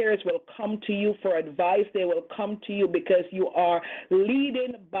your peers will come to you for advice. They will come to you because you are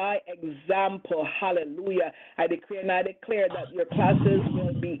leading by example. Hallelujah. I decree and I declare that your classes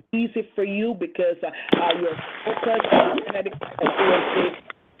will be easy for you because you're focused. And I declare that you will stay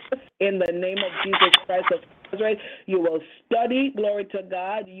in the name of Jesus Christ of Nazareth. You will study, glory to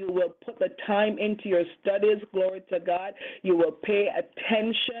God. You will put the time into your studies, glory to God. You will pay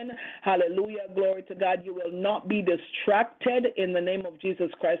attention, hallelujah, glory to God. You will not be distracted in the name of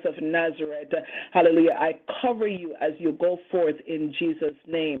Jesus Christ of Nazareth. Hallelujah. I cover you as you go forth in Jesus'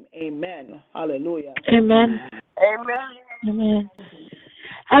 name. Amen. Hallelujah. Amen. Amen.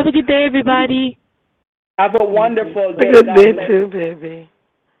 Have a good day, everybody. Have a wonderful day. Good God day bless too, baby.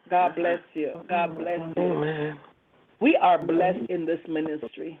 God bless you. God bless you. Amen. We are blessed in this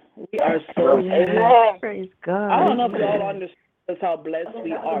ministry. We are so Amen. Praise God. I don't know if you all understand how blessed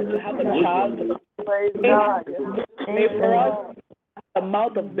we are to have a child. Praise God. Pray for us, the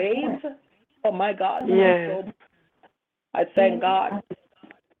mouth of babes. Oh my God. Yes. So, I thank God.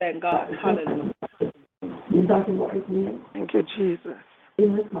 Thank God. Hallelujah. Thank you, Jesus.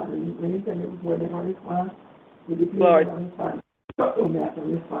 Lord.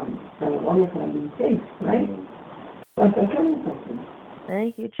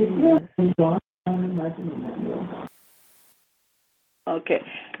 Thank you, Jesus. Okay.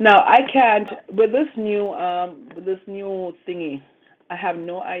 Now I can't with this new thingy. I have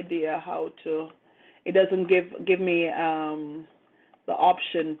no idea how to. It doesn't give me the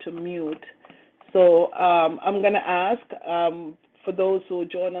option to mute. So I'm gonna ask for those who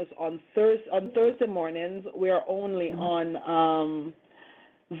join us on Thursday mornings. We are only on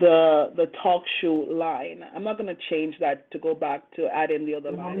the talk show line. I'm not gonna change that to go back to add in the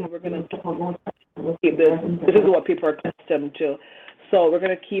other line. We're gonna keep this. This is what people are accustomed to. So we're going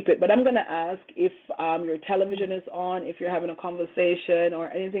to keep it. But I'm going to ask if your television is on, if you're having a conversation or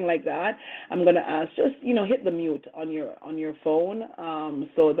anything like that. I'm going to ask just, hit the mute on your phone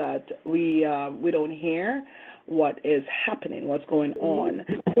so that we don't hear what is happening, what's going on.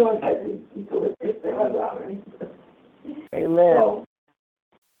 Amen. So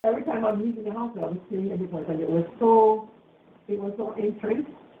every time I'm leaving the house, I was seeing everyone, and it was so intense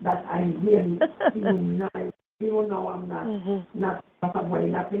that I really even though I'm not somewhere,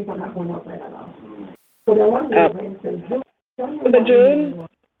 not think I'm not going outside at all. So the one day said, Elder June?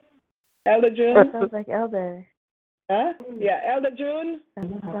 Sounds like Elder. Huh? Yeah, Elder June?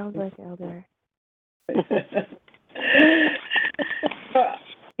 Sounds like Elder.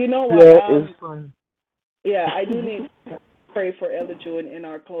 You know what? It's fun. Yeah, I do need to pray for Elder June in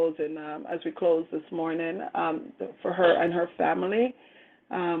our closing, as we close this morning, for her and her family.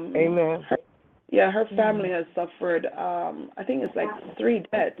 Amen. Her family has suffered, I think it's like 3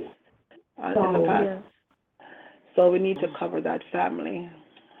 deaths in the past. Yes. So we need to cover that family.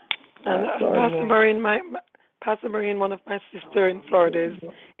 Pastor Marine, one of my sisters in Florida, is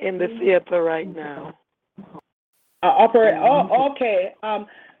in the theater right now. Okay.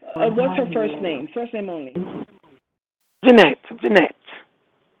 What's her first name? First name only. Jeanette.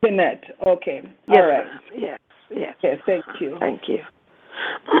 Jeanette. Okay. Yes, All right. Yes. Okay. Thank you. Thank you.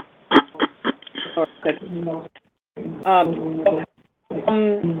 I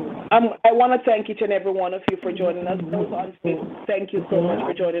want to thank each and every one of you for joining us. Those on Facebook, thank you so much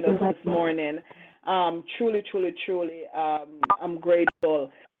for joining us this morning. Truly, I'm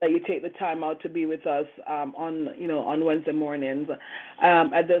grateful that you take the time out to be with us on Wednesday mornings.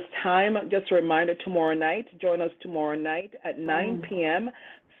 At this time, just a reminder, join us tomorrow night at 9 p.m.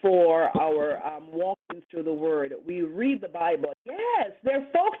 for our walking through the Word. We read the Bible. Yes, there are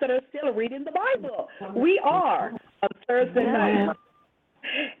folks that are still reading the Bible. We are on Thursday night.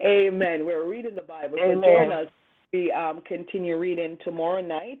 Amen. We're reading the Bible. So join us we continue reading tomorrow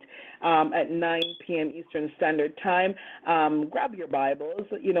night at 9 p.m. Eastern Standard Time. Grab your Bibles.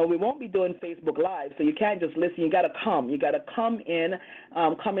 You know, we won't be doing Facebook Live, so you can't just listen. You got to come. You got to come in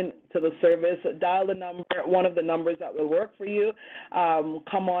to the service. Dial the number, one of the numbers that will work for you.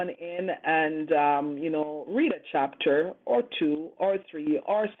 Come on in and, read a chapter or 2 or 3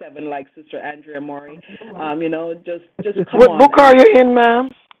 or 7, like Sister Andrea Murray. Just come what on. What book are you in, ma'am?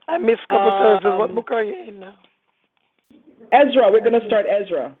 I missed a couple Thursdays. What book are you in now? Ezra. We're going to start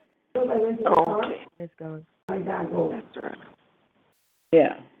Ezra. Oh, okay. It's going. Ezra.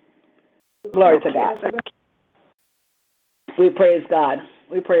 Yeah. Glory to God. We praise God.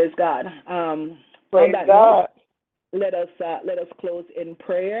 We praise God. Praise God. Let us close in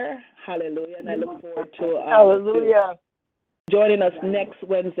prayer. Hallelujah. And I look forward to Hallelujah. joining us next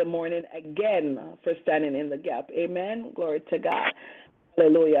Wednesday morning again for Standing in the Gap. Amen. Glory to God.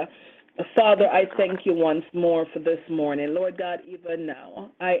 Hallelujah. Father, I thank you once more for this morning. Lord God, even now,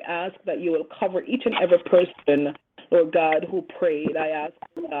 I ask that you will cover each and every person, Lord God, who prayed. I ask,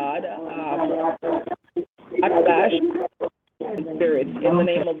 God, backlash spirits in the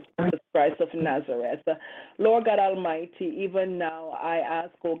name of Jesus Christ of Nazareth. Lord God Almighty, even now I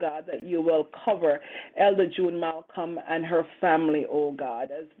ask, oh God, that you will cover Elder June Malcolm and her family, oh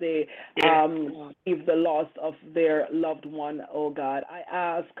God, as they grieve the loss of their loved one, oh God. I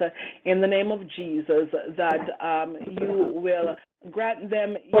ask in the name of Jesus that you will grant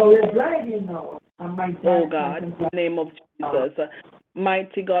them, oh God, in the name of Jesus.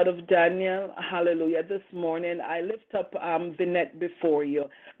 Mighty God of Daniel, hallelujah. This morning I lift up Vinette before you.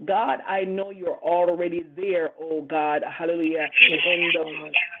 God, I know you're already there, oh God, hallelujah, in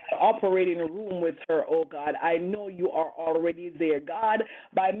the operating room with her, oh God. I know you are already there. God,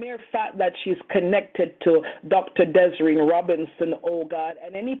 by mere fact that she's connected to Dr. Desiree Robinson, oh God,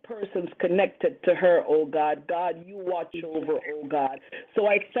 and any persons connected to her, oh God, God, you watch over, oh God. So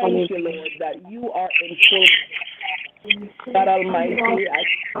I thank you, Lord, that you are in full. God Almighty, I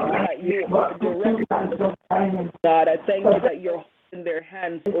thank you that you are directing, God. I thank you that you're holding their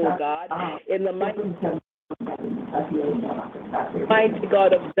hands, oh God, in the mighty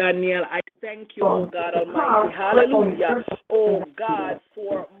God of Daniel. I thank you, oh God Almighty, hallelujah, oh God,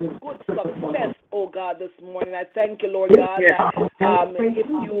 for good success, oh God, this morning. I thank you, Lord God, that if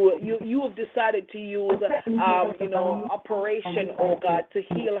you have decided to use, operation, oh God, to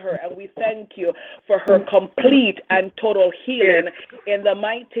heal her, and we thank you for her complete and total healing in the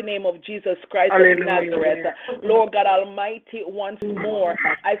mighty name of Jesus Christ of Nazareth. Lord God Almighty, once more,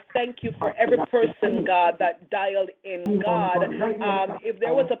 I thank you for every person, God, that dialed in. God, if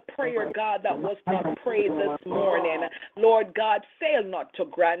there was a prayer, God, that was not prayed this morning, Lord God, fail not to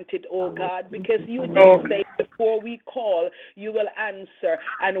grant it, oh God, because you did say before we call, you will answer,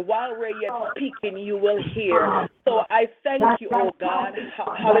 and while we're yet speaking, you will hear. So I thank you, oh God,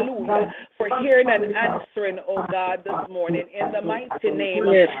 hallelujah, for hearing and answering, oh God, this morning, in the mighty name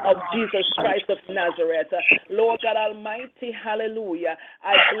of Jesus Christ of Nazareth. Lord God Almighty, hallelujah,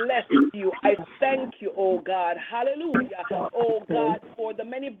 I bless you. I thank you, oh God, hallelujah, oh God, for the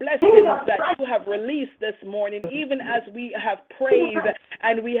many blessings that you have released this morning, even as we have prayed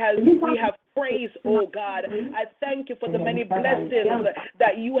and we have praise, oh God. I thank you for the many blessings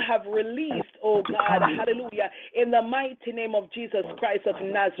that you have released, oh God, hallelujah, in the mighty name of Jesus Christ of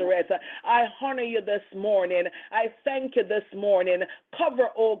Nazareth. I honor you this morning. I thank you this morning. Cover,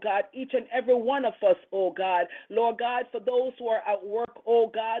 oh God, each and every one of us, oh God. Lord God, for those who are at work,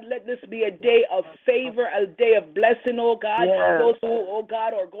 oh God, let this be a day of favor, a day of blessing, oh God. Those who, oh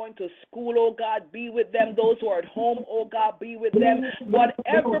God, are going to school, oh God, be with them. Those who are at home, oh God, be with them.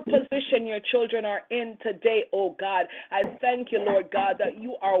 Whatever position your children are in today, oh God, I thank you, Lord God, that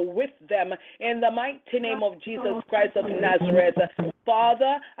you are with them in the mighty name of Jesus Christ of Nazareth.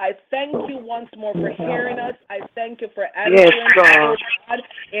 Father, I thank you once more for hearing us. I thank you for answering us, oh God.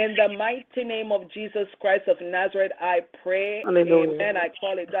 In the mighty name of Jesus Christ of Nazareth, I pray. Hallelujah. Amen. I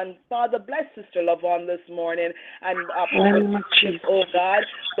call it done. Father, bless Sister Lavon this morning and oh God.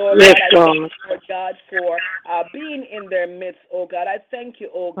 Lord God, I thank you, Lord God, for being in their midst, oh God. I thank you,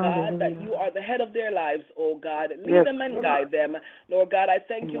 oh God, that you are the head of their lives, oh God. Lead them and guide them. Lord God, I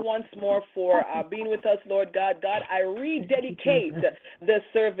thank you once more for being with us, Lord God. God, I rededicate this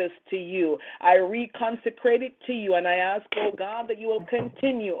service to you. I reconsecrate it to you, and I ask, oh God, that you will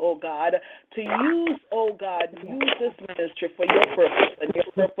continue, oh God, to use, oh God, use this ministry for your purpose and your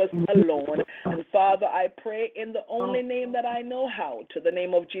purpose alone. And Father, Father, I pray in the only name that I know how, to the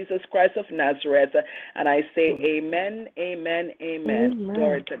name of Jesus Christ of Nazareth. And I say amen, amen, amen.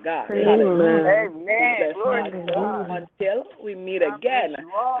 Glory to God. Hallelujah. Until we meet again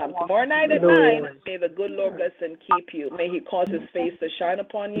tomorrow night at 9, may the good Lord bless and keep you. May he cause his face to shine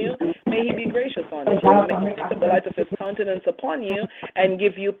upon you. May he be gracious unto you. May he lift up the light of his countenance upon you and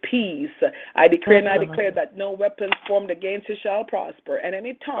give you peace. I declare and I declare that no weapons formed against you shall prosper, and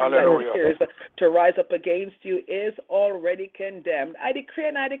any tongue that appears to rise up against you is already condemned. I declare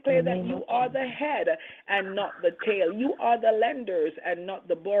and I declare that you are the head and not the tail. You are the lenders and not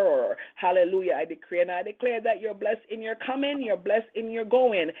the borrower. Hallelujah. I decree and I declare that you're blessed in your coming, you're blessed in your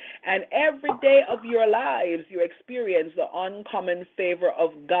going, and every day of your lives you experience the uncommon favor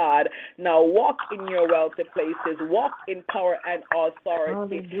of God. Now walk in your wealthy places, walk in power and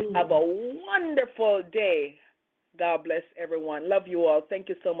authority. Have a wonderful day. God bless everyone. Love you all. Thank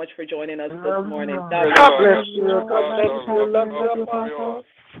you so much for joining us this morning. God bless you. God bless you. Love you, Apostle.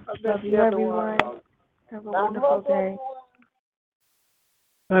 Love you, everyone. Have a wonderful day.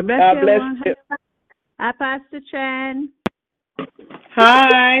 God bless God you. bless you. Hi, Pastor Chen.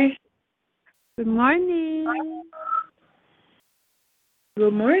 Hi. Good morning.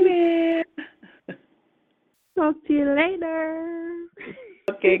 Good morning. Talk to you later.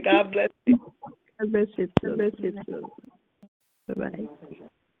 Okay, God bless you. God bless you too. God bless you too. Bye-bye.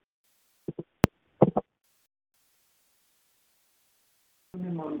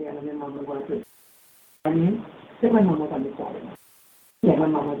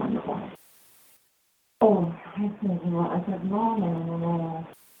 Oh, I said, no,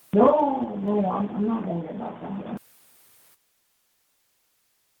 I'm not going to get about that.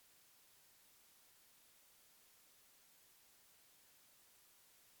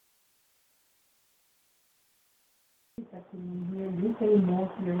 You say no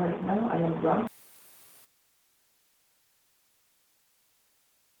to me right now. I am drunk.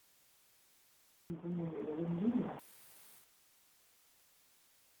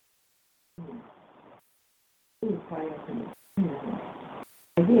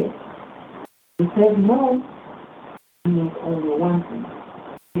 I did. He said no means only one thing.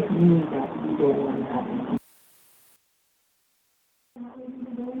 It means that you don't want to have anything.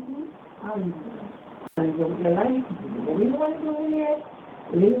 How do you do that? And your life, you really want to do it,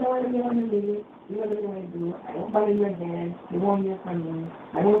 you really want to live it, you really want to do it. I don't bother your hand, you won't hear from me,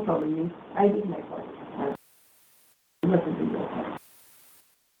 I won't trouble you, I did my part. Listen to your part.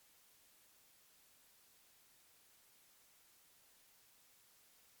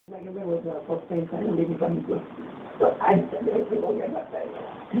 Like a river for things I don't even come to. So I said,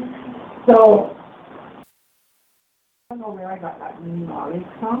 so I don't know where I got that knowledge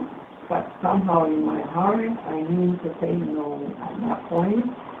from, but somehow in my heart I knew to say no at that point.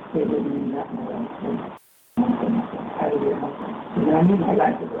 It would mean that I would do nothing. You know what I mean? My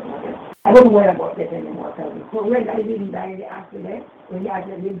life is okay. I don't worry about that anymore. So when I didn't die the accident, when the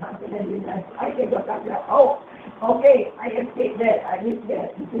accident didn't happen, I take up that, oh, okay, I escaped that. I missed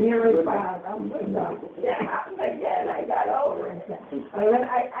that. Here is bad. I'm good now. Yeah, again, I got over it. And when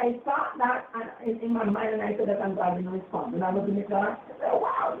I thought that in my mind, and I said that I'm going to respond. When I was in the car, I said,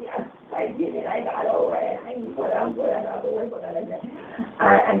 wow, yes, I did it. I got over it. I'm good. I got over it.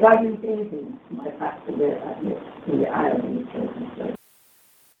 And God didn't say anything. But after that, in the eye of the church.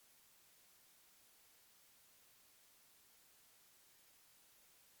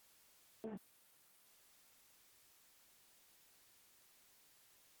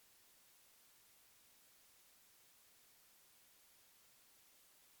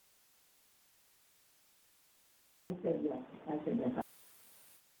 I said yes.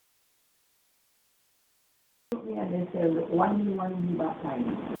 And they said, why do you want to be baptized?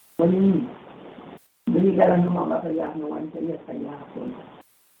 What do you mean? Do you got to know about it? You have no one? Say yes, you have to.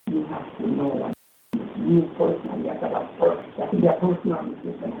 You have to know what you personally have to have first. That is your personal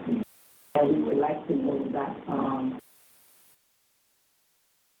decision. And we would like to know that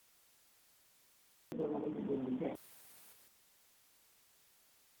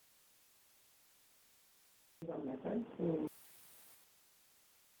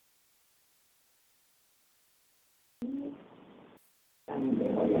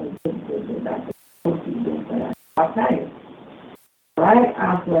baptized. Right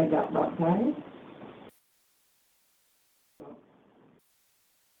after I got baptized,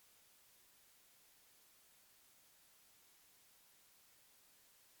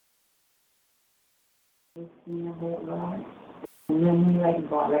 and then we like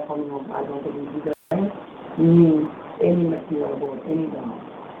God, like coming home, I don't believe you means any material about any God.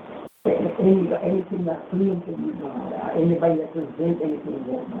 Anything that claims to be God, anybody that presents anything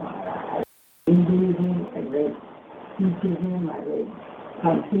about God. Hinduism teaches him, I read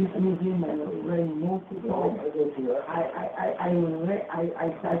teaches him, and read most of all. I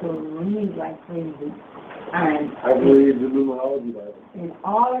start to read like crazy. And I read the numerology Bible. In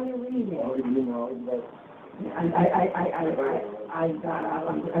all of your reading. All the numerology Bible. And I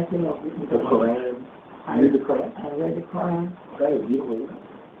still love it. The Quran. I read the Quran. I read the Quran. That is beautiful.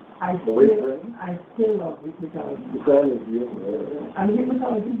 I still love it because the Quran is beautiful. I mean,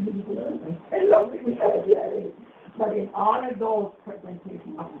 because it's beautiful. I love it because but in all of those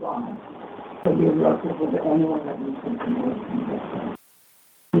presentations of God, so the Russell was the only one that we could know.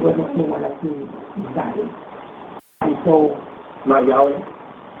 He was the only one that we died. And so, not Yahweh?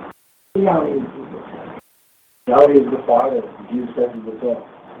 Yahweh is Jesus. Yahweh is the Father. Jesus Christ is the Son.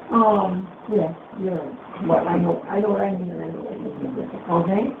 Yes, you're right. But I know what I mean, and I know what you mean.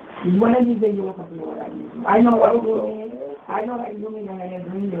 Okay? One of these days you will come to know what I mean. I know what you mean. I know what you mean, and I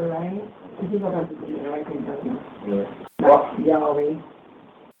agree, right? This is what I'm saying, right? Yeah. Yahweh.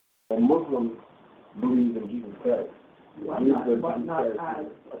 And Muslims believe in Jesus Christ. But not as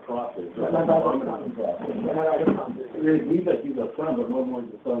a prophet. They believe that he's a son, but no more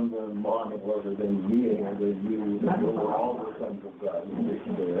the sons of Muhammad was than me, and they use all the sons of God.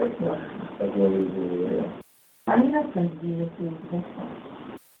 That's what they do. I mean, that's going to be the same.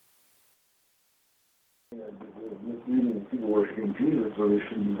 Misleading people worshiping Jesus, so they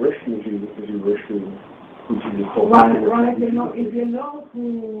shouldn't be worshiping Jesus because you're worshiping who Jesus told Well, if you know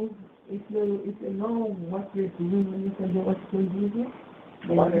what you're doing when you say you're worshiping Jesus,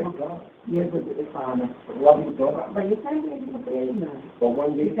 then you're good with the Father. But you can't be able to say it now. But when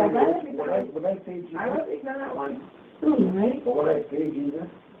I say Jesus, I was ignorant one too, right? But when I say Jesus,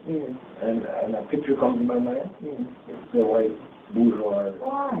 and a picture comes to my mind, it's the white bourgeois.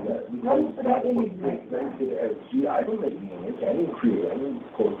 Why? Because that's what makes sense as Jesus. I don't make the image. I didn't create. I didn't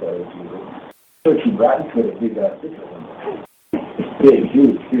co-star as Jesus. So she brought it to a big ass picture. Big,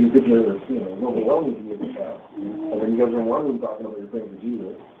 huge. Huge picture I've ever seen. It's overwhelming to me as a child. And then you guys in one room talking about your praying for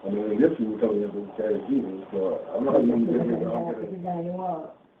Jesus. I mean, in this room, you're telling me about the carry of Jesus. So I'm not even different.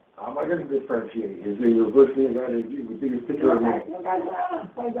 I'm not going to differentiate. Is it your virtually a guy that you the biggest picture of me?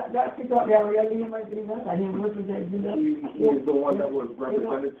 That picture up there really might be that. I didn't represent you. He is the one that was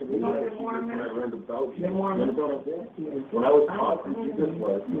represented to me. When I read about you. When I was taught who Jesus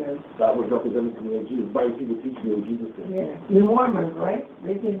was, that was represented to me as Jesus. By people teaching me what Jesus did. Yeah. The Mormons, right?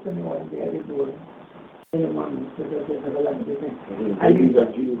 They came to me one day. They do it. The Mormons, because there's a lot of different. I believe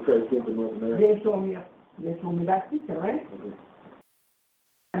that Jesus Christ came to North America. They showed me that picture, right?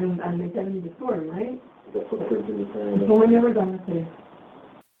 And they tell me the story, right? That's what the so when they were done, I said,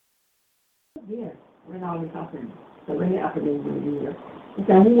 here, when all this happened. So when it happened, they were here. He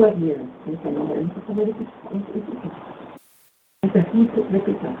said, who was here? He said, no, he said, somebody took the picture. He said, who took the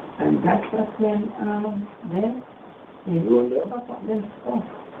picture? And that's what when, then, you were there?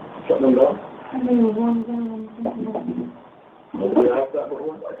 Shut them down? And they were one down. Nobody asked that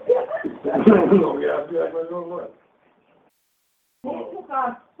before? Nobody asked that before? They took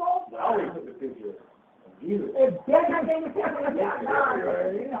us so now we took the picture of Jesus. If they're not going to take it,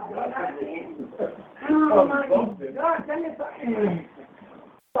 oh my God, tell me something.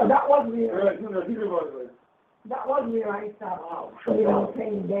 So that was where, that was where I started,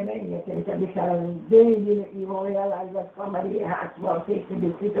 saying them anything, because they didn't even realize that somebody has well taken the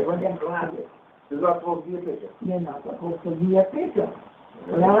picture for them glasses. It's not supposed to be a picture. They're not supposed to be a picture.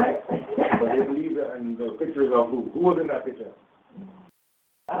 Right? But they believe that, and the pictures of who? Who was in that picture?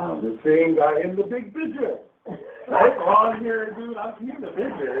 The same guy in the big picture. Right? All here, dude, I've seen the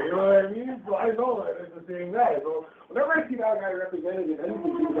picture, you know what I mean? So I know that it's the same guy. So whenever I see that guy represented in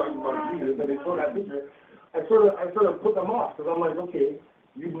anything people talking about Jesus, and they show that picture, I sort of put them off, because I'm like, okay,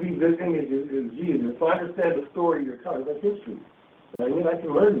 you believe this image is Jesus, so I understand the story you're telling, that's history. You know what I mean? I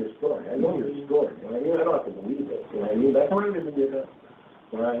can learn your story. I know your story. You know what I mean? I don't have to believe it. You know what I mean? That's how it is in your.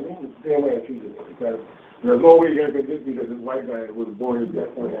 You know what I mean? It's the same way I treat it. Because there's no way you're going to convince me that this white guy was born in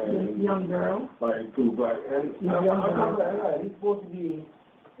that point. Young girl. By two black. And he's supposed to be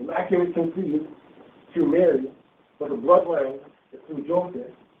immaculate conceived through Mary, but the bloodline is through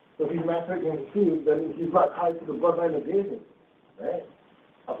Joseph. So if he's immaculate conceived, then he's not tied to the bloodline of David. Right?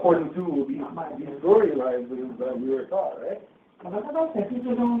 According to these storylines that we were taught, right?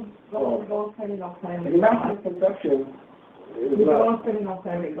 People don't spend enough time with Immaculate conception. People don't spend enough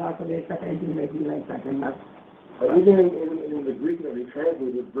time with God, so they second to make you like that and that. But even in the Greek that they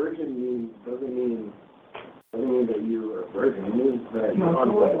translated, virgin doesn't mean that you're a virgin. It means that you're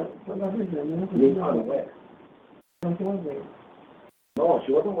unwed. It means unwed. No,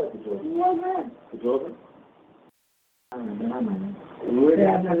 she wasn't wed to Joseph. She wasn't. To Joseph? They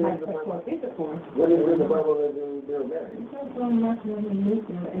have not had sexual intercourse. What is in the Bible that they're married? It says on nuclear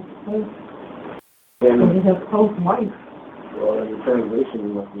and it has post-wife. Well, in the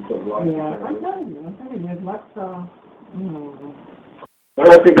translation must be so wrong. Yeah, I'm telling you, there's lots of, But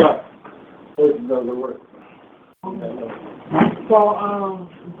I think it doesn't work.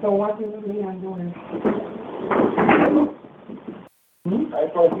 So what is Leon doing? I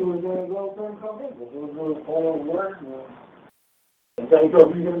thought he was going to go for a conference. He was going to follow work. And so if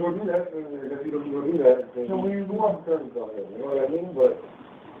he's going to go do that, if he doesn't go do that, then So we're who wants to turn on him? You know what I mean? But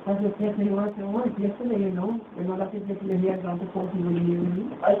I just said he wants to work yesterday, that is yesterday he had gone to court, he wouldn't hear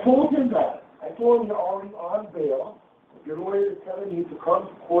me. I told him that. I told him you're already on bail. Your lawyer is telling you to come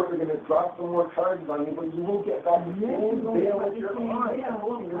to court, they're going to drop some more charges on you, but you won't get back the same bail that you're on. I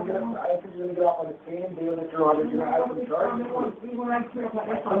think you're going to get off on the same bail that you're on, that you're not having charges. We were right here, but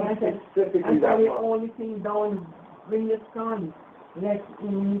that's all I said. I said the only thing down, bring your son. Let's, we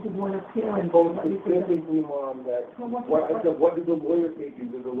need to go on a parent. So specifically, Mom, that, I said, what did the lawyer say to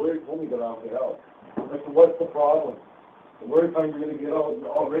you? The lawyer told me that I would help. I said, what's the problem? The lawyer told me you're going to get out, you're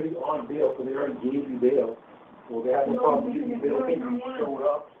already on bail, so they already gave you bail. So they have no problem giving you bail, you showed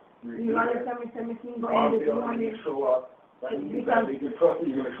up. You understand me, on bail, you show up. They can trust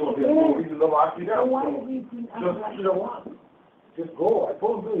you, you're going to show up. There's no reason to lock you down. Just, you know what? Just go. I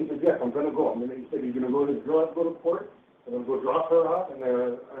told him, he said, yes, I'm going to go. He said, you're going to go to court? And then go drop her off, and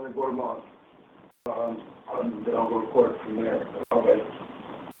then go to mom. Then I'll go to court from there. Okay.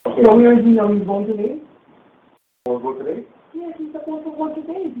 So where is he now? He's going today? Will go today? Yes, he's supposed to go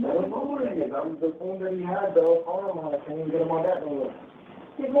today. I don't know where he is. The phone that he had, the call him on. I can't even get him on that number.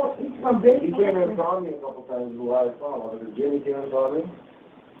 He's from Bay. He came and saw me a couple times while I saw him. Jimmy came and saw me,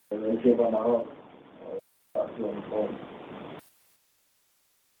 and then he came by my house. I talked to him on the phone.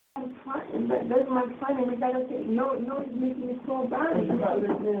 That's my time, we gotta say, no, it's making me so bad. I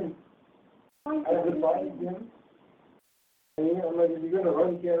advised him. I'm like, if you're gonna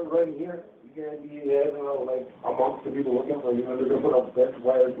run, you can't run here. You can't be, like amongst the people looking for you. They're gonna put a best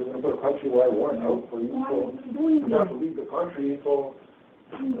wire, they're gonna put a countrywide warrant out for you. So you have to leave the country. So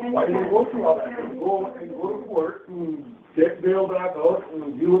why did you go through all that? Go to court and get bail back out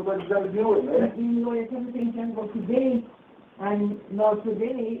and deal with what you gotta deal with, man. You know, everything can go today. And now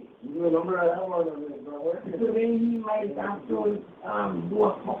today, the number I have on today he might have to do a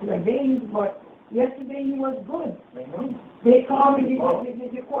couple of days, but yesterday he was good. They called me,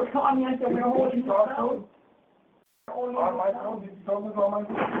 the court called me and said, we're holding this down. On my phone, did you tell me on my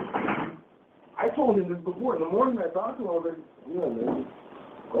phone? I told him this before. In the morning I talked to him, I was like, man,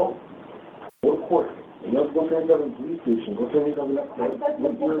 go to court. And let's go to the police station. Go to the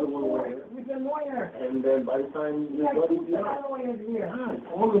lawyer. With the lawyer. And then by the time you're ready, the lawyer's here. It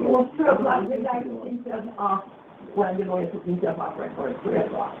was 2 o'clock. The guy took himself off. Well, the lawyer took himself off right for 3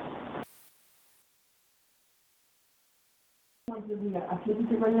 o'clock. Want to do a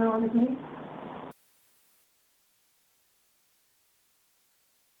signature right now on the case?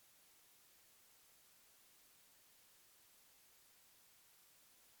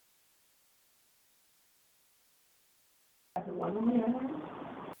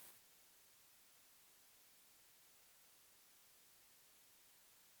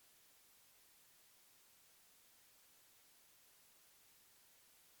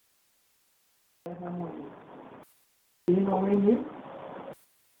 Do you know where he is?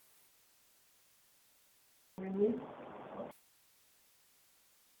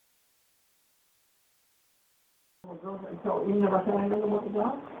 So you never said anything about the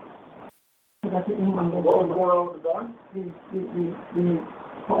dog? What was going on with the dog? The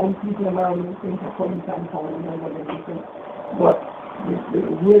home people around the thing for calling time calling and everything. But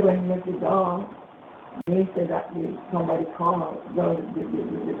here when you met the dog, they said that somebody called the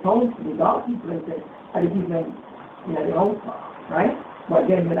dog people and said, I didn't even, their own call, right? But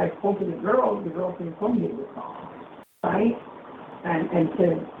then when I spoke to the girl came from me with call, right? And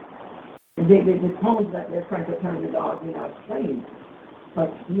said, the tones that they're trying to turn the dog in our slave,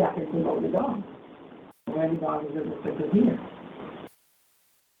 but he happens to know the dog. Where the dog is registered here.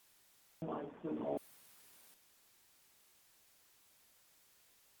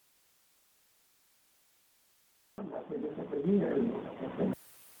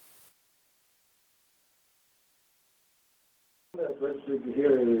 That's registered to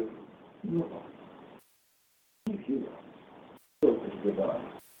here is the dog.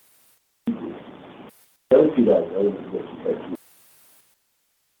 I don't see that. I don't see that.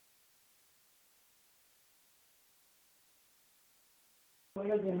 What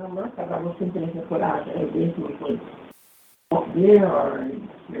is the number? Because I was thinking if you put out a date we could up there or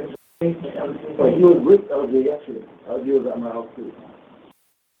there's a date that he was with LJ yesterday. LJ was at my house too.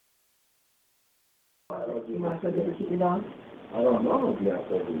 might as well just keep it on. I don't know if you have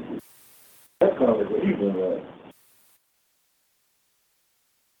to. That conversation,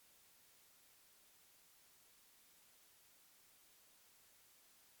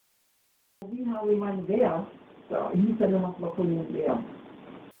 We have a man there, so he said they must be putting it there.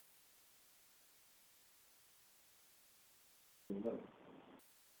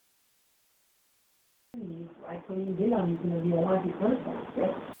 I told him there, he's going to be a lucky person.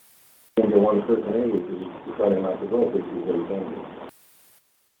 yeah. And the one person anyway, because he's deciding not to go, which is what he's saying.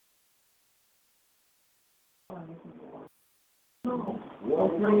 No.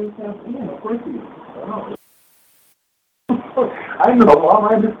 Of course he is. I know, Mom,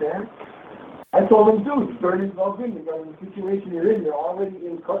 I understand. I told him too, start yourself in because the situation you're in, you're already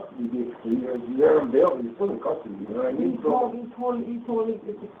in custody, basically. You're there on bail, but you're still in custody, you know what I mean? He told me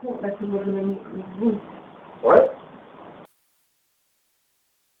it's the court that he was going to meet with Bruce. What?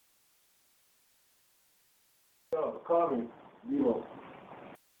 No, call me. Zero.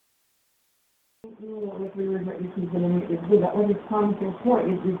 If we were if he's going to meet with Bruce, that was his promise in court.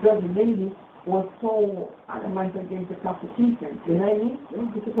 If the judge lady was so adamant against the prosecution, you know what I mean?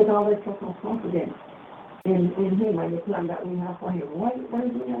 He put all that trust and confidence in him and the plan that we have for him. Why is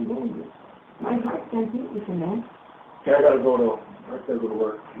he not doing this? My heart can't take this, you know. Okay, I gotta go though. I gotta go to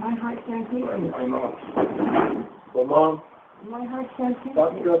work. My heart can't take this. I know. But Mom, my heart can't take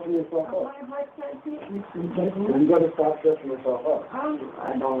stop this. stressing yourself up. My heart can't take this. You gotta stop stressing yourself up.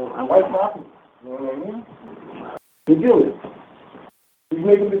 I don't. Why stop it? You know what I mean? You do it. He's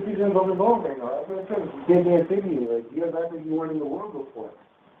making decisions on his own right now. That's what I said. He's taking a city. Like, he has acted you weren't in the world before.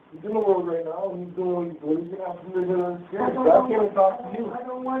 He's in the world right now. He's doing what he's doing. He's going to have to live in an experience. God came and talked to you. At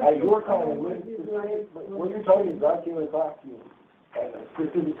your time, what you're telling me, God came and talked to you.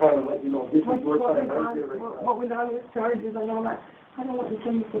 Specifically trying to let you know this is your time right here, right now. But with all his charges and all that, I don't want the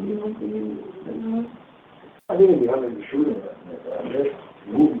things to be like you know. I think it'd be under the shooting. That's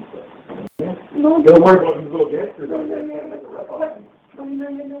movie stuff. No. Don't worry about these little gangsters. You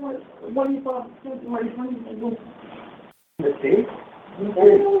know what do you thought? What you do? Mistake?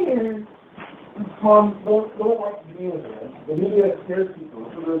 Mom, don't watch the news, man. The media scares people.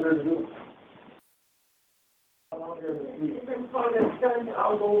 That's what they're doing. I'm out here in the street.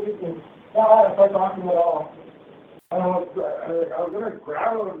 I'll go with you. Yeah, if I talk to him at all. I was going to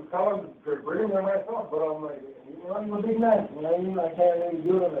grab him and tell him to bring him there myself, but I'm like, you know, I'm a big man. You know what I mean? I can't really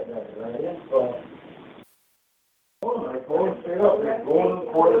do it like that, right? So, I told him straight up, go to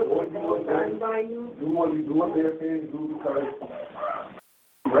the court, go do what you do what they're saying to do because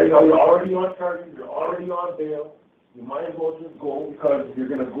right now you're already on charges, you're already on bail. You might as well just go because you're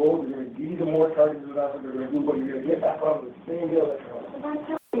going to go, they're going to give you the more charges than that's what they're going to do, but you're going to get back on the same bail that you're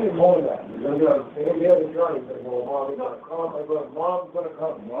on. You're going to that. You're going to get on the same bail that you're on. You're going to go, Mom, you're going to come. I go, Mom's going to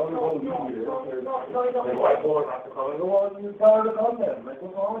come. Mom's going to leave you. They go, I told her not to come. I go, well, you tell her to come then. Like,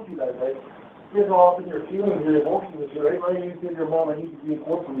 what's wrong with you guys? Like, you're all up in your feelings, your emotions, and shit. Right? Why you say to your mom, I need to be in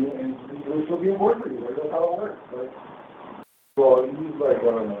court for you, and she'll be in court for you. Like, that's how it works. Like, so he's like,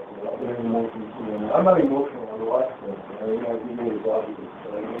 I don't know. I'm not emotional. I watch this. I mean, I think it's logical.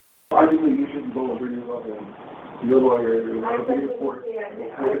 Obviously, you shouldn't go and bring him up and your lawyer, you're going to be in court. Your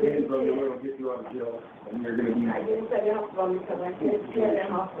hands on your way will get you out of jail, and you're going to be. I didn't say the hospital because I can't share the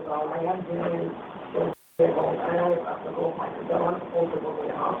hospital. I have been in the hospital, and I have to go find the door. I'm supposed to go to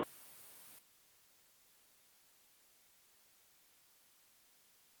the hospital.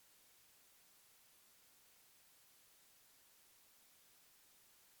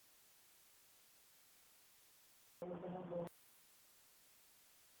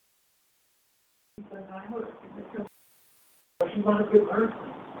 She's not a good person.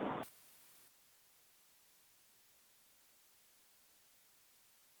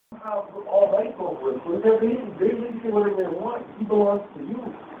 All right over it. But they can say whatever they want. He belongs to you.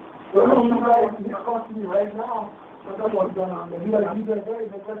 So I don't know how he's talking to me right now. But that's what's going on. You guys,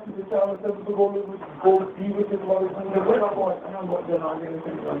 hey, that's what the child says to go be with his mother. I don't know what's going on.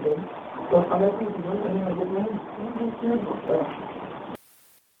 So I'm not thinking of anything I get in.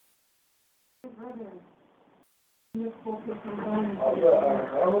 Oh,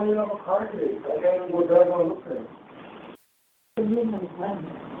 yeah, I don't even have a car today. I gotta go drive on a look for him.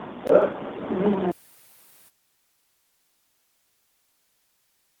 Yeah.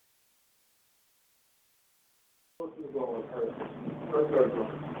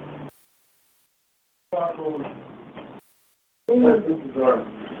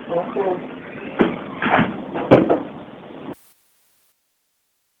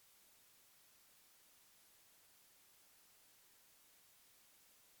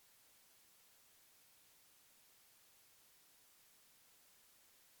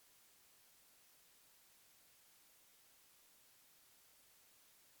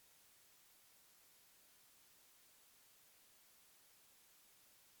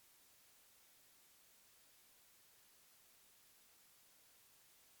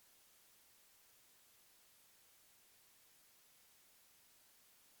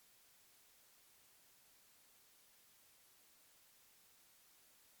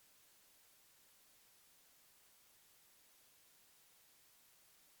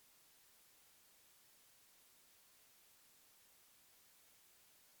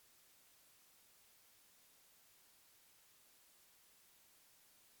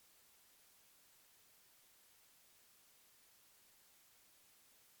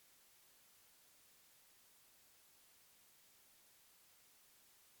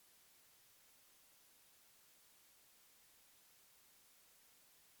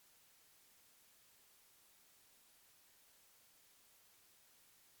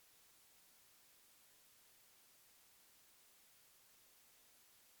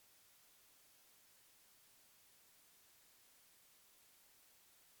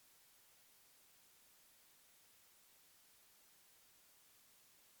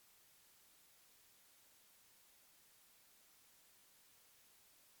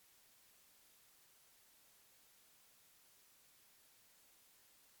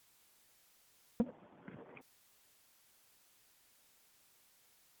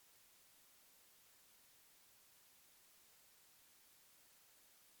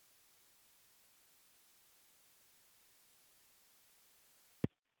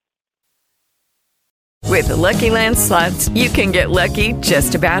 With the Lucky Land Slots, you can get lucky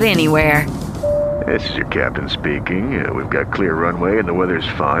just about anywhere. This is your captain speaking. We've got clear runway and the weather's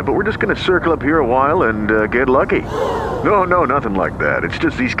fine, but we're just going to circle up here a while and get lucky. No, nothing like that. It's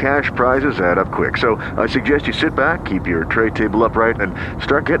just these cash prizes add up quick. So I suggest you sit back, keep your tray table upright, and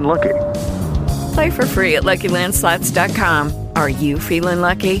start getting lucky. Play for free at LuckyLandSlots.com. Are you feeling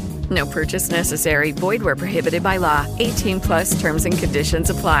lucky? No purchase necessary. Void where prohibited by law. 18+ terms and conditions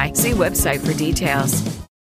apply. See website for details.